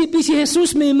malayong isipin si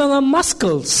Jesus may mga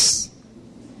muscles.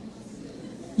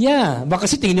 Yeah, baka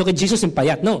kasi tingin nyo kay Jesus yung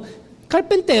payat. No,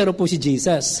 carpentero po si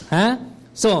Jesus.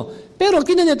 So, Pero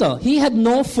tingnan niyo to, he had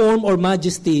no form or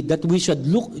majesty that we should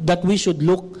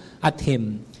look at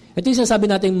him. Ito yung sasabi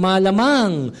natin,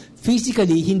 malamang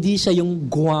physically hindi siya yung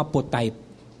guwapo type.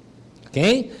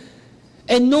 Okay?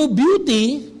 And no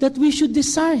beauty that we should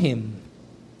desire him.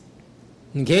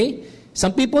 Okay?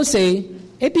 Some people say,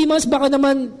 Pimas, baka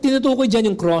naman tinutukoy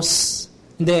dyan yung cross.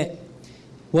 Hindi.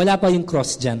 Wala pa yung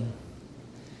cross dyan.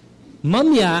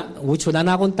 Mamaya, which wala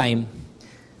na akong time,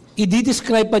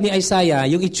 i-describe pa ni Isaiah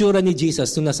yung itsura ni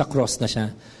Jesus nung nasa cross na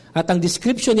siya. At ang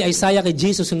description ni Isaiah kay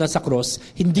Jesus nung nasa cross,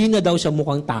 hindi na daw siya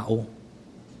mukhang tao.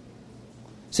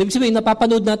 So, ibig sabihin,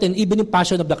 napapanood natin, even yung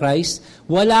Passion of the Christ,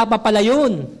 wala pa pala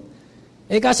yun.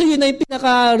 Kaso yun na yung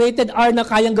pinaka-rated R na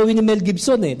kayang gawin ni Mel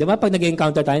Gibson Di ba? Pag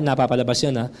nag-encounter tayo, napapalabas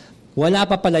yun Wala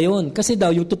pa pala yun. Kasi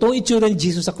daw, yung totoong itsura ni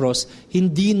Jesus sa cross,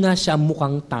 hindi na siya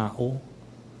mukhang tao.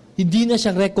 Hindi na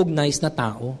siya recognized na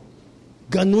tao.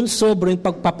 Ganun sobrang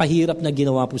pagpapahirap na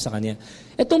ginawa po sa kanya.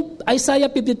 Itong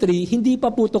Isaiah 53, hindi pa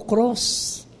po ito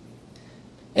cross.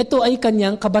 Ito ay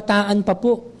kanyang kabataan pa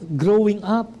po. Growing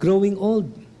up, growing old.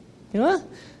 Diba?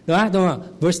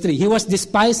 Verse 3, he was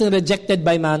despised and rejected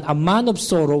by man, a man of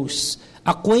sorrows,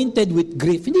 acquainted with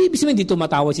grief. Hindi ibig sabihin dito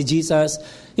matawa si Jesus.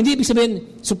 Hindi ibig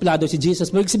sabihin suplado si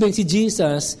Jesus. Pero ibig sabihin si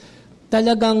Jesus,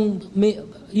 talagang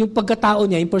yung pagkatao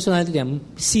niya, yung personality niya,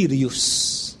 serious.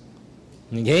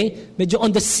 Okay? Medyo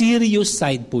on the serious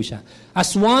side po siya.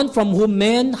 As one from whom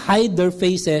men hide their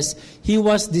faces, he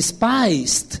was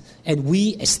despised, and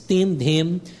we esteemed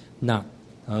him not.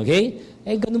 Okay?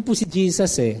 Ganun po si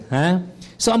Jesus Ha?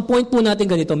 So, ang point po natin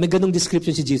ganito, may ganung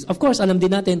description si Jesus. Of course, alam din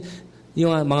natin,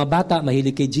 yung mga bata,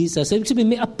 mahilig kay Jesus. So, ibig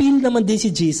sabihin, may appeal naman din si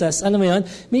Jesus. Alam mo yun?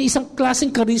 May isang klaseng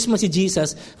charisma si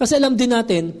Jesus. Kasi alam din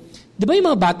natin, di ba yung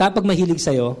mga bata, pag mahilig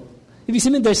sa'yo, ibig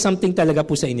sabihin, there's something talaga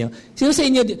po sa inyo. Sino sa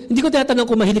inyo, hindi ko tinatanong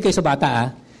kung mahilig kayo sa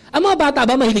bata, Ang mga bata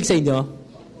ba mahilig sa inyo?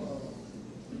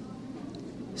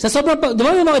 Sa sobrang, di ba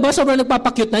yung mga iba sobrang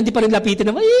nagpapakyut na, hindi pa rin lapitin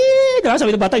na, di ba?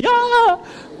 Sabi ng bata, yeah!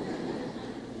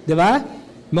 Di ba?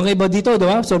 Mga iba dito, di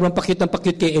ba? Sobrang pakyut ng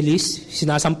pakyut kay Elise.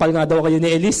 Sinasampal nga daw kayo ni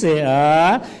Elise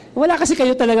Wala kasi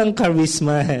kayo talagang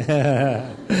charisma.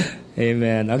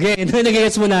 Amen. Okay, ito yung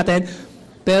nag-gets mo natin.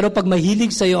 Pero pag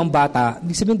mahilig sa'yo ang bata,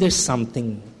 ibig sabihin there's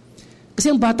something.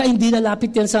 Kasi ang bata hindi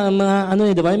lalapit yan sa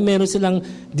mga, di ba? Meron silang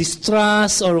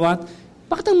distrust or what.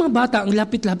 Bakit ang mga bata, ang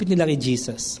lapit-lapit nila kay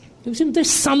Jesus? Ibig sabihin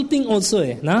there's something also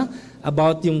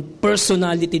about yung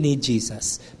personality ni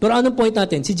Jesus. Pero anong point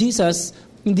natin? Si Jesus,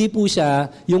 hindi po siya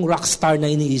yung rockstar na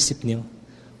iniisip niyo.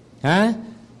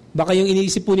 Baka yung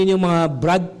iniisip po ninyo mga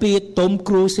Brad Pitt, Tom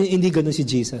Cruise, hindi ganun si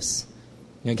Jesus.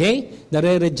 Okay?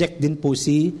 Nare-reject din po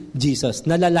si Jesus.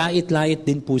 Nalalait-lait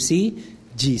din po si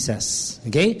Jesus.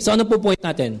 Okay? So ano po point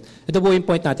natin? Ito po yung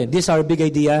point natin. This is our big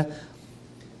idea.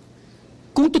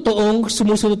 Kung totoong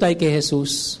sumusunod tayo kay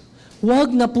Jesus, huwag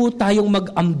na po tayong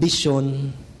mag-ambisyon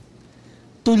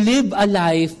to live a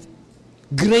life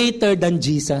greater than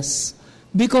Jesus.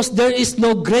 Because there is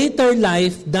no greater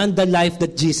life than the life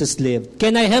that Jesus lived.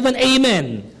 Can I have an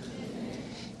amen?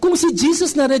 Kung si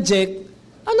Jesus na-reject,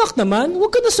 anak naman, huwag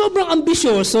ka na sobrang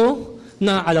ambisyoso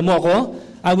na, alam mo ako,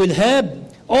 I will have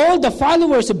all the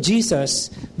followers of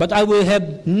Jesus, but I will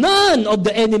have none of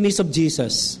the enemies of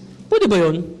Jesus. Pwede ba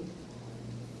yun?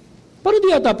 Parang di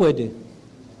yata pwede.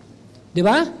 Di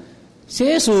ba? Si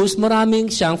Jesus, maraming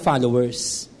siyang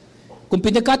followers. Kung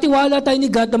pinagkatiwala tayo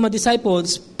ni God ng mga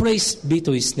disciples, praise be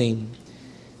to His name.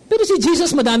 Pero si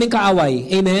Jesus, madaming kaaway.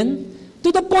 Amen?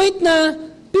 To the point na,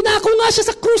 pinako nga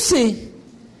siya sa krus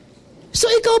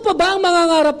So ikaw pa ba ang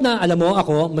mangangarap na, alam mo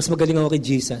ako, mas magaling ako kay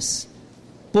Jesus.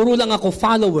 Puro lang ako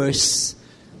followers,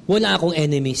 wala akong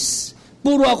enemies.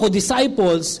 Puro ako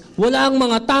disciples, wala ang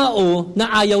mga tao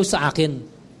na ayaw sa akin.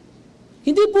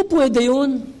 Hindi po pwede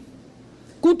yun.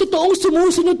 Kung totoong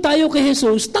sumusunod tayo kay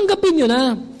Jesus, tanggapin nyo na.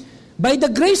 By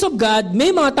the grace of God, may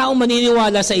mga taong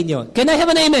maniniwala sa inyo. Can I have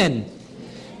an amen?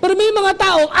 Pero may mga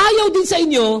taong ayaw din sa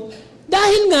inyo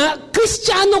dahil nga,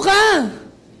 Kristiyano ka.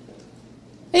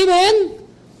 Amen?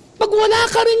 Pag wala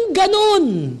ka rin ganun,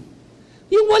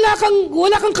 yung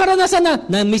wala kang karanasan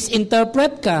na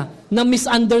misinterpret ka, na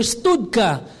misunderstood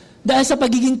ka, dahil sa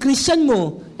pagiging Christian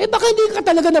mo, baka hindi ka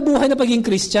talaga nabuhay na pagiging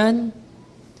Christian.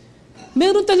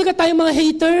 Meron talaga tayong mga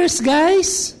haters,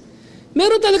 guys.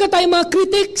 Meron talaga tayong mga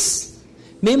critics.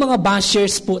 May mga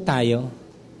bashers po tayo.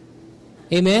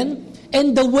 Amen?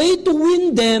 And the way to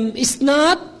win them is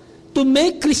not to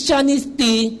make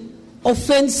Christianity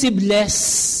offensive-less.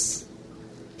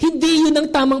 Hindi yun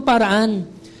ang tamang paraan.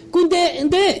 Kundi,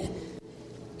 hindi.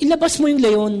 Ilabas mo yung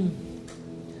leon.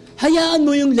 Hayaan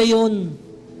mo yung leon.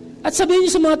 At sabihin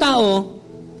niyo sa mga tao,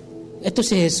 eto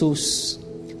si Jesus.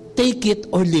 Take it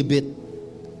or leave it.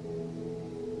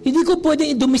 Hindi ko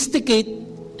pwedeng i-domesticate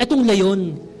itong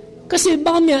leyon. Kasi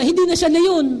baka hindi na siya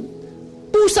leyon.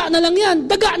 Pusa na lang yan,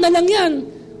 daga na lang yan.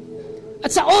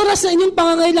 At sa oras na inyong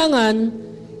pangangailangan,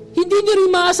 hindi nyo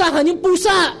rin maasahan yung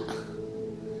pusa.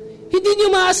 Hindi nyo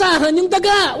maasahan yung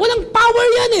daga. Walang power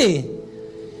yan eh.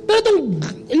 Pero itong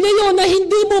leyon na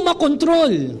hindi mo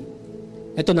makontrol.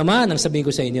 Ito naman ang sabihin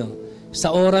ko sa inyo.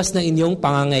 Sa oras na inyong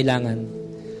pangangailangan,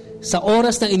 sa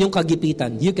oras na inyong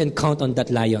kagipitan, you can count on that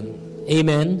lion.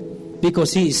 Amen?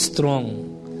 Because he is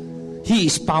strong. He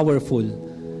is powerful.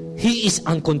 He is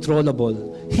uncontrollable.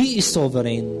 He is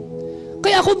sovereign.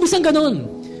 Kaya ako bisan ganun.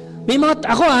 May mga,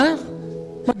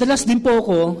 madalas din po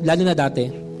ako, lalo na dati,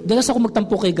 madalas ako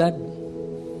magtampo kay God.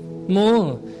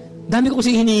 Dami ko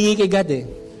kasi hinihingi kay God eh.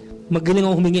 Magaling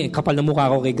ako humingi, kapal na mukha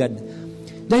ako kay God.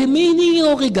 Dahil may hinihingi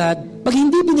ako kay God, pag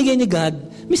hindi binigay ni God,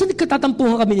 minsan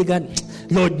nagkatatampuhan kami ni God.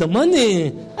 Lord naman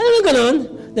eh. Ano na ganun?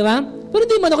 Diba? Pero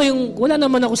di man ako wala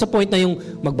naman ako sa point na yung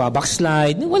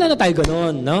magbabackslide. Wala na tayo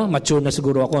ganun, no? Mature na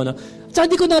siguro ako, no? At saka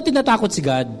di ko na tinatakot si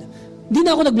God. Hindi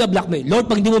na ako nagblablockmail.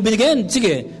 Lord, pag hindi mo binigyan,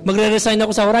 sige, magre-resign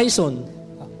ako sa Horizon.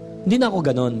 Hindi na ako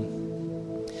ganun.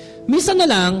 Minsan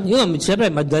na lang, siyempre,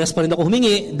 madalas pa rin ako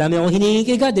humingi. Dami akong hiningi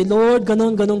kay God, Lord,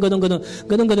 ganun.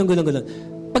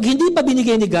 Pag hindi pa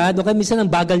binigay ni God, okay, minsan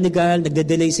ang bagal ni God,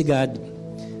 nagde-delay si God.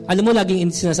 Alam mo, laging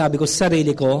sinasabi ko sa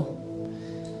sarili ko,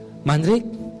 Manric,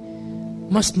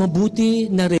 mas mabuti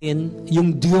na rin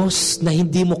yung Diyos na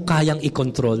hindi mo kayang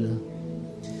i-control.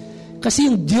 Kasi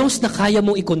yung Diyos na kaya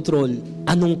mong i-control,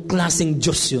 anong klaseng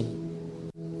Diyos yun?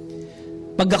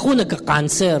 Pag ako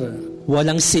nagka-cancer,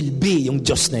 walang silbi yung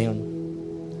Diyos na yun.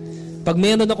 Pag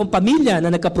mayroon akong pamilya na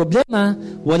nagka-problema,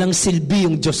 walang silbi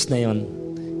yung Diyos na yun.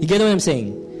 You get what I'm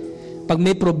saying? Pag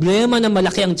may problema na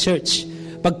malaki ang church,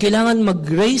 pag kailangan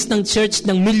mag-raise ng church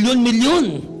ng milyon-milyon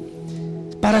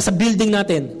para sa building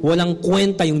natin, walang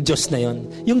kwenta yung Diyos na yun.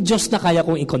 Yung Diyos na kaya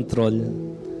kong i-control.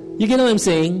 You get what I'm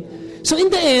saying? So in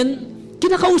the end,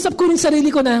 kinakausap ko rin sarili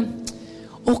ko na,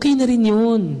 okay na rin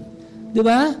yun.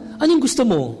 Diba? Anong gusto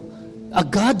mo? A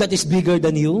God that is bigger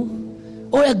than you?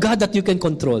 Or a God that you can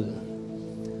control?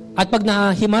 At pag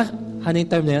ano yung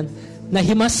term na yan?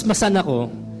 Nahimasmasan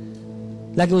ako,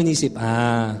 lagi ko inisip,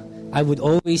 I would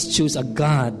always choose a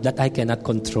God that I cannot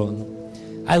control.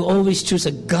 I always choose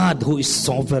a God who is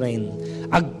sovereign,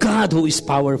 a God who is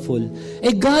powerful,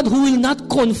 a God who will not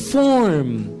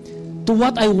conform to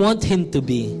what I want Him to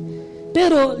be.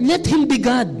 Pero let Him be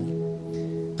God.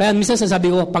 Kaya minsan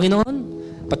sasabi ko, Panginoon,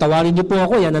 patawarin niyo po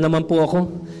ako, yan na naman po ako.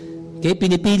 Okay,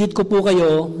 pinipilit ko po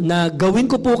kayo na gawin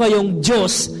ko po kayong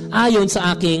Diyos ayon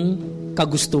sa aking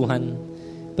kagustuhan.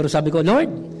 Pero sabi ko, Lord,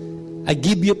 I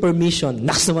give you permission.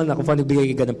 Naks naman ako pa nagbigay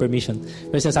kay God ng permission.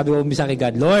 Pero sabi ko minsan kay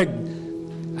God, Lord,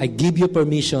 I give you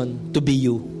permission to be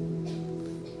you.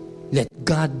 Let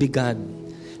God be God.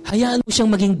 Hayaan mo siyang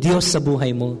maging Diyos sa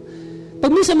buhay mo. Pag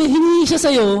minsan may hiningi siya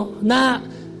sa'yo na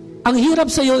ang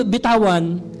hirap sa'yo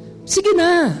bitawan, sige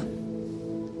na.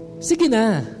 Sige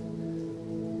na.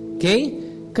 Okay?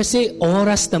 Kasi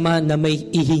oras naman na may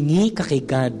ihingi ka kay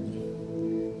God,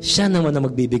 siya naman na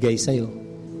magbibigay sa'yo.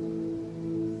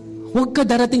 Huwag ka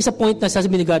darating sa point na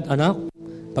sasabihin ni God, anak,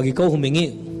 pag ikaw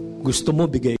humingi, gusto mo,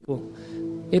 bigay ko.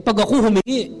 Pag ako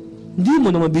humingi, hindi mo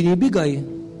naman binibigay.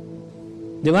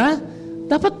 Di ba?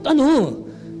 Dapat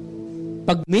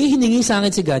pag may hiningi sa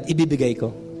akin si God, ibibigay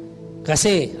ko.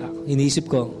 Kasi,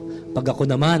 iniisip ko, pag ako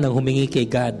naman ang humingi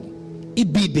kay God,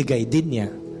 ibibigay din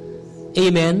niya.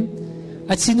 Amen?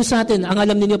 At sino sa atin, ang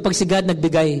alam ninyo, pag si God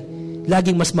nagbigay,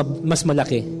 laging mas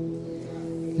malaki.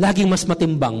 Laging mas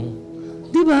matimbang.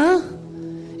 Di ba?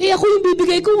 Ako yung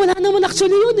bibigay ko, wala naman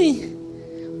actually yun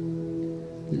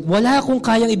Wala akong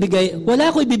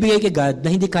ibibigay kay God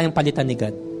na hindi kayang palitan ni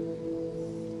God.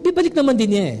 Bibalik naman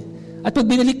din niya At pag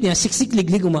binalik niya,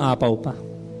 siksik-liglig, umaapaw pa.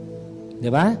 Di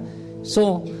ba?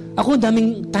 So, ako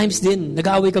daming times din,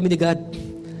 nag-aaway kami ni God.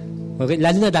 Okay?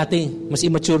 Lalo na dati, mas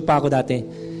immature pa ako dati.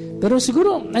 Pero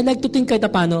siguro, I like to think kahit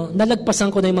paano, nalagpasan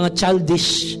ko na yung mga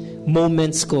childish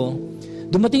moments ko.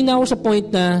 Dumating na ako sa point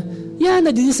na,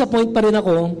 nadi-disappoint pa rin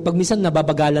ako. Pag minsan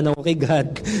nababagalan ako kay God.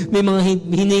 May mga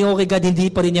hiningi ako kay God, hindi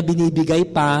pa rin niya binibigay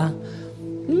pa.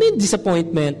 May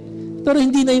disappointment. Pero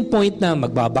hindi na yung point na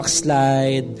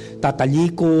magbabackslide,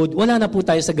 tatalikod. Wala na po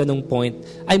tayo sa ganung point.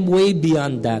 I'm way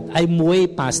beyond that. I'm way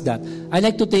past that. I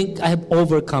like to think I have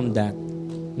overcome that.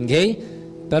 Okay?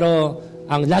 Pero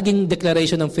ang laging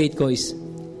declaration ng faith ko is,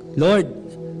 Lord,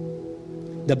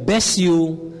 the best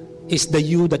you is the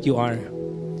you that you are.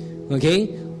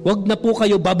 Okay? Huwag na po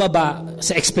kayo bababa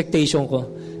sa expectation ko.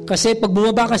 Kasi pag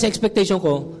bumaba ka sa expectation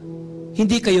ko,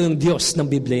 hindi kayo yung Diyos ng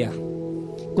Biblia.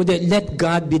 Kundi, let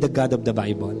God be the God of the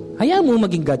Bible. Hayaan mo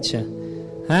maging God siya.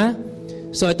 Ha?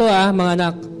 So ito mga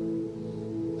anak,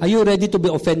 are you ready to be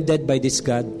offended by this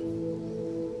God?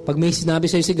 Pag may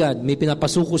sinabi sa'yo si God, may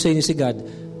pinapasuko sa inyo si God,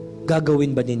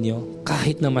 gagawin ba ninyo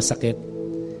kahit na masakit?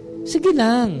 Sige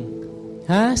lang.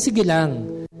 Ha? Sige lang.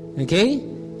 Okay?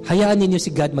 Hayaan ninyo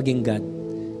si God maging God.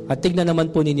 At tignan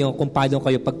naman po ninyo kung paano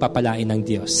kayo pagpapalain ng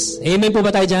Diyos. Amen po ba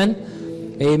tayo dyan?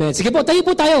 Amen. Sige po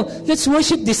tayo. Let's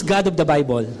worship this God of the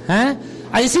Bible. Ha?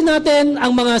 Alisin natin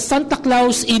ang mga Santa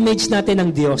Claus image natin ng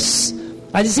Diyos.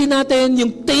 Alisin natin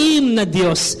yung tame na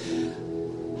Diyos.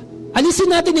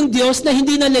 Alisin natin yung Diyos na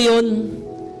hindi na leon.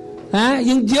 Ha?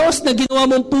 Yung Diyos na ginawa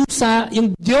mong pusa,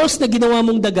 yung Diyos na ginawa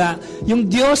mong daga, yung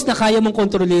Diyos na kaya mong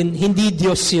kontrolin, hindi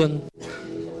Diyos yun.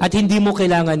 At hindi mo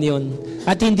kailangan yun.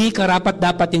 At hindi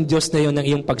karapat-dapat yung Diyos na yun ng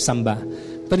iyong pagsamba.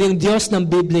 Pero yung Diyos ng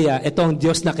Biblia, ito ang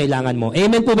Diyos na kailangan mo.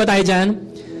 Amen po ba tayo dyan?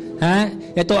 Ha?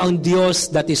 Ito ang Diyos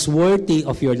that is worthy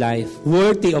of your life,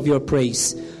 worthy of your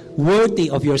praise, worthy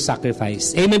of your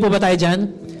sacrifice. Amen po ba tayo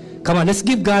dyan? Come on, let's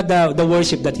give God the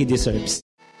worship that He deserves.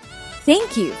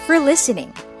 Thank you for listening.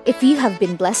 If you have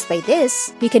been blessed by this,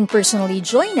 you can personally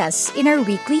join us in our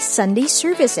weekly Sunday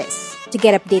services. To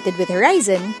get updated with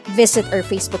Horizon, visit our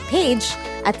Facebook page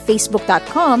at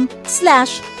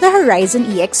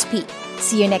facebook.com/TheHorizonEXP.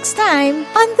 See you next time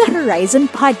on the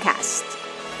Horizon Podcast.